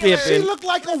Scottie particular- She Pippen. look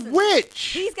like Listen, a witch.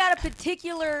 He's got a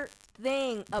particular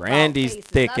thing about Brandy's faces.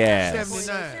 thick I'm not ass. gonna say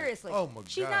 79. Seriously. Oh, my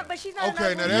She's God. not, but she's not.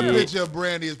 Okay, an now ugly that Yeah. woman. picture of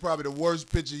Brandy is probably the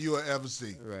worst picture you will ever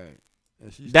see. Right.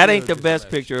 And she's That still ain't the just best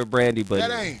like- picture of Brandy, but That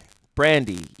ain't.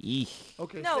 Brandy. Eek.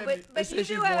 Okay. No, 70 but they you say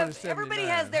she do born in have. Everybody 79.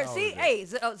 has their. How See, old is hey,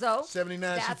 Zoe.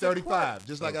 79, she's That's a 35,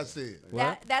 just like I said.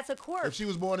 That's a quirk. If she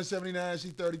was born in 79,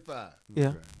 she's 35.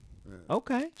 Yeah.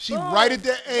 Okay. She Boom. right at the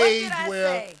What age did I where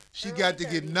say? she Early got to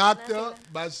get 30s. knocked Did I say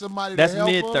up by somebody That's to help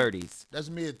her. mid-30s. That's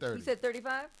mid You 30s. said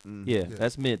 35? Yeah,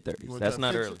 that's mid-30s. That's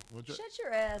not early. Shut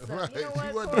your ass up. Right. You know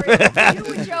You what, wasn't- Corey? You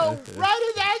with your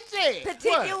Right as I said.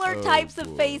 particular types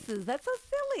of faces. That's so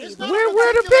silly. It's not Where- a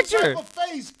where the particular picture? type of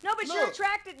face. No, but Look, you're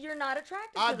attracted. You're not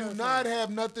attracted I to do those not things. have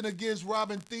nothing against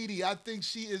Robin Thede. I think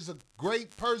she is a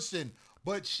great person,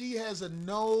 but she has a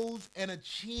nose and a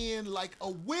chin like a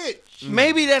witch.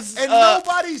 Maybe that's And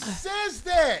nobody says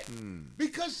that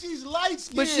because she's light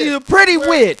skinned. but she's a pretty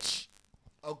witch.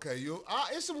 Okay,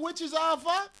 it's some witches I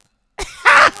fuck.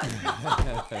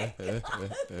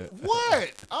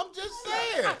 What? I'm just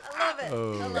saying. I love it. I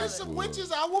love There's it. some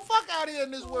witches I will fuck out here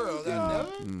in this world.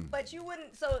 goddammit. But you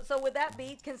wouldn't. So would that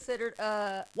be considered?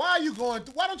 Why are you going?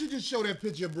 Why don't you just show that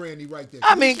picture of Brandy right there? I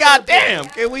Can you mean, show that goddamn.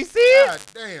 picture? Can we see it? God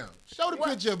damn. Show the What?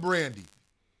 picture of Brandy.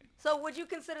 So would you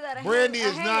consider that a Brandy hang,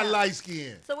 is a not hang-up? light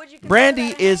skinned. So would you? Consider Brandy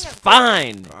that a is hang-up?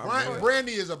 fine.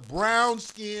 Brandy is a brown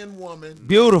skinned woman,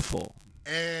 Beautiful.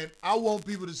 and I want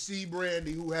people to see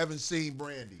Brandy who haven't seen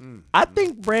Brandy. I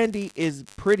think Brandy is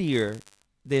prettier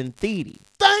than Thede.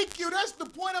 Thank you. That's the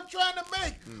point I'm trying to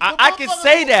make. I can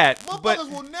say that, but-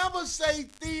 motherfuckers will never say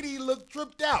Thede looked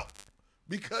tripped out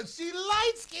because she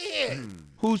light skinned.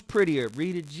 Who's prettier,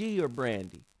 Rita G or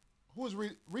Brandy? Who is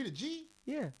Rita G?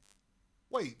 Yeah.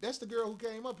 Wait, that's the girl who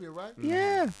came up here, right?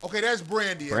 Yeah. Okay, that's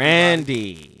Brandy. everybody.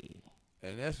 Brandy.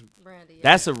 And that's Brandy. Yeah.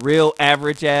 That's a real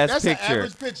average ass That's an picture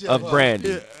average picture of of her. Brandy.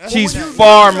 Yeah, that's She's When you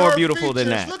far look at more her beautiful than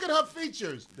features, that. Look at her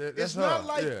features. That's It's not her.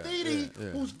 like Yeah, Thede, yeah.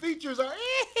 whose features are.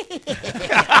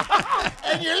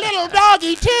 And your little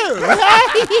doggy too.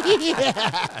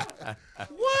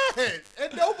 What?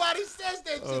 And nobody says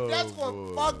that shit. That's what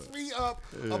fucks me up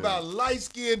about light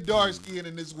skin, dark skin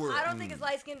in this world. I don't think it's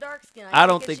light skin, dark skin. I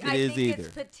don't it's- think it is It's either.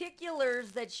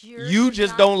 particulars that you're. You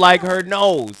just not don't like know. her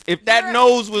nose. If that You're-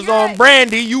 nose was you're on right.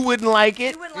 Brandy, you wouldn't like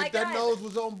it. You wouldn't If like that it nose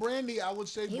was on Brandy, I would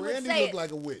say He would Brandy say looked it.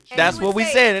 like a witch. And That's he would what we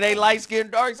say said. it. It ain't light skin,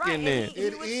 dark Right, skin and then. he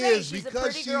It would say is she's a because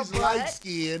pretty girl, she's but- light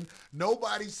skinned.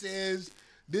 Nobody says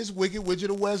this wicked witch of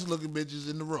the West looking bitch is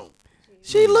in the room.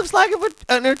 She looks like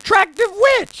an attractive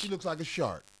witch. She looks like a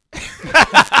shark.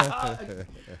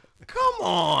 Come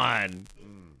on.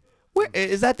 Where,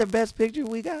 is that the best picture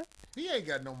we got? He ain't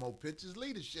got no more pictures.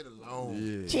 Leave the shit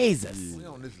alone. Jesus. We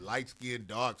on this light skin,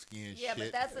 dark skin Yeah,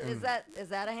 shit. but is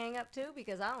that a hang up too?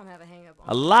 Because I don't have a hang up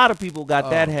A on. lot of people got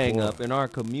that Oh, hang boy. up in our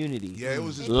community. Yeah, it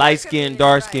was just Light skin, community,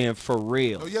 dark right. skin, for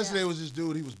real. No, yesterday was this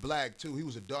dude. He was black too. He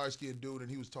was a dark skinned dude, and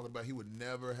he was talking about he would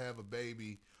never have a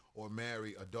baby or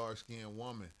marry a dark skinned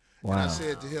woman. And I Wow.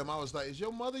 said to him, I was like, "Is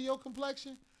your mother your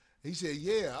complexion?" He said,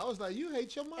 "Yeah." I was like, "You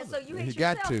hate your mother." And so you He hate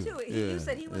got yourself to. too. Yeah, You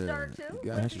said he was yeah. dark too. He What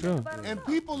got did That's you true. think about and himself?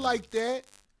 people like that,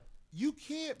 you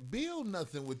can't build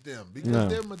nothing with them because No.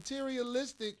 they're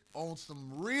materialistic on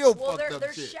some real Well, fucked they're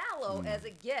up shit. shallow as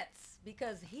it gets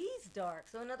because he's dark.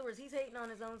 So in other words, he's hating on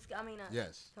his own skin. I mean,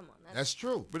 Yes, come on, that's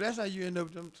true. But that's how you end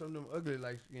up with some of them ugly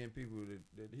light skinned people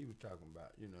that he was talking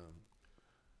about, you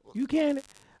know. You can't.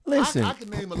 Listen, I can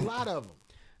name a lot of them.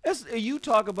 you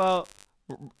talk about,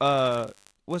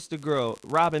 what's the girl?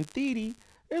 Robin Thede.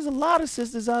 There's a lot of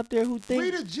sisters out there who think.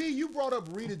 Rita G, you brought up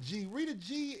Rita G. Rita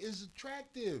G is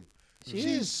attractive.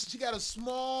 She got a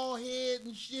small head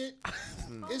and shit.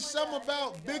 It's something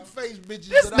about big face bitches.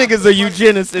 This that I nigga's feel a like-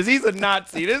 eugenicist. He's a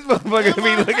Nazi. This motherfucker Am be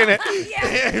I? looking at.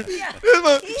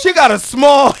 yeah. She got a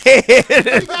small head.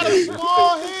 She got a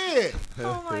small head.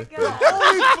 Oh my The god.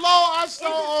 only flaw I it saw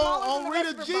smaller on than the rest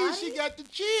Rita of G, her body? she got the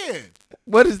chin.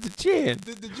 What is the chin?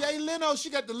 The Jay Leno, she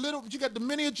got the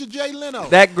miniature Jay Leno.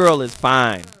 That girl is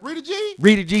fine. Rita G?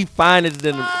 Rita G fine as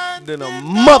than Fine a than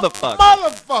motherfucker.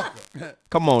 Motherfucker.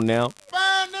 Come on now.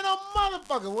 Fine than a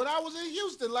motherfucker. When I was in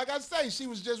Houston, like I say, she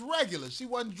was just regular. She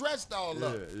wasn't dressed all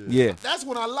up. Yeah. That's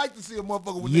when I like to see a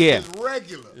motherfucker when Yeah. they just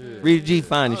regular. Rita G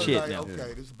fine I as was shit like, now.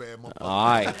 okay, this is a bad motherfucker. All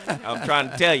right. I'm trying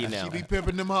to tell you now. She be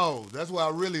pimping them hoes. That's why I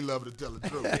really love her to tell the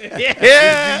truth.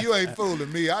 Yeah. Rita G, you ain't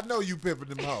fooling me. I know you pimping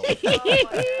them hoes.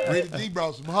 Rita G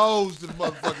brought some hoes to the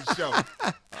motherfucking show.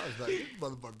 I was like, this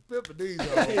motherfucker pimping these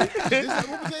hoes. This,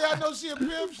 what was I know she a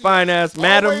pimp? She Fine ass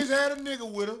madam. always had a nigga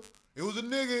with her. It was a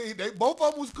nigga. They both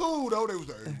of them was cool though. They was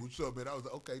like, hey, what's up, man? I was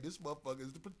like, okay, this motherfucker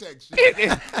is the protection.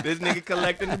 This nigga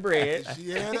collecting the bread.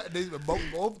 She had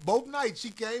both nights.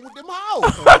 She came with them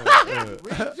hoes.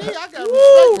 Rita G, I got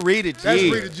Woo, respect. Rita That's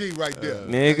G. Rita G right there.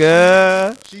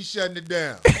 Nigga. She shutting it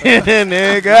down.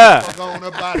 Nigga. Fuck on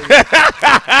up out of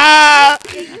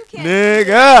here. You can't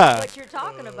Nigga. what you're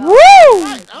talking about. Woo!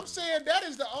 Right, I'm saying that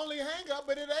is the only hang up,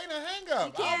 but it ain't a hang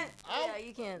up. You can't. Yeah,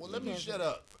 you can't. Well, you let me can't. shut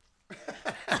up.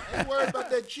 I ain't worried about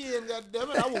that chin,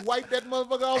 goddammit. I will wipe that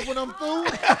motherfucker off when I'm through.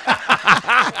 Let me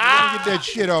get that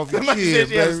shit off your Somebody chin, said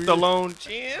she had a baby. Stallone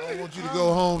chin. I want you to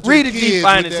go home to Rita the G kids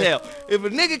fine with as that. hell. If a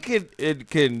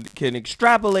nigga can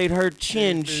extrapolate her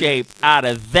chin shape out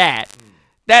of that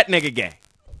nigga gay.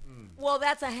 Well,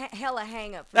 that's a hella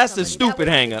hang up. For That's the somebody. That stupid would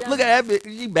be hang the up. Look at that bitch.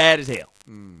 She bad as hell.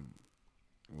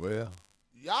 Well,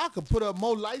 Y'all can put up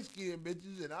more light-skinned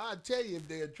bitches, and I'll tell you if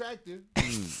they're attractive.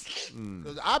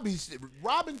 Because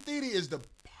Robin Thede is the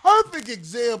perfect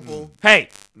example Hey,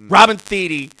 Robin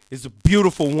Thede is a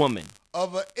beautiful woman.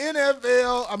 of an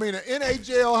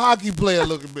NHL hockey player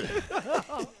looking bitch.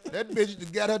 That bitch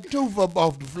that got her tooth up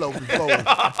off the floor before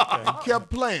and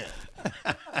kept playing.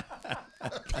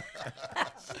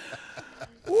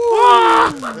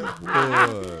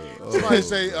 Somebody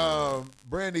say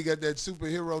Brandy got that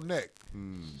superhero neck.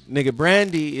 Nigga,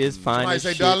 Brandy is fine Somebody as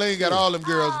say shit. Darlene got all them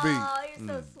girls beat. Oh, you're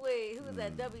so sweet. Who was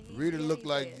that? W.E. Rita looked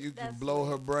like you can That's blow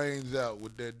sweet. her brains out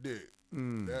with that dick.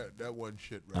 That wasn't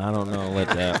shit right. I don't know what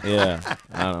that. Yeah,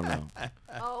 I don't know.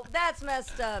 Oh, that's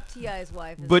messed up. T.I.'s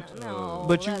wife. Is But- no,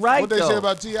 but you're that's- right. What they say though.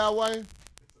 about T.I. wife?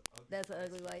 That's an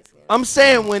ugly light skin. I'm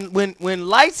saying when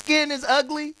light skin is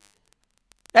ugly,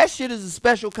 that shit is a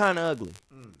special kind of ugly.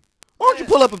 Why don't you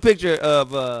pull up a picture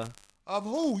of Of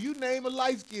who? You name a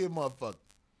light-skinned motherfucker.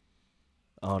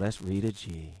 Oh, that's Rita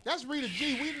G. That's Rita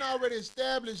G. We done already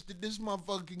established that this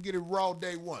motherfucker can get it raw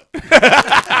day one.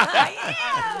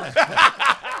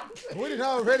 We done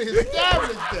already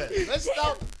established that. Let's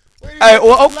stop. Hey,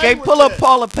 well, okay, pull up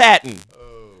Paula Patton.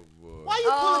 Why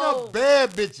you pulling up bad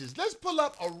bitches? Let's pull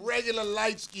up a regular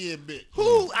light-skinned bitch.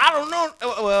 Who? I don't know.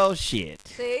 Well, shit.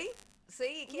 See,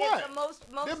 you can't. The most.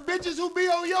 Them bitches who be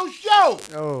on your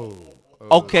show.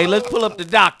 Okay, let's pull up the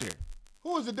doctor.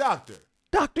 Who is the doctor?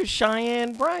 Dr.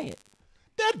 Cheyenne Bryant.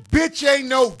 That bitch ain't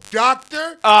no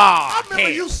doctor. Oh, I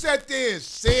remember you sat there and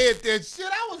said that shit.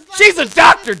 I was like, She's a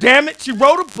doctor, damn it. She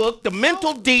wrote a book, The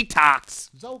Mental Detox.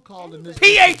 Zoe calling this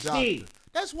bitch a PhD. doctor.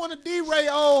 That's one of D-Ray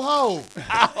old hoes.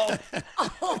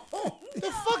 Oh. The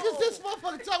fuck is this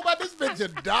motherfucker talking about? This bitch a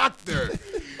doctor.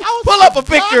 Pull up a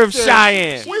picture of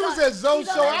Cheyenne. We was at Zoe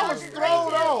show. I was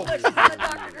thrown off. She's on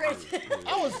Dr. Grace.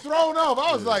 I was thrown off.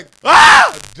 I was like,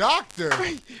 Ah! a doctor?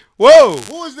 Whoa.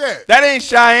 Who is that? That ain't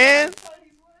Cheyenne.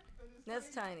 That's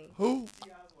tiny. Who?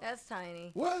 That's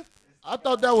tiny. What? I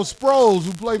thought that was Sproles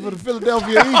who played for the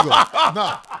Philadelphia Eagles.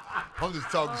 Nah, I'm just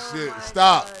talking shit.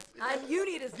 Stop. You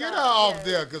need to stop. Get her off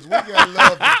there, because we got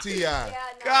love for T.I. Yeah,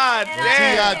 no. God And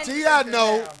damn. T.I.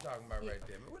 know. talking about right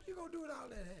there, man. What you gonna do with all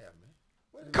that hair,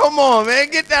 man? Come on, man.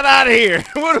 Get that out of here.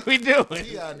 What are we doing?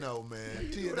 T.I. know, man.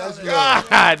 T.I. That's love.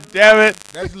 God damn it.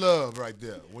 That's love right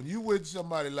there. When you with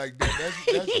somebody like that,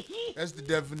 that's the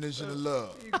definition of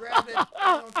love. You grab that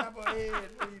on top of her head.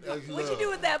 That's What love. you do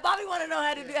with that? Bobby want to know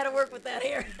how to work with that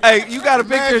hair. Hey, you got a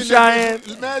picture of Cheyenne?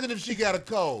 Imagine if she got a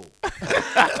cold.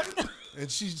 And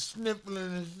she's sniffling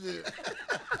and shit.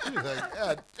 She's like,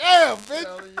 God damn,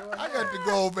 bitch. I got to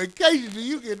go on vacation till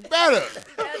you get better.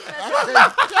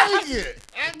 I can't take it.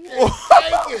 I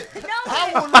can't take it.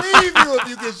 I will leave you if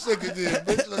you get sick of this.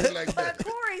 Bitch looking like But that.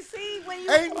 Corey, see when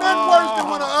you Ain't nothing worse than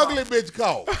when an ugly bitch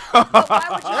calls. But why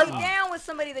would you be down with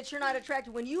somebody that you're not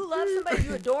attracted? When you love somebody,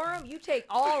 you adore them, you take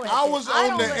all that. I shit. was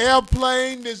don't on the let-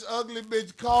 airplane. This ugly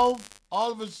bitch called.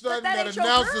 All of a sudden, that that ain't your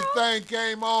announcer girl. thing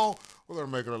came on. We're gonna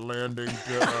make it a landing.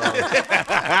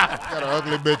 Got an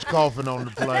ugly bitch coughing on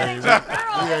the plane.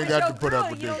 We ain't got to put up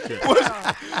with this shit.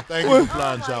 Thank you for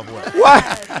flying Southwest.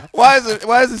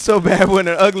 Why is it so bad when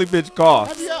an ugly bitch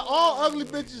coughs? Yeah, all ugly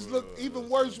bitches look even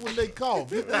worse when they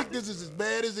cough. You think this is as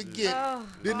bad as it gets?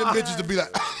 Then the bitches will be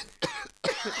like,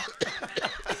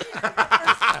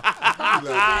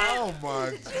 oh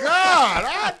my God!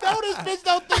 I know this bitch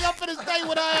don't think I'm finna stay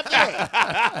with her after that.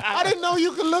 I didn't know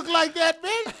you could look like that,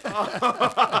 bitch.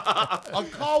 A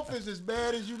cough is as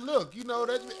bad as you look. You know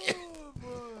that's.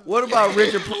 What about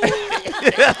Richard?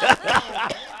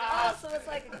 Oh, so it's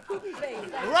like a poopy face.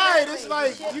 Like Right, a it's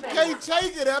like shit you face. can't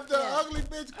take it after an ugly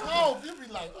bitch cough. You be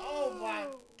like, oh my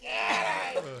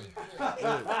God.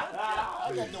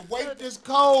 I got to wait this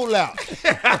cold out.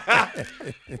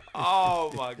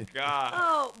 Oh my God.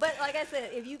 Oh, but like I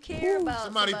said, if you care about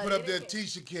Somebody put up there that.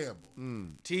 Tisha Campbell.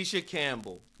 Tisha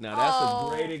Campbell. Now that's Oh.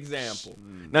 a great example.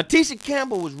 Now Tisha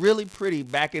Campbell was really pretty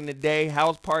back in the day,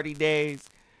 house party days.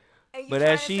 But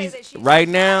as she's right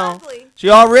now, ugly. she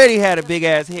already had a big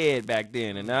ass head back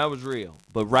then, and that was real.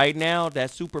 But right now,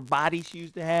 that super body she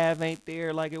used to have ain't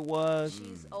there like it was.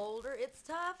 She's older. It's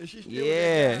tough. Is she still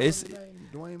Yeah, with that it's guy? What's his name?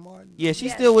 Dwayne Martin. yeah, she's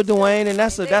Yeah, still with she's still- Dwayne, and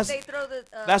that's a They throw the,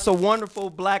 that's a wonderful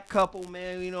black couple,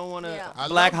 man. You don't want a Yeah. I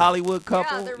black love 'em. Hollywood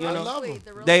couple, Yeah, they're you real know. love 'em. sweet.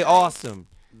 They're real They nice. awesome.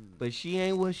 but she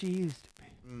ain't what she used to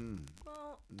be.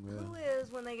 Well, who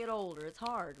is when they get older? It's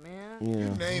hard, man.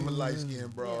 Yeah. Name a light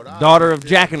skinned broad. Daughter of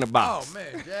Jack in the Box. Oh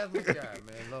man, Jasmine Guy,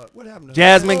 man, Lord, what happened to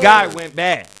Jasmine her? Guy went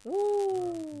bad.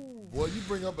 Ooh. Boy, you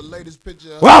bring up a latest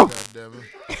picture of Whoa. her, goddammit.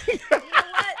 You know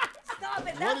what? Stop it.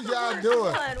 What That's is the y'all worst doing?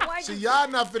 one. Why See, you- y'all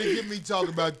not finna get me talking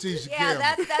about Tisha Yeah,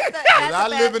 Campbell. that's I a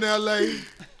live in bad, L.A.,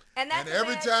 and that's and a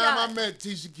every bad time shot. I met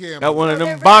Tisha Campbell, Got one of they're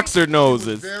them very- boxer she was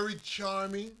noses. very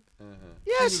charming.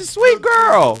 Yeah, She she's a was sweet good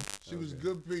girl. She was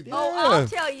good people. Oh, I'll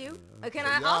tell you. Can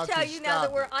I? Y'all I'll tell can you now that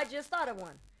stop we're. it. I just thought of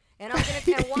one, and I'm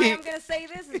gonna. And why I'm gonna say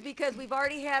this is because we've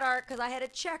already had our. Because I had a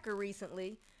checker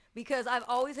recently. Because I've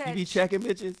always had. You be checking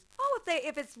bitches? Oh,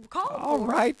 if it's called. All for.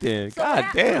 right then. So God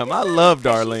what damn, happened- I listen, love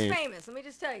 'cause Darlene. She's famous. Let me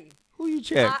just tell you. Who you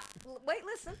check? Wait,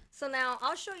 listen. So now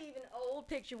I'll show you even an old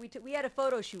picture we took. We had a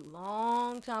photo shoot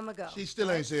long time ago. She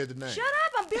still ain't said the name. Shut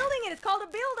up! I'm building it. It's called a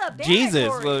build-up. Damn it, Jesus,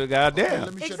 Corey. well, Okay, goddamn.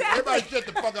 let me shut Exactly. everybody shut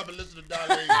the fuck up and listen to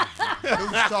Darlene.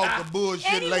 Loose talk the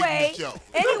bullshit late in Anyway, the show.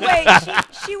 anyway,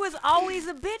 she was always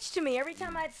a bitch to me. Every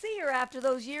time I'd see her after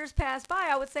those years passed by,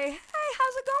 I would say, "Hey,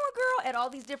 how's it going, girl?" At all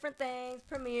these different things,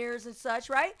 premieres and such,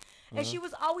 right? And she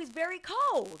was always very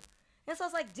cold. And so I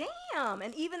was like, damn.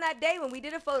 And even that day when we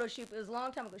did a photo shoot, it was a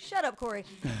long time ago. Shut up, Corey.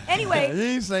 Anyway, He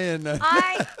ain't saying nothing.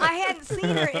 I hadn't seen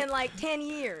her in like 10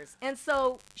 years. And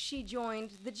so she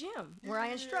joined the gym where I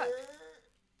instruct.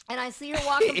 And I see her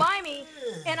walking by me,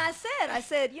 and I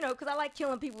said, you know, because I like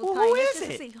killing people with Well, who kindness. is just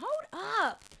to it? see, hold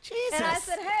up. Jesus. And I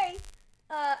said, hey,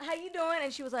 how you doing?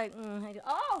 And she was like, how you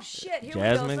oh, shit, here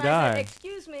Jasmine we go. So I Guy. said,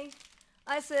 excuse me.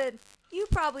 I said, you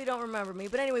probably don't remember me.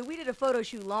 But anyway, we did a photo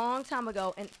shoot long time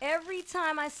ago, and every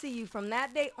time I see you from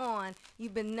that day on,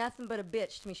 you've been nothing but a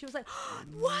bitch to me. She was like,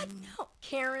 what? No.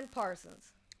 Karen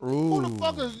Parsons. Who the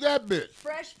fuck is that bitch?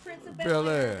 Fresh Prince of Bel-Air.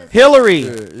 Bel-Air. Hillary.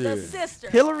 The sister.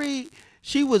 Hillary,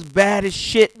 she was bad as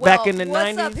shit Well, back in the 90s.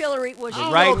 what's up, Hillary? Was she I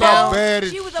don't Right know about now? bad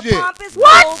as She was a shit. pompous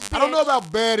What? old bitch. I don't know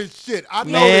about bad as shit. I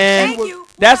know Man. that she Thank was. you.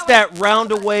 That's Well, that now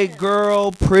roundaway I-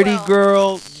 girl, pretty Well,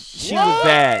 girl. She was what?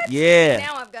 bad. Yeah.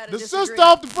 Now I've got to The disagree. sister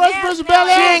off the Fresh Prince of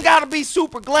Bel-Air? She ain't got to be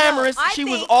super glamorous. No, I She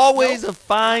was think- always Nope. a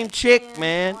fine chick, And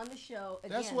man. On the show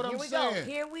again. That's what Here I'm we saying.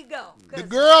 go. Here we go. The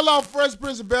girl off Fresh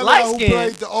Prince of Bel-Air Light who skin.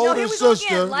 played the No, older here we go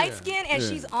sister again. Light skin, and Yeah.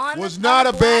 she's on. was the, not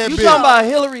on a black bad You bitch. show. talking about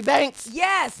Hillary Banks?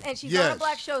 Yes, and she's on Yes. a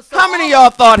black show. So How many of all-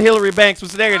 y'all thought Hillary Banks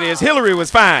was there? It is. Hillary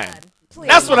was fine. Please.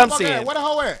 That's what I'm Fuck saying. that. Where the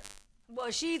hoe at? Well,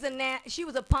 she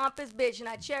was a pompous bitch, and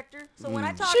I checked her. So when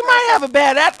I talked, She might have a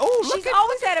bad oh, look She's at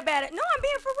always had a bad. No, I'm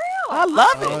being for real. I love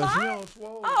I'm it. not She lying. on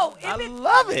swole. Oh, if I it,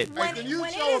 love it. Hey, When- can you when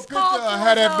it show a is picture called of for,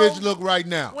 how that though, bitch look right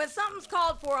now? when something's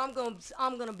called for, I'm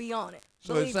gonna be on it.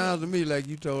 So Believe it sounds me. to me like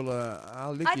you told her,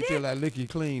 I'll lick I you till did. I lick you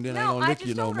clean, then I ain't No, gonna I lick just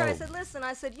you no told her. more. I said, listen.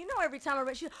 I said, you know, every time I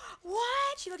read, she,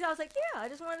 what? She looked. I was like, yeah. I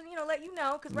just wanted to, let you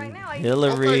know, because right now, I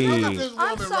Hillary. Okay, look at this I'm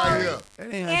woman sorry. right here.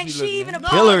 That ain't how And she she look, even man. No,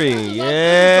 Hillary, this is like- yeah,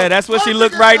 this is a that's what she perfect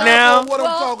look right example now. of What I'm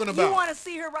talking You about. want to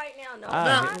see her right now? No, Ah.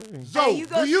 Now, I'm not. so, Hey, you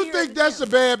go do you see her think at the that's gym.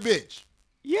 a bad bitch?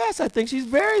 Yes, I think she's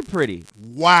very pretty.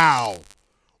 Wow.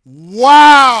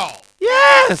 Wow.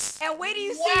 Yes. And wait till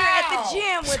you see her at the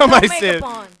gym with Somebody no said makeup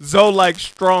on. Zoe like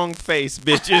strong face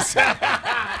bitches.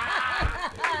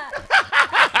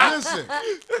 Listen,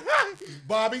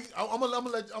 Bobby, I'm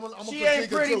gonna She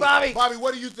ain't pretty, Bobby. Bobby,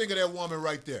 what do you think of that woman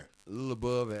right there? A little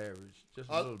above average, just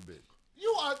a little bit.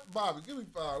 You are Bobby. Give me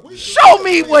 5. Show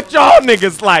me what y'all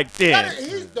niggas like then.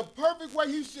 He's the perfect way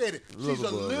he said it. She's a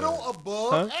Little above little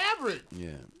above average. Yeah.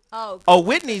 Oh, Oh,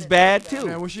 Whitney's bad Man,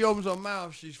 too. when she opens her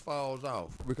mouth, she falls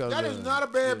off because That is not a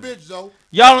bad bitch, though.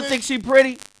 Y'all don't think she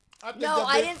pretty? I think no, that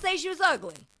I bitch- didn't say she was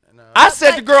ugly. I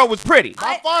said the girl was pretty.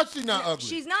 By far, she's not ugly.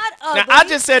 She's not ugly. Now I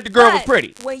just said the girl was but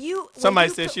pretty. When you Somebody when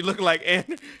you said co- she looked like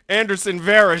Anderson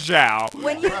Varejao.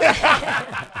 when you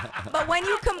but when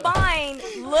you combine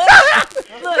look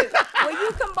when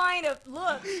you combine a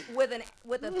look with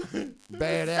a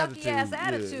Bad sucky ass attitude.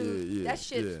 attitude, Yeah, that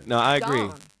shit's No, I agree.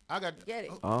 gone. I got. Get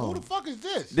it. Oh. Who the fuck is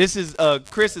this? This is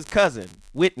Chris's cousin,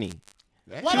 Whitney.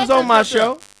 Why She that was on bitch my up there?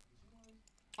 show.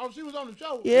 Oh, she was on the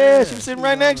show. Yeah, she was sitting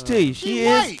right next to you. She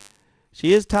white.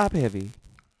 She is top heavy.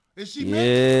 Is she mixed?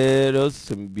 Yeah, those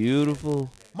some beautiful.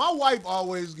 My wife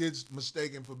always gets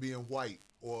mistaken for being white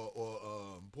or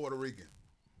Puerto Rican.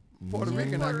 Puerto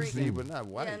Rican, I Puerto can see, Rican. but not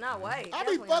white. Yeah, not white. I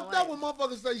be Definitely fucked not up when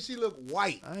motherfuckers say she look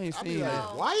white. I ain't I be seen like,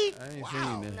 that. white? I ain't Wow.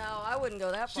 seen that. No, I wouldn't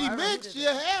go that far. She I don't know who mixed. did She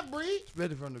a half-breed.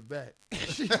 Better from the back.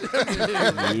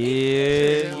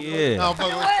 Yeah, yeah. No, fuck that.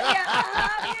 with- What?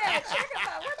 Yeah, check it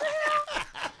out. What the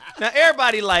hell? Now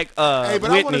everybody like Hey, but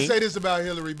I want to Whitney. say this about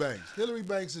Hillary Banks. Hillary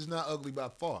Banks is not ugly by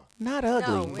far. Not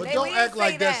ugly. No, But They- don't we act didn't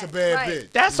like say that's a that. bad Right.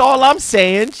 bitch. That's all I'm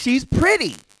saying. She's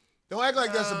pretty. Don't act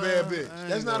like that's a bad bitch. I ain't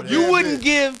That's not a gonna bad You wouldn't bitch.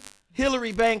 give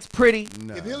Hillary Banks pretty?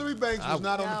 No. If Hillary Banks was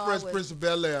not on No, the I Fresh wouldn't. Prince of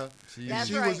Bel-Air, That's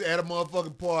she right. was at a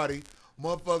motherfucking party,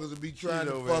 motherfuckers would be trying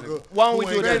to over fuck there. her. Why don't we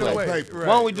who do ain't it got this no way? paper. Why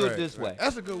don't we do it this way?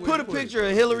 That's a good way. Put to a picture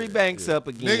of Hillary Banks up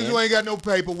again. Niggas who ain't got no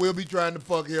paper will be trying to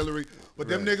fuck Hillary, but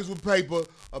them Right. niggas with paper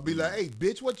will be like, hey,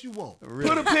 bitch, what you want?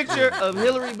 Put a picture of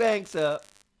Hillary Banks up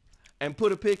and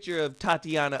put a picture of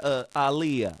Tatiana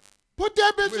Ali up. Put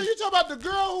that bitch in. You talking about the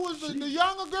girl who was the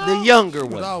younger girl? The younger It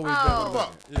was one. always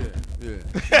Oh. better.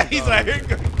 Yeah. He's like,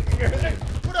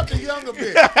 Put up the younger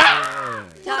bitch.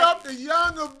 Put up the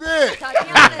younger bitch.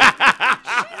 Tatiana,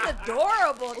 she's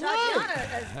adorable.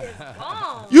 Tatiana is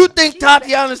bomb. you think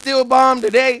Tatiana's still bomb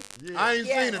today? I ain't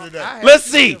Yeah. seen her today. Let's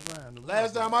see.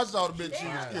 Last time I saw the bitch, she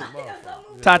was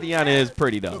cute. Tatiana is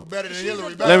pretty though. Look better than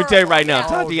Hillary Let me Banks. tell you right now, Yeah.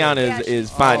 Tatiana Yeah, is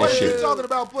she's fine What as are you shit. talking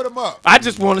about? Put them up. I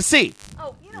just want to see.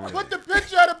 Oh, you know what? Put the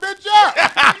picture of the bitch up.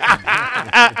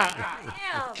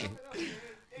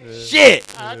 Damn. Shit.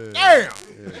 Damn.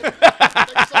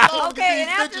 Okay, and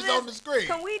after bitches on the this, screen.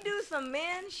 can we do some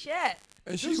men shit?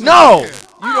 And she No, Yeah. you the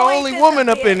Oh, ain't only this woman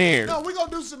a up in bitch? here. No, we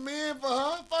gonna do some men for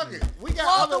her. Fuck it. We got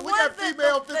Well, other. the We got ones that-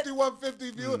 female that-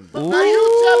 5150 viewers. Ooh, Now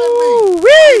you telling me,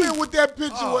 wee. even with that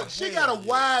picture, Oh, what she got a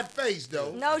wide face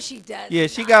though. No, she does. Yeah,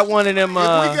 she got one of them. If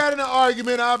we got in an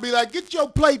argument, I'll be like, "Get your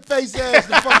plate face ass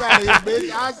the fuck out of here,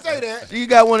 bitch." I say that. You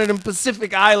got one of them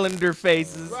Pacific Islander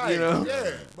faces, Right? you know. Yeah.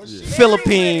 But she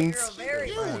Philippines. Very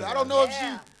cute. pretty. I don't know if she.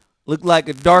 Yeah. Look like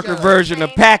a darker Yeah. version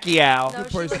of No, Pacquiao. she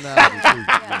looks- personality too.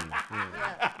 Yeah.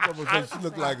 She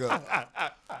look like a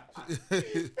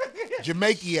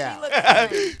Jamaican. She looks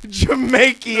the same.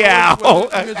 Jamaica. Well, you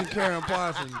mentioned Karen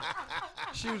Parsons.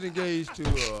 She was engaged to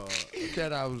a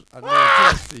cat I know in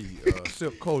Tennessee,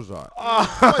 Silk Kozart.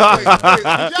 Wait.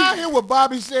 Did y'all hear what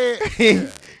Bobby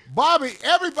said? Bobby,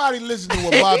 everybody listen to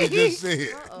what Bobby just said.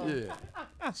 Yeah.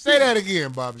 Say that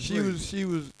again, Bobby. She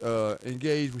was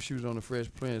engaged when she was on the Fresh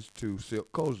Prince to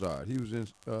Silk Kozart. He was in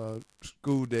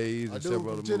School Days a and dude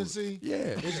several from other Tennessee. movies.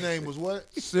 Yeah. His name was what?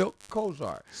 Silk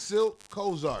Kozart. Silk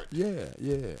Kozart. Yeah.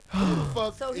 Who the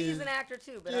fuck So he's is- an actor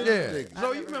too, but Yeah. I Yeah. don't- Niggas. So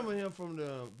I've you never remember him from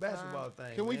the basketball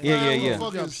thing? Can we man? Yeah, find yeah, who yeah. the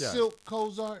fuck Jump is shot. Silk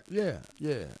Kozart? Yeah.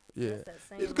 That's that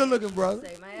same He's a good looking brother.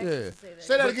 Say, my ex Yeah. used to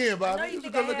Say that But- again, I Bobby. know you He's a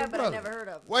think good I looking have, but I brother. never heard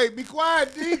of him. Wait, be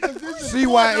quiet, D, because this is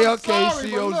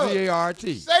CYLKCOZART.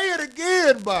 Say it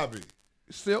again, Bobby.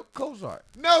 Silk Kozart.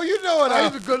 No, you know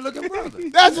what He's a good looking brother.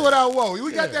 That's what I want.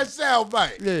 We got Yeah. that sound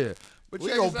bite. Yeah. But We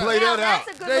check gonna this out. play Now, that out.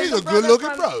 that's a good He's a looking good-looking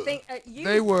from brother.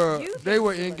 They were you think he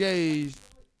was. engaged.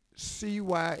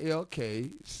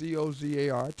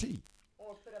 CYLKCOZART.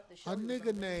 Or put up the A shoulders nigga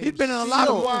on named He's been in a lot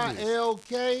of movies.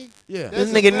 CYLK. Yeah. That's This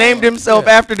his nigga name? named himself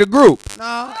Yeah. after the group. No,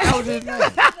 that was his name. it.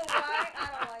 You know why? I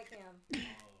don't like him.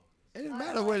 It didn't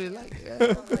matter what he liked. I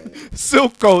don't like him.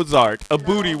 Silk Kozart, a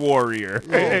booty warrior.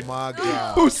 Oh my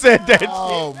God. Who said that shit?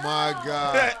 Oh my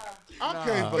God. I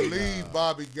can't believe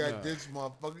Bobby got this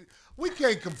motherfucker. We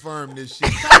can't confirm this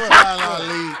shit. Tatiana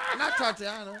Ali. Not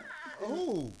Tatiana.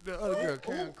 Who? The other girl,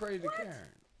 Karen, Crazy Karen.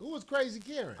 Who was Crazy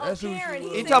Karen? Oh, That's who she Karen,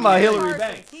 was. he He said talking about Karen Hillary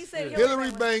Parsons. Banks. He said Hillary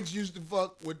Banks. Banks used to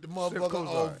fuck with the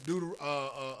motherfucker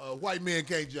Kozart. White Men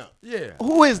Can't Jump. Yeah.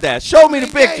 Who is that? Show me the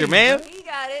picture, man. He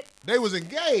got it. They was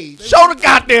engaged. Show the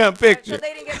goddamn So picture.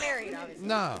 they didn't get married, obviously.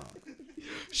 No.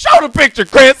 Show the picture,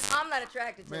 Chris. I'm not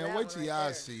attracted to that Man, one wait till right y'all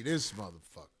there. see this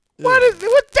motherfucker.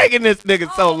 What's taking this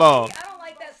nigga so Oh, long? see, I don't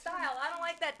like that style. I don't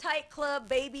like that tight club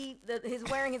baby. His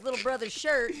wearing his little brother's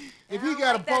shirt. If And I he don't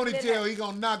got a like that ponytail, knitted- he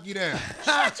gonna knock you down.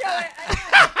 Shut your I don't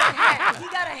like that hat. He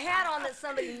got a hat on that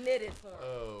somebody knitted for him.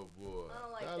 Oh, boy. I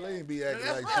don't like Y'all that. ain't be acting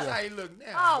That's, like that's shit. how he look now.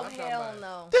 Oh, I'm talking hell about-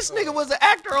 no. This nigga was an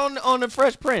actor on the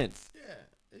Fresh Prince. Yeah.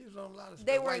 He was on a lot of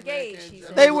They stuff. were White Man engaged, Can't he Jump.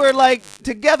 said. They were like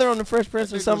together on the Fresh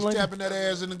Prince or Nigga something was like that. tapping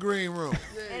that ass in the green room.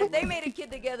 And if they made a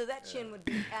kid together, that chin would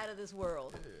be out of this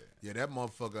world. Yeah, that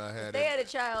motherfucker I had. They had a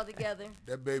child together.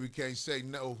 That baby can't say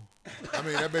no. I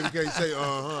mean, that baby can't say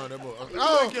That boy,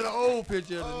 Oh, get an old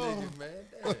picture of the nigga, man.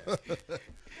 Damn.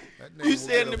 that nigga You will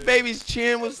said get the a- baby's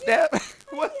chin was stabbed.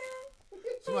 What?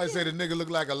 Somebody say the nigga look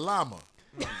like a llama.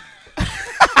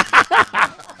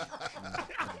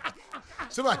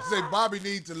 Somebody say Bobby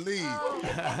needs to leave.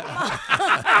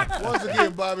 Once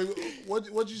again, Bobby,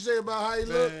 what you say about how he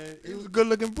look? Man, he was a good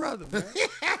looking brother, man.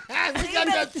 He got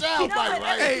that sound bite,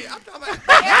 right? Hey, I'm talking about.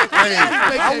 Hey,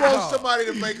 Make I that want call. somebody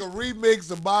to make a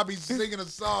remix of Bobby singing a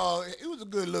song. He was a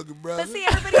good looking brother. But see,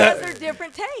 everybody has their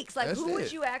different takes. Like, That's who would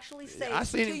it. you actually say I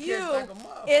seen to him you catch like a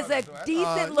motherfucker, is so I a thought, decent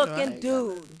I looking ain't got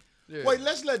dude? Yeah. Wait,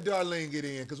 let's let Darlene get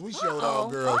in because we showed all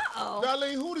girls. Uh-oh.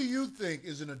 Darlene, who do you think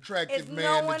is an attractive It's man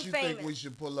no one that you think famous. we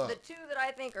should pull up? The two that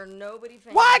I think are nobody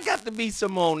famous. Why I got to be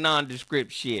some old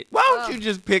nondescript shit? Why don't you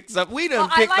just pick some? We done Well,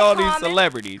 I picked like all Common. these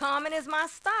celebrities. Common is my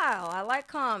style. I like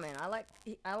Common.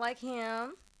 I like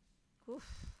him. Oof.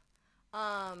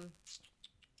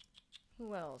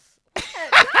 Who else?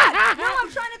 God, no, I'm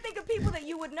trying to think of people that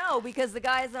you would know because the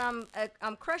guys that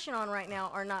I'm crushing on right now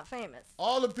are not famous.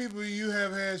 All the people you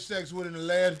have had sex with in the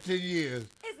last 10 years,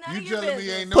 It's none you of your telling me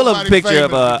business. ain't Pull up a nobody picture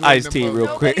of famous between Ice-T them real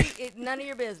folks. quick. None of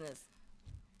your business.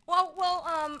 Well,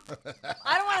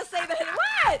 I don't want to say that.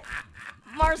 What?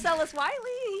 Marcellus Wiley,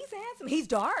 he's handsome. He's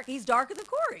dark. He's darker than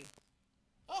Corey.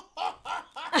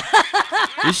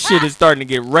 This shit is starting to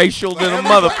get racial than a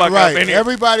motherfucker Right. up in here.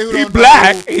 Everybody who He don't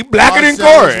black. know who He blacker than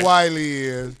Marcellus Corey. Wiley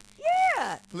is.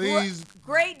 Yeah. Please,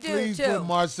 Great dude please too. put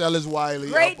Marcellus Wiley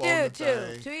Great up on the dude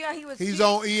too. thing. He was. He's he-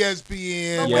 on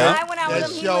ESPN. But Yeah. when I went out with That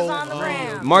him, he show, was on the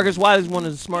gram. Marcus Wiley's one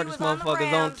of the He smartest was on the motherfuckers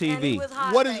on Rams, and he TV. was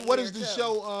hot What that is year, the too.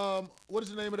 show? What is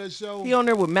the name of that show? He on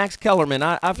there with Max Kellerman.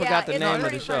 I forgot the it's name a of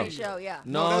pretty the show. funny show. Yeah.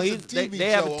 No, that's a he's TV they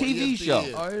have a show on TV ESPN. show.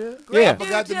 Oh yeah. Great Yeah. I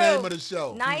forgot the dude, name too. of the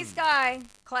show. Nice guy,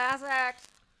 class act.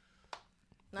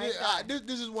 Nice guy.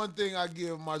 This is one thing I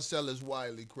give Marcellus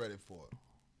Wiley credit for.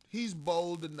 He's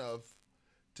bold enough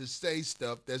to say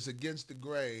stuff that's against the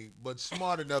grain, but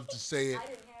smart enough to say it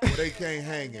where they can't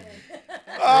hang him.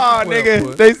 Oh, Well nigga,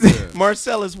 put. they say Yeah.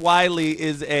 Marcellus Wiley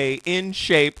is a in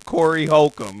shape Corey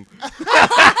Holcomb. Look,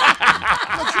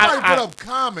 somebody put up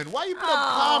Common. Why you put up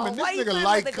Common? This why you put nigga him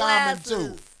like with the Common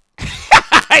too.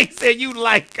 glasses? I said you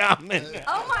like Common.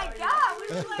 Oh my God! What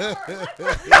is like?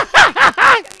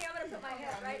 I'm gonna put my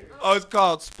head right. Oh, it's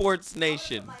called Sports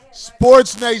Nation.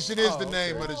 Sports Nation is the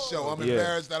name of the show. I'm Yeah.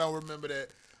 embarrassed I don't remember that.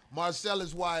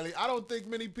 Marcellus Wiley. I don't think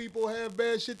many people have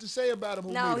bad shit to say about him.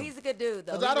 Who No, meet him. he's a good dude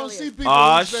though. 'Cause He I don't really see is. people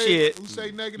Aw, who say, shit. who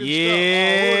say negative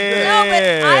Yeah. stuff. No,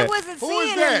 but I wasn't Who seeing is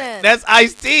him that? then. That's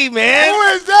Ice-T, man. Who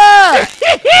is that?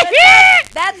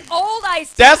 That's old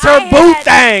Ice. That's her boo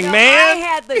thing, man.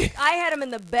 I had him in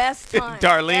the best time.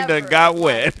 Darlene ever. done got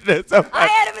wet. That's all I right.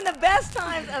 had him in the best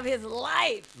times of his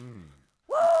life.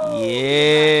 Woo!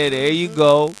 Yeah, there you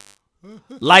go.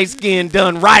 Light skin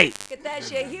done right. Get that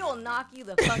shit. He'll knock you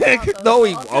the fuck out. No,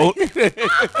 he though. won't.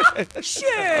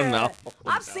 Shit. No.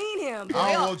 I've seen him.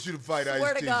 I don't want you to fight Swear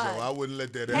Ice-T, to so God. I wouldn't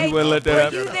let that Hey, happen. You wouldn't let that were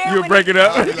happen. you there You when break he- it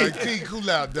up. I'd be like, T, cool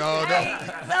out, dog. Hey,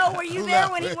 so were you Who there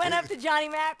laughed? when he went up to Johnny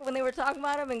Mac when they were talking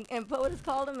about him and POTUS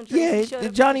called him and Yeah, Tracy showed up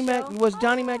at Johnny the Mac show? was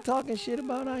Johnny Mac talking shit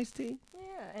about Ice-T. Yeah,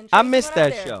 and I Tracy missed went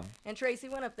up that there. show. And Tracy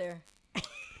went up there.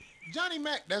 Johnny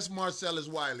Mac, that's Marcellus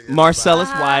Wiley. Marcellus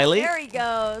Wiley. There he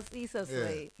goes. He's so Yeah.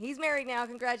 sweet. He's married now.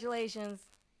 Congratulations.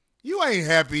 You ain't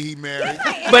happy he married.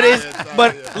 But it's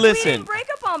but We listen, didn't break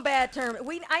up on bad terms.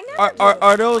 I never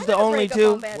are do. those I the never only break up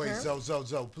two? on bad Wait, terms.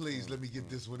 so, please let me get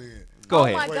this one in. Go Oh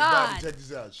ahead. my Wait, God. Bobby, check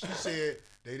this out. She said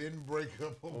they didn't break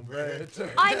up on bad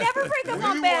terms. I never break up We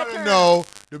on bad want to terms. know,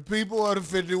 the people of the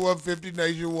 5150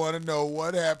 Nation want to know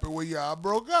what happened when y'all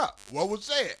broke up. What was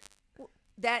said?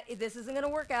 That this isn't gonna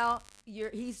work out.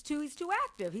 He's too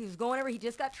active. He was going over. He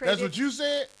just got traded. That's what you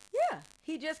said? Yeah,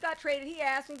 he just got traded. He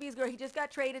asked me to be his girl. He just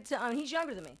got traded to. He's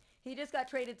younger than me. He just got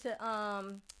traded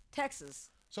to Texas.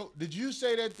 So did you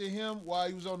say that to him while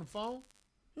he was on the phone?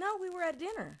 No, we were at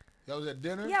dinner. Y'all was at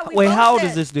dinner? Yeah, we Wait, both how old said-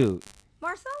 is this dude?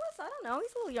 Marcellus? I don't know.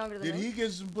 He's a little younger than Did me. he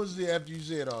get some pussy after you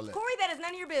said all that? Corey, that is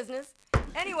none of your business.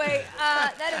 Anyway,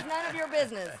 that is none of your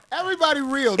business. Everybody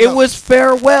real. It though. was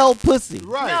farewell pussy.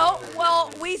 right. No,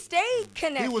 well, we stayed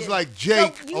connected. He was like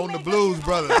Jake So you on the make up Blues your-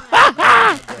 Brothers.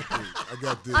 I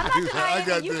got this. I'm not denying I it.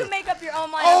 got You this. can make up your own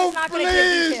mind. I'm Oh, just not going to give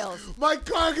please. details. My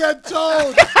car got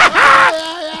towed.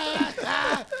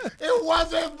 It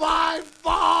wasn't my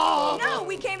fault. No,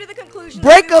 we came to the conclusion.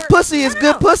 Break that we up were- pussy is No,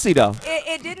 good no. pussy though.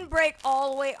 It didn't break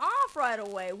all the way off right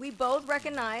away. We both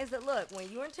recognized that, look,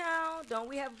 when you're in town, don't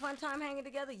we have a fun time hanging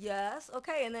together? Yes.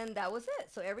 Okay. And then that was it.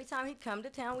 So every time he'd come to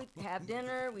town, we'd have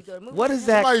dinner. We'd go to movies. What is with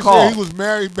that him. Somebody called? said he was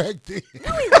married back then.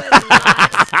 No, he was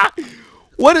not.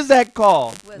 What is that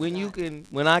called? Was When you not. can,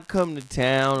 when I come to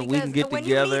town, we Because can get when you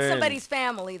meet together somebody's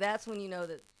family, that's when you know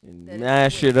that. and that it's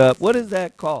mash real. it up. What is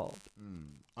that called?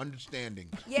 Understanding.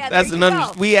 Yeah, That's there an you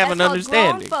under- go. we have That's an called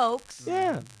understanding. Grown folks.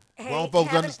 Yeah, Grown folks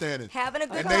having- understanding. Having a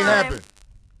good And time. they happen.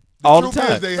 all the Truth is,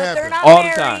 time. they But happen. they're not All the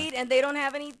time. married, and they don't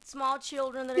have any small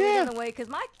children that are Yeah. in the way. Because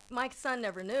my son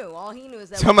never knew. All he knew is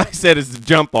that we Somebody went- said it's the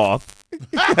jump off. you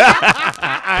can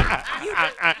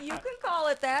call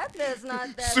it that. There's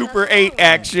not that. Super nothing 8 wrong with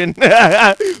action.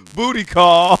 Booty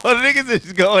call. Niggas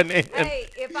is going in. it. Hey,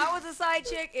 if I was a side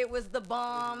chick, it was the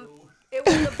bomb. It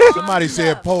was the bomb. Somebody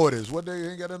said stuff. poetess. What they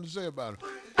ain't got nothing to say about it?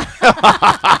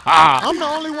 I'm the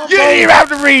only one. You didn't even have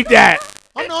to read that.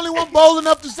 I'm the only one bold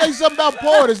enough to say something about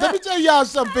Portis. Let me tell y'all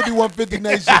something, 5150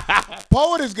 Nation.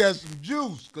 Portis got some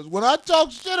juice. Because when I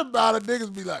talk shit about it,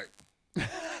 niggas be like,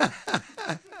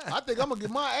 I think I'm going to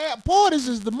get my ass. Portis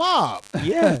is the mob.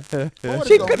 Yeah. Portis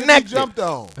She gonna get you connected. jumped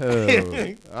on.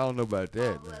 I don't know about Oh,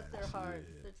 that. bless their heart.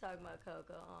 They're talking about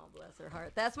Coco. Oh, bless her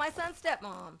heart. That's my son's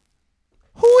stepmom.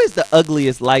 Who is the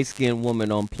ugliest light-skinned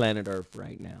woman on planet Earth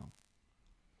right now?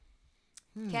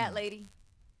 Cat lady.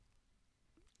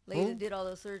 Lady that did all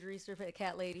those surgeries,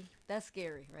 cat lady. That's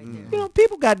scary right there. You know,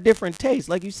 people got different tastes.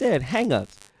 Like you said,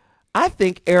 hang-ups. I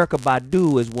think Erykah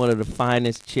Badu is one of the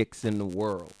finest chicks in the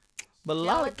world. But a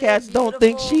lot of cats don't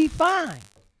think she fine.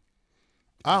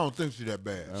 I don't think she that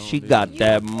bad. She got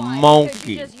that Why?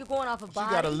 monkey. Because you going off a She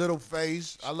body. got a little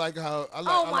face. I like how. I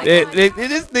like, Oh I my like God.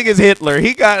 This nigga's Hitler.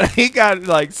 He got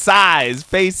like size,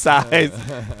 face size.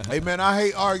 Hey man,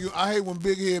 I hate when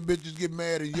big head bitches get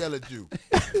mad and yell at you.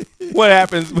 What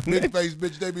happens when Big face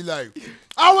bitch, they be like,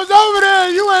 I was over there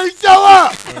and you ain't show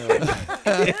up.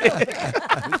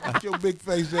 Get your big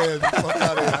face ass the fuck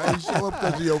out of here. I ain't show up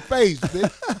because of your face,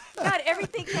 bitch. God,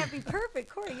 everything can't be perfect,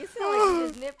 Corey. You sound like you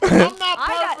just nipped. I'm not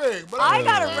perfect, but I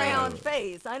got a round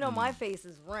face. I know my face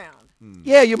is round.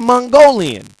 Yeah, you're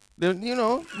Mongolian. You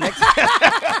know.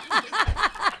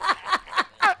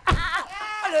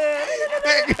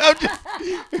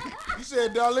 You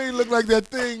said Darlene looked like that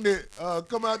thing that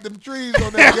come out them trees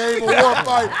on that Game of War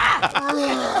fight.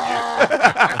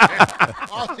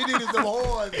 All she needed some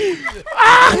horns.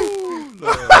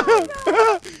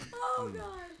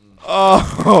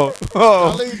 Oh, God.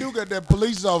 Oh. Darlene do got that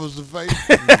police officer face.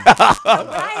 When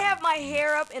I have my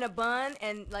hair up in a bun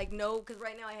and like because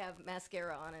right now I have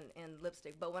mascara on and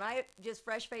lipstick, but when I just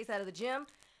fresh face out of the gym,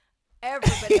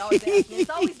 everybody always asks me. It's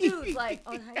always dudes like,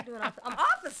 "Oh, how you doing? I'm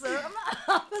officer. I'm not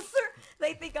officer."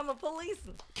 They think I'm a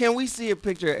policeman. Can we see a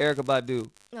picture of Erykah Badu?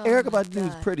 Oh Erykah my Badu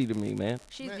is God. pretty to me, man.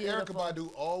 She's Man, beautiful. Erykah Badu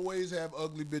always have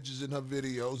ugly bitches in her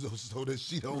videos so that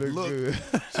she don't look. good.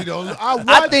 She don't look.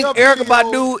 I think her Erykah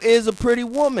videos. Badu is a pretty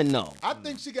woman, though. I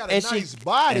think she got a And nice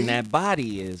body. And that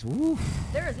body is, woo.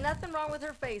 There is nothing wrong with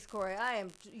her face, Corey. I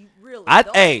am really.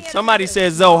 Hey, somebody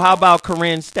says, Zoe, how about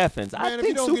Corinne Steffens? Man, I if you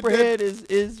think don't get Superhead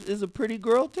is a pretty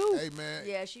girl, too. Hey man,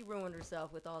 Yeah, she ruined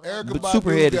herself with all that. Erykah But Badu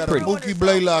Superhead is got a pretty. Mookie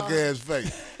Blaylock ass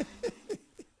face.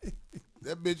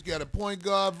 That bitch got a point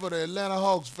guard for the Atlanta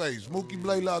Hawks face. Mookie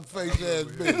Blaylock face ass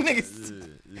bitch. Niggas,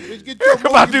 Bitch, get your Erykah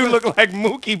Mookie Badu look like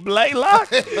Mookie Blaylock?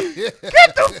 Get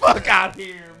the fuck out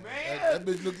here, man. That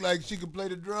bitch look like she could play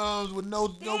the drums with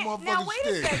no Now, motherfucking wait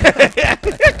a stick.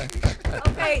 second.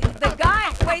 Okay, the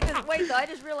guy. Wait, though. I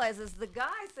just realized this. The guy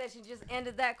session just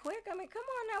ended that quick. I mean, come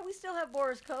on now. We still have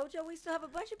Boris Kodjoe. We still have a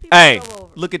bunch of people Hey, to go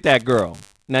over. look at that girl.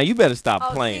 Now, you better stop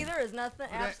Oh, playing. see, there is nothing,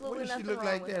 absolutely What does she nothing look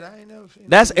wrong like with that? it. I ain't never seen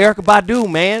That's her. Erykah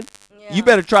Badu, man. Yeah. You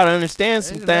better try to understand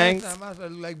some Ain't the last things. time I saw her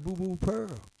look like Boo Boo Pearl.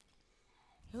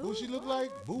 Who she look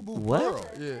like? Boo Boo What? Pearl.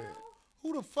 Yeah.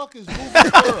 Who the fuck is Boo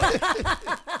Boo Pearl?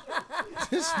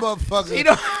 This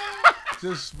motherfucker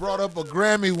just brought up a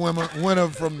Grammy winner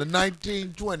from the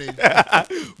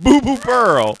 1920s. Boo Boo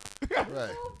Pearl.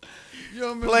 Right. You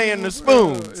don't remember Playing Boo the Boo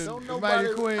Pearl spoons. and Don't the Mighty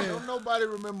nobody, Quinn. don't nobody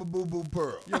remember Boo Boo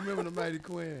Pearl. You remember the Mighty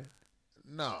Quinn?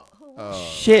 No.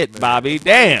 Shit, Bobby.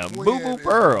 Damn. Quinn Boo Boo is a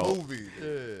Pearl. movie.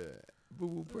 Yeah. Boo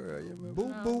Boo Pearl. You remember?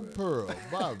 Boo Boo Pearl.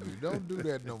 Bobby, don't do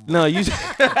that no more. No, you.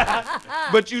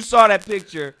 But you saw that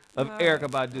picture of Erykah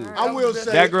Badu. I will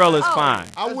say That girl is Oh. fine.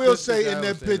 I will That's say just in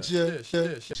the that guy was saying picture,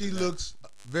 that. she looks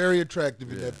very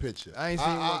attractive in that picture. I ain't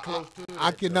seen one close to I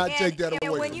it. cannot take that And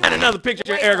away when from you- her. And another picture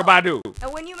of Wait, Erykah Badu.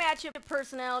 And when you match your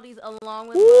personalities along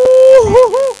with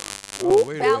Oh,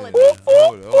 wait a Valid. minute.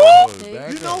 Hold it, See?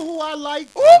 back You know up. who I like?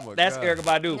 Oh my That's God. Erykah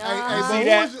Badu. No. Hey, You but see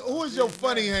that? who is your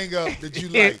funny hang up that you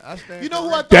like? I stand You know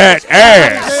who I thought? That I got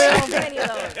ass. way too many of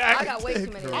those. I got way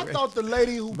too many of I those. thought the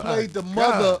lady who played the God.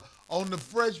 mother on the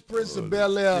Fresh Prince of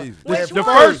Bel Air. Jesus. Which The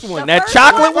one? first one, The that first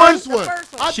chocolate one? First one. The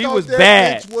first one. I She thought was that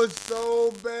bad. bitch was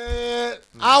so bad.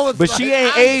 I was But she like,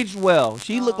 ain't aged well.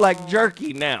 She look Oh. like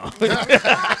jerky now.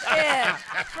 Yeah.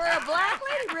 For a black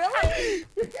lady, really?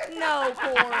 No,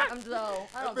 poor. I'm so.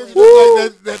 I don't Bitch believe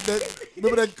it. look like that,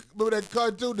 remember that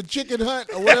cartoon, The Chicken Hunt,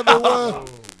 or whatever it was?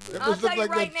 That I'll bitch tell looked you like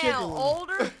right that chicken now, one.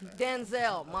 older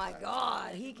Denzel. My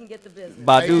God, he can get the business. Hey,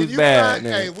 Badu's can you bad.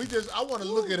 find- Hey, nigga. I want to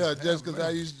look at her just because I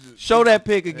used to. Show that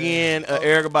pic again of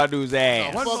Erykah Badu's Oh,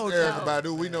 ass. One fuck more Erykah time.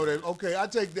 Badu. We know that. Okay, I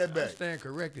take that I back. stand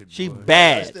corrected. She boy. I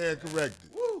bad. stand corrected.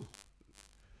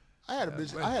 I had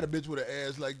a bitch with an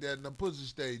ass like that, and the pussy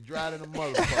stayed dry than a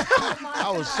motherfucker.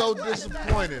 I was so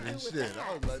disappointed and shit.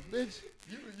 I was like, bitch,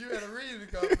 You had a reason to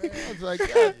come, man. I was like,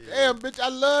 God damn, bitch, I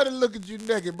love to look at you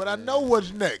naked, but I know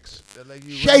what's next. Like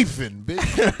you Chafing, bitch.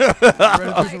 ready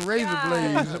to put some razor God.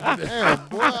 blades. Damn,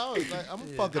 boy, I was like, I'm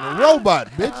fucking a robot,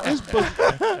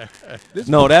 bitch. This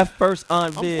No, that first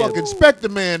Aunt I'm Viv. fucking Spectre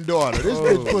Man daughter. This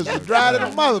bitch pussy dry than a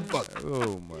motherfucker.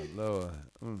 Oh my Lord.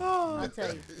 I'll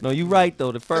tell you. No, you right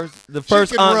though. The first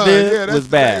Chicken Aunt Run, Viv yeah, that's was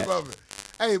the bad. name of it.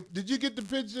 Hey, did you get the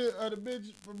picture of the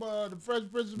bitch from the Fresh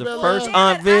Prince of The Bel-Air? first Dad,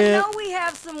 Aunt I Viv, know we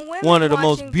have some women one of the watching.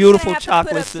 most We're gonna beautiful have to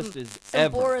chocolate put up some sisters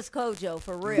ever. Boris Kojo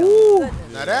for real. Woo.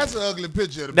 Goodness. Now that's an ugly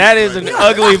picture of the That bitch is right an there.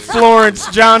 ugly Florence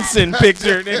Johnson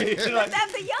picture. Nigga. But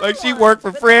that's a young Like she one. worked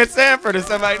for But Fred that's a Sanford or young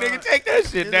somebody. one. Nigga, take that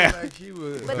shit down. Like she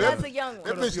was. But that's a young one.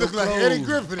 That bitch your look like clothes. Eddie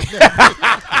Griffin. in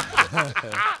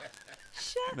that.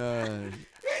 Nah.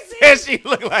 And she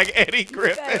looked like Eddie You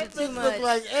Griffin. guys are too Look much.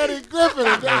 like Eddie Griffin. in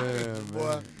that Yeah, bitch, boy.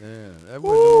 man. Damn. That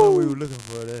wasn't the one we were looking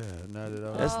for there. Not at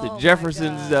all. That's Oh, the my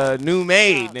Jefferson's God. new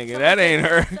maid, Stop. nigga. Somebody That said- ain't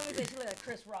her. Somebody said she looked like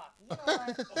Chris Rock. You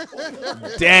know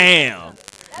what? Damn.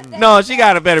 That- No, she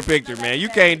got a better picture, No, man. You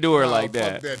that's can't do her Nah, like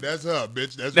fuck that. That's her,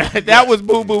 bitch. That's what you That got. was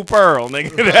Boo Boo Pearl,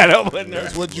 nigga. That wasn't her.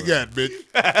 That's what you got, bitch.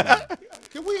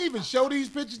 Can we even show these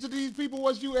pictures to these people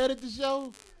once you edit the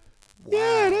show?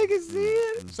 Yeah, they can see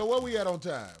it. So what we at on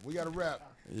time? We got to wrap.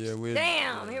 Yeah, we.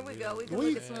 Damn, here we go. We can We,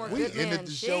 look at some more we good ended men.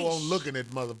 the show on Sheesh. looking at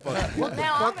motherfuckers. What the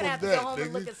Now I'm fuck gonna was have to that, go home and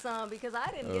nigga? look at some because I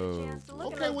didn't get a chance to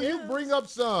look at Okay, no well you dudes. bring up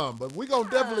some, but we gonna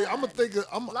definitely. I'm gonna think.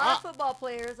 A lot of football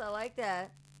players, I like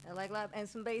that. I like a lot, and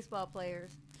some baseball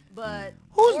players. But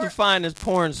Who's more- the finest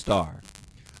porn star?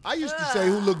 I used to say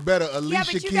who looked better, Alicia Yeah,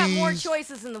 but you got more Keys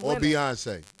choices in the or women.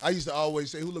 Beyonce. I used to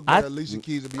always say who looked better, Alicia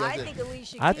Keys or Beyonce. I think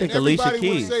Alicia Keys. I think And Alicia everybody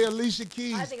Keys. would say Alicia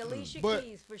Keys. I think Alicia But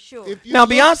Keys for sure. If you Now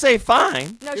look- Beyonce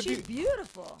fine. No, if she's you-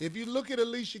 beautiful. If you look at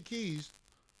Alicia Keys,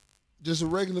 just a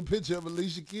regular picture of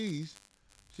Alicia Keys,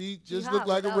 she She just hot looked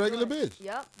like a without regular doing- bitch.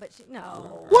 Yep, but she,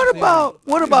 no. What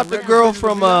about the girl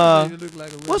from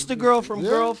what's the girl from Yeah.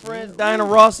 Girlfriends? Diana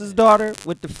Ross's daughter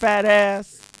with the fat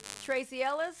ass. Tracy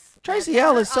Ellis? Tracy That's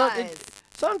Ellis. her eyes.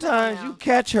 Sometimes Come on you now.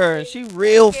 catch her and she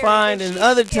real Scary. fine, If and she-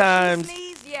 other if she times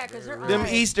sneezed, yeah, 'cause her them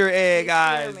eyes, Easter egg they scare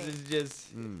eyes me. is just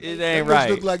it That ain't bitch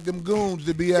right. look like them goons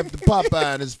that be after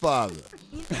Popeye and his father.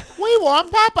 We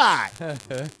want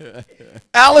Popeye.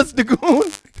 Alice the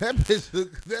Goon. That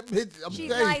bitch, I'm She's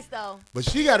telling you. nice though, But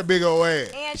she got a big old ass.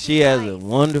 and She she's has nice. a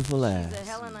wonderful She's ass. a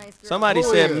hella nice girl. Somebody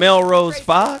Oh, said yeah. Melrose Tracy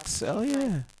Fox. Ellis. Oh She's yeah.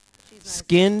 nice. She's nice.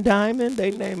 Skin Diamond.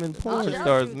 They naming I'll porn tell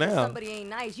stars you, now. Somebody ain't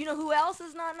nice. You know who else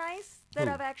is not nice that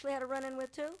I've actually had a run-in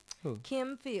with too? Who?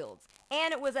 Kim Fields.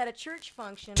 And it was at a church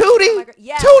function. Tootie.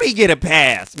 Yeah. Tootie get a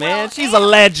pass, man. Well, She's a and-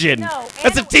 legend. No,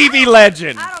 That's a and TV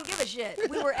legend. I don't give a shit.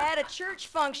 We were at a church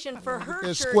function for her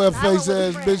That church. square and I went face with a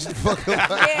ass friend. bitch. The fuck up.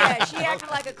 Yeah, she acted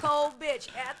like a cold bitch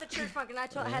at the church function. I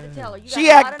had to tell her. You got She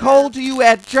a lot act of cold nerve. to you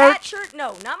at At church? church? No,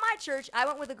 not my church. I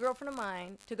went with a girlfriend of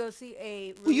mine to go see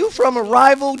a. Well, you from a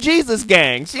rival Jesus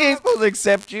gang. She ain't supposed to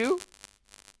accept you.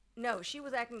 No, she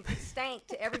was acting stank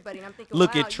to everybody, and I'm thinking,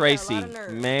 Look wow, at you Tracy. got a lot of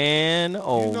nerve. Man,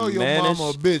 oh You know your man. mama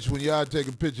a bitch when y'all take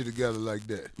a picture together like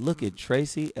that. Look at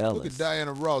Tracy Look Ellis. at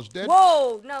Diana Ross. That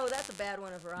Whoa, no, that's a bad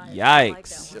one of her eyes. I don't like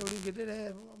Yikes. that one. Shorty get that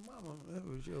ass from my mama. That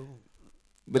was your.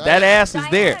 But that ass is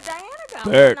Diana, there. Diana got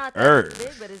There, one. Not that big,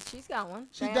 but she's got one.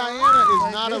 See, Diana Diana is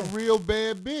Ross. not a real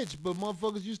bad bitch, but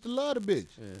motherfuckers used to love the bitch.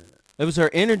 It was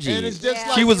her energy. And it's just Yeah,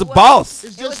 like she was a it boss.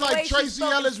 It's It was just the way like she Tracy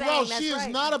spoke Ellis and sang, Ross. that's She is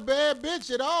right. not a bad bitch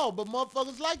at all, but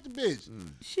motherfuckers like the bitch.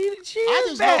 She I is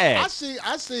just know. I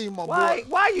bad. see my Why? boy.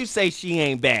 Why you say she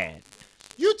ain't bad?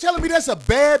 You telling me that's a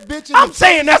bad bitch? In I'm the-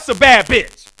 saying that's a bad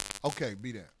bitch. Okay,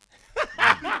 be that.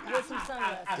 With some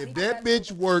sunglasses. If that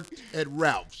bitch worked at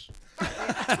Ralph's,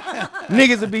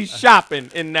 Niggas would be shopping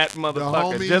in that the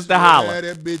motherfucker homies just to would holler. have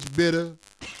that bitch bitter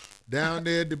down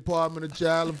there at Department of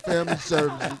Child and Family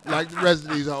Services, like the rest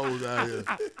of these hoes out here.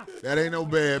 That ain't no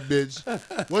bad bitch.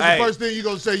 What's Hey. the first thing you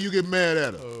gonna say? You get mad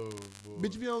at her?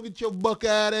 Bitch, if you don't get your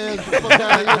buck-eyed ass the fuck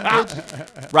out of here,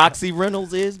 bitch. Roxy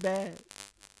Reynolds is bad.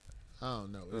 I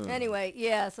don't know. Anyway,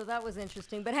 yeah, so that was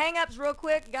interesting. But hang-ups real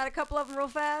quick. Got a couple of them real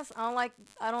fast. I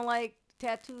don't like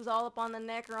tattoos all up on the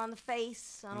neck or on the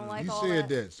face. I don't like You all said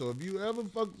that. So if you ever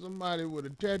fuck somebody with a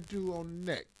tattoo on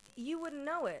the neck, You wouldn't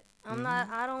know it. I'm not.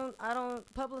 I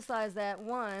don't publicize that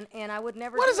one, and I would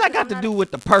never. What do does it that 'cause got I'm to not do with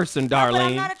the person, But I'm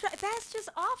Darlene? not that's just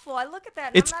awful. I look at that.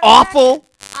 And It's I'm not awful?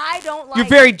 attracted. I don't like. You're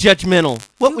very judgmental.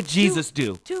 What Too- would Jesus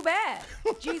do? Too bad.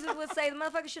 Jesus would say the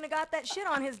motherfucker shouldn't have got that shit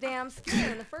on his damn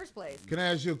skin in the first place. can I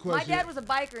ask you a My question? dad was a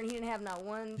biker and he didn't have not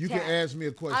one. You tat. can ask me a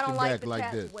I question don't like back the like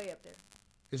tats this. way up there.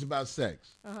 It's about sex.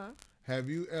 Uh huh. Have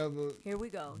you ever Here we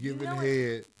go. given You know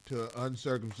head to an I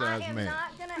uncircumcised am man?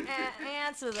 not gonna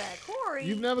answer that, Corey.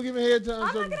 You've never given head to I'm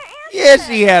not gonna uncircumcised? answer Yeah, that.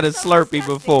 she had a That's so Slurpee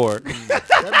disgusting. before.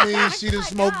 That means she done My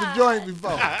smoked the God. joint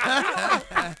before.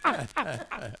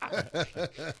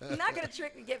 You're not gonna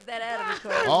trick me, get that out of me,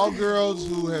 Corey. All girls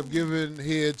who have given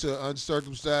head to an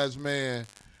uncircumcised man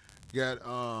got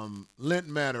lint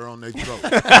matter on their throat.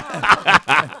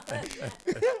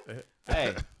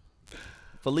 Hey,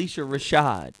 Felicia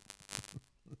Rashad,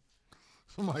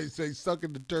 Somebody say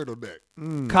sucking the turtleneck.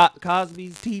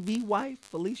 Cosby's TV wife,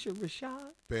 Felicia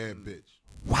Rashad. Bad bitch.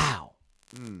 Wow.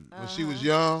 When she was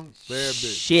young, bad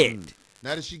bitch. Shit.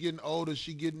 Now that she getting older,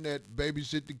 she getting that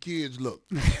babysit the kids look.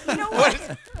 You know what?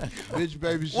 Bitch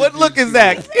babysit. What look these is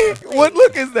that? Exactly. What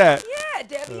look is that? Yeah,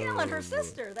 Debbie Allen, her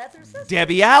sister. That's her sister.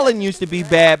 Debbie Allen used to be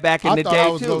bad back in I the thought day I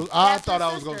was too. gonna, I That's her thought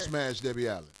I was gonna sister. smash Debbie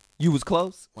Allen You was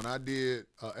close. when I did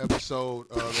an episode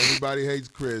of Everybody Hates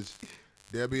Chris.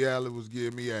 Debbie Allen was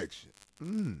giving me action.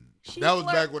 That was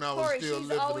back when I was Corey, still she's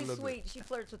living a always little bit. sweet. She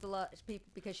flirts with a lot of people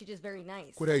because she's just very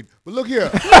nice. Quit hating. But look here,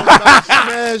 I was about to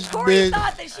smash Corey bitch.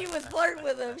 thought that she was flirting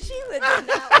with him. She was not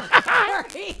with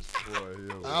Corey.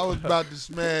 I was about to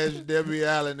smash Debbie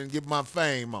Allen and get my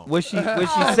fame on. Was she Oh,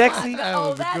 sexy? Oh,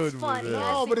 was a that's good one, funny. yeah.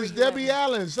 I No, see but where it's you went. Debbie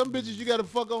Allen. Some bitches you gotta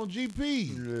fuck on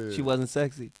GP. She wasn't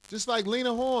sexy. Just like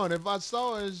Lena Horne. If I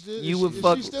saw her, You would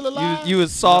fuck. she still alive? You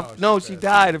was soft. No, No, she she passed.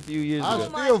 died a few years I ago.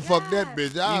 my still fuck God. that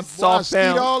bitch. I soft skied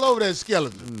down. all over that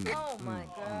skeleton. Oh my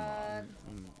God.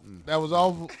 That was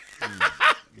awful.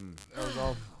 That was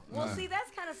awful. Well, see, that's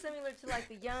kind of similar to like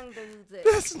the young dudes that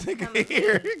This come nigga and-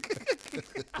 here.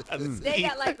 They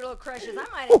got like little crushes. I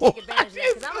might have to take advantage of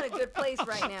that because I'm in a good place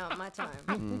right now at my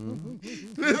time.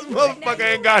 This motherfucker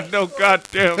ain't got no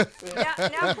goddamn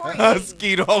Now Corey hating.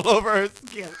 skeet all over her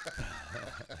skin.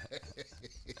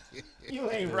 You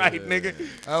ain't right, nigga.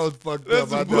 That was fucked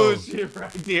That's up. I some know. bullshit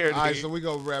right there, All right, nigga. so we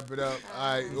gonna wrap it up.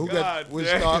 All right, who God got? We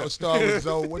damn. start with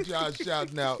Zoe. What y'all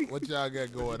shouting out? What y'all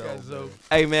got going on? Zoe. Man?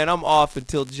 Hey, man, I'm off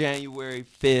until January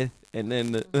 5th, and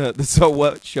then the So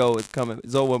What show is coming.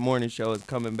 So What Morning Show is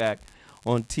coming back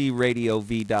on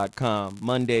TRadioV.com,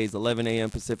 Mondays, 11 a.m.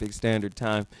 Pacific Standard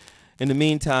Time. In the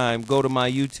meantime, go to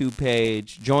my YouTube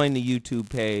page, join the YouTube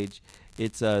page.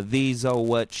 It's The So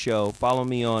What Show. Follow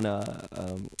me on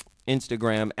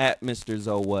Instagram at Mr.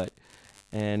 So What,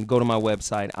 and go to my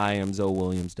website,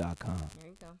 IamZoeWilliams.com. There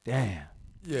you go. Damn.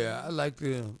 Yeah, I'd like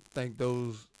to thank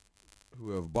those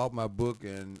who have bought my book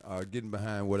and are getting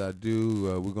behind what I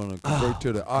do. We're going to convert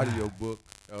to the audio book.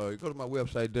 Go to my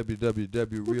website,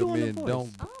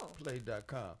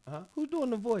 www.realmendon'tplay.com. Huh? Who's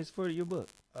doing the voice for your book?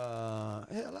 Hell,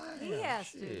 I am. He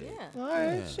has to, Shit. yeah. All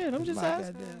right, shit, I'm It's just my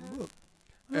asking. goddamn book.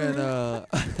 And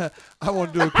I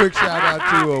want to do a quick shout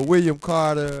out to William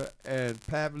Carter and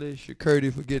Pavli Shakurti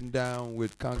for getting down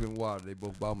with Conquering Water. They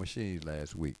both bought machines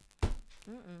last week.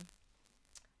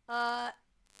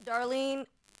 Darlene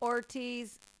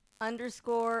Ortiz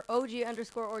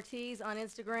 _OG Ortiz on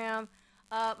Instagram.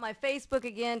 My Facebook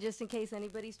again, just in case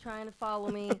anybody's trying to follow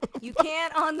me. You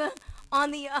can on the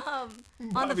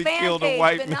Bobby fan killed a page,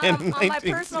 white but not man on, in on my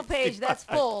personal page. That's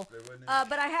full.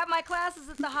 But I have my classes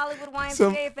at the Hollywood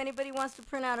YMCA. If anybody wants to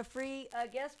print out a free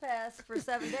guest pass for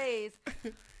 7 days,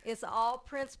 it's all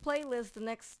Prince playlist the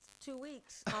next 2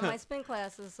 weeks on my spin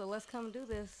classes. So let's come do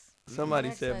this. Somebody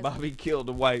Next said lesson. Bobby killed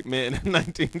a white man in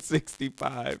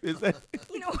 1965. Is that?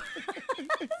 You know,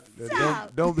 Don't,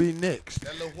 stop. don't be next.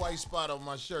 That little white spot on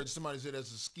my shirt. Somebody said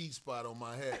that's a ski spot on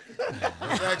my hat.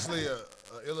 It's actually a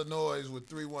Illinois with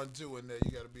 312 in there.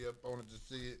 You got to be up on it to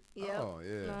see it. Yep. Oh,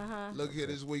 yeah. Uh-huh. Look here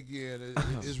this weekend.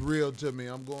 It's real to me.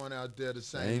 I'm going out there to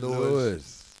St. St. Louis.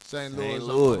 Louis. St. St. Louis. I'm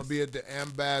Louis. gonna be at the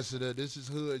Ambassador. This is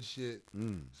hood shit.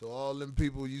 So all them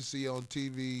people you see on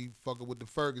TV fucking with the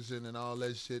Ferguson and all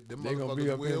that shit, them They gonna be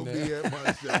motherfuckers up will in be there. at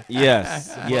my show.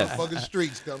 Yes. Yes. Motherfucking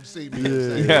streets come see me. Yeah,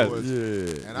 in St. Yes.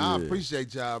 Louis. yeah. And I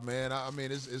appreciate y'all, man. I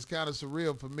mean, it's kind of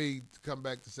surreal for me to come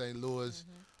back to St. Louis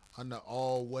under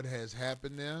all what has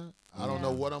happened there. I don't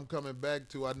know what I'm coming back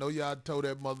to. I know y'all tore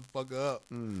that motherfucker up.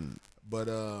 But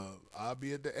I'll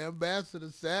be at the Ambassador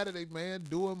Saturday, man,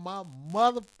 doing my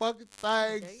motherfucking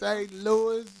thing. St.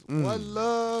 Louis, one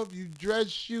love, you dress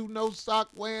shoe, no sock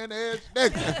wearing ass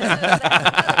nigga.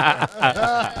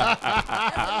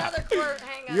 That's another quirk.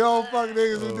 Hang on. You don't fuck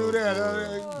niggas who do that.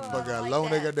 Oh, Fuck I out. like Long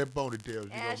they that. got that ponytail.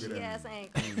 You Ashy gonna get ass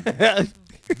that. ankle.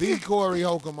 The Corey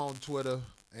Holcomb on Twitter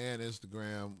and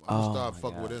Instagram. I'm Oh, gonna start my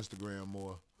fucking God. with Instagram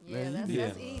more. Yeah, Man, that's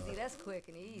you easy. That's quick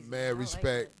and easy. I Mad like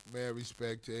respect, mad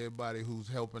respect to everybody who's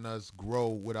helping us grow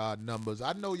with our numbers.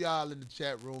 I know y'all in the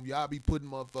chat room, y'all be putting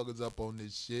motherfuckers up on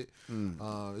this shit.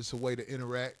 It's a way to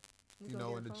interact. you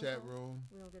know, in the chat room.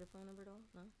 We don't get a phone number at all?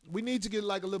 No? We need to get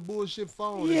like a little bullshit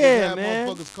phone. And Yeah, just have man.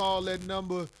 motherfuckers call that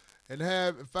number and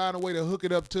find a way to hook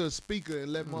it up to a speaker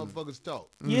and let motherfuckers talk.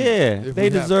 Yeah, If they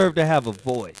we have deserve to have a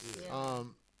voice. Yeah.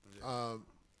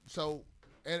 So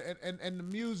and the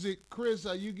music, Chris,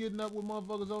 are you getting up with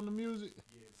motherfuckers on the music?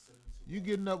 You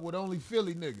getting up with only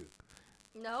Philly niggas.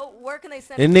 No, where can they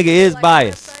send That it? nigga is Like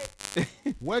biased. website?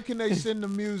 Where can they send the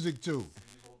music to?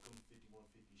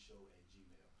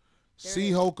 There C it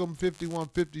is. Holcomb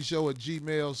 5150 show at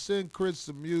Gmail. Send Chris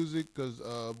some music because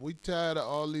we tired of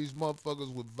all these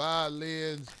motherfuckers with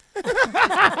violins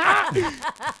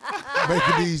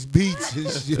making these beats and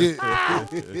shit.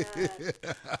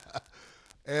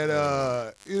 And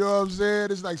you know what I'm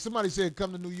saying? It's like somebody said,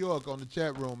 come to New York on the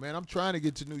chat room, man. I'm trying to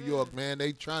get to New York, man.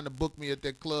 They trying to book me at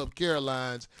that club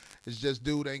Caroline's. It's just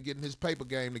dude ain't getting his paper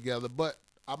game together. But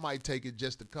I might take it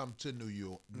just to come to New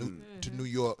York, to New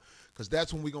York, because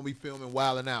that's when we're gonna be filming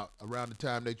Wildin' Out around the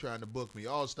time they trying to book me.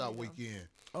 All-Star Weekend.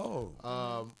 Oh.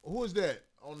 Who is that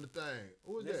on the thing?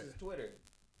 Who is that? Twitter.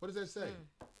 What does that say?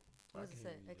 What does it say?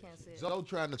 I can't see it. Zoe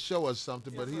trying to show us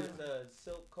something, but he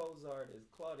Silk Cozart is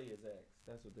Claudia's ex.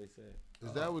 That's what they said.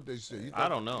 is that what they said? You I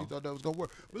don't know. You thought that was gonna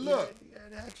work, but look.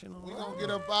 Action on We gonna get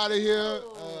up out of here.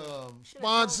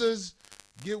 Sponsors,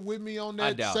 get with me on I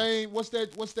that doubt same. What's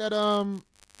that?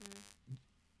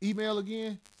 Email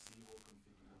again?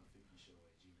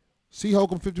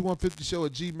 Holcomb5150show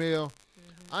at Gmail.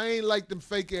 I ain't like them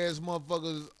fake ass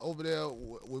motherfuckers over there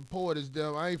with Porter's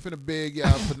them. I ain't finna beg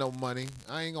y'all for no money.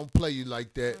 I ain't gonna play you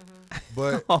like that.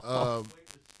 But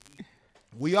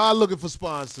we are looking for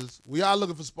sponsors. We are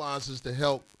looking for sponsors to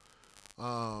help.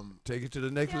 Take it to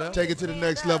the next level. Take it to the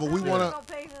next level. We wanna. Don't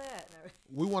pay for that. No.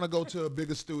 We want to go to a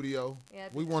bigger studio. Yeah,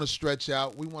 We want to stretch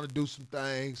out. We want to do some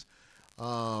things.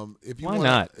 If you Why wanna,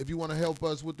 not? If you want to help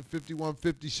us with the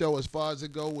 5150 show, as far as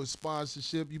it go with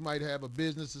sponsorship, you might have a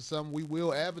business or something. We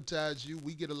will advertise you.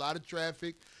 We get a lot of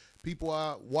traffic. People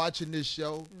are watching this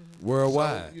show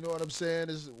Worldwide. So, you know what I'm saying?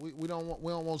 Is we don't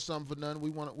want something for nothing. We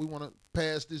want to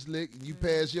pass this lick and you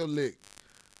pass your lick.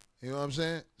 You know what I'm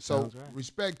saying? So Sounds right.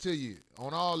 respect to you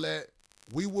on all that.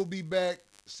 We will be back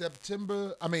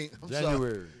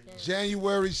January.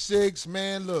 January 6th,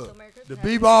 man, look. So Merry The Christmas.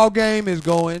 b-ball game is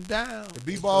going down. The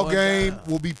b-ball Going game down.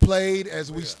 will be played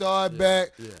as we start back.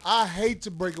 yeah. I hate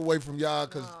to break away from y'all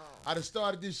because No. I done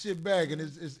started this shit back and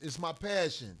it's my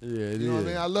passion. Yeah, it You know what I is.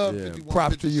 mean? I love Yeah. 51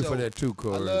 Props to 50 you show. for that too,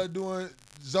 Corey. I love doing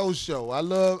Zoe's show. I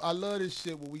love this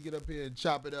shit when we get up here and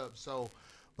chop it up. So,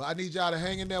 but I need y'all to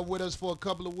hang in there with us for a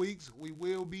couple of weeks. We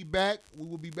will be back. We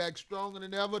will be back stronger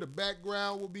than ever. The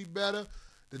background will be better.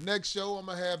 The next show, I'm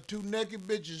going to have two naked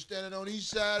bitches standing on each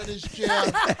side of this chair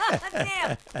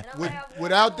Damn. And I'm gonna have one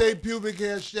without more. their pubic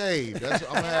hair shaved. That's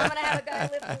what I'm And going I'm to gonna have. have a guy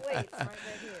lifting weights right back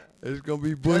here. It's gonna be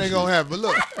That bushy. ain't going to happen. But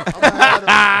look, I'm going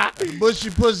to have the bushy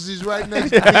pussies right next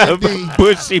to BFD.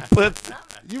 Bushy pussy.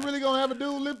 You really going to have a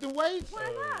dude lifting weights? Why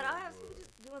not? I'll have some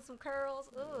just doing some curls.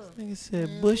 Ugh. Nigga said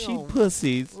Man, bushy we don't-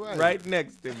 pussies Right. right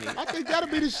next to me. I think that'll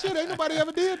be the shit. Ain't nobody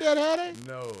ever did that, had they?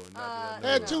 No, not no.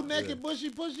 Had two naked bushy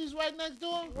pussies right next to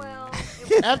him? Well,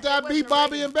 After I it beat wasn't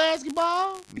Bobby raining. in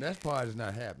basketball? That part is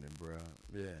not happening, bro.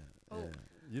 Yeah. Oh. Yeah.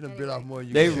 You done bit off more than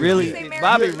you They can really, Say Merry-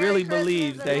 Bobby Merry really Christmas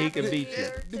believes and that he Happy can New beat you.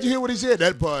 Year Did to- you hear what he said?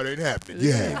 That part ain't happening.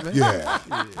 Yeah, man. yeah.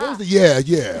 What was the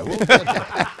yeah? What was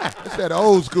that? That's that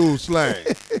old school slang.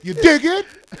 You dig it?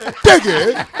 Dig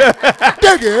it?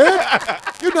 Dig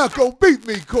it? You're not gonna beat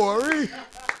me, Corey.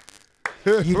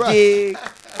 You Right. dig?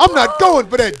 I'm not going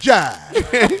for that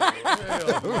jive.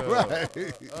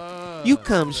 Right. You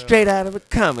come straight out of a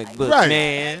comic book, Right.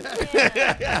 man.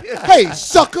 Hey,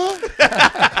 sucker.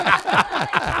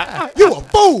 You a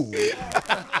fool.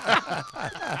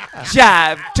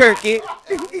 Jive turkey.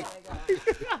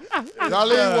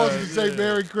 Darlene wants to say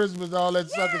Merry Christmas, all that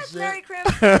sucker Yes, shit. Merry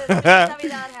Christmas.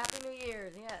 Navidad, Happy New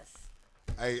Year's. Yes.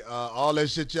 Hey, all that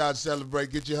shit y'all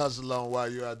celebrate, get your hustle on while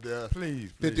you're out there.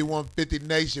 Please, please. 5150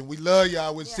 Nation. We love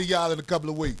y'all. We'll see y'all in a couple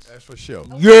of weeks. That's for sure.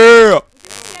 Yeah.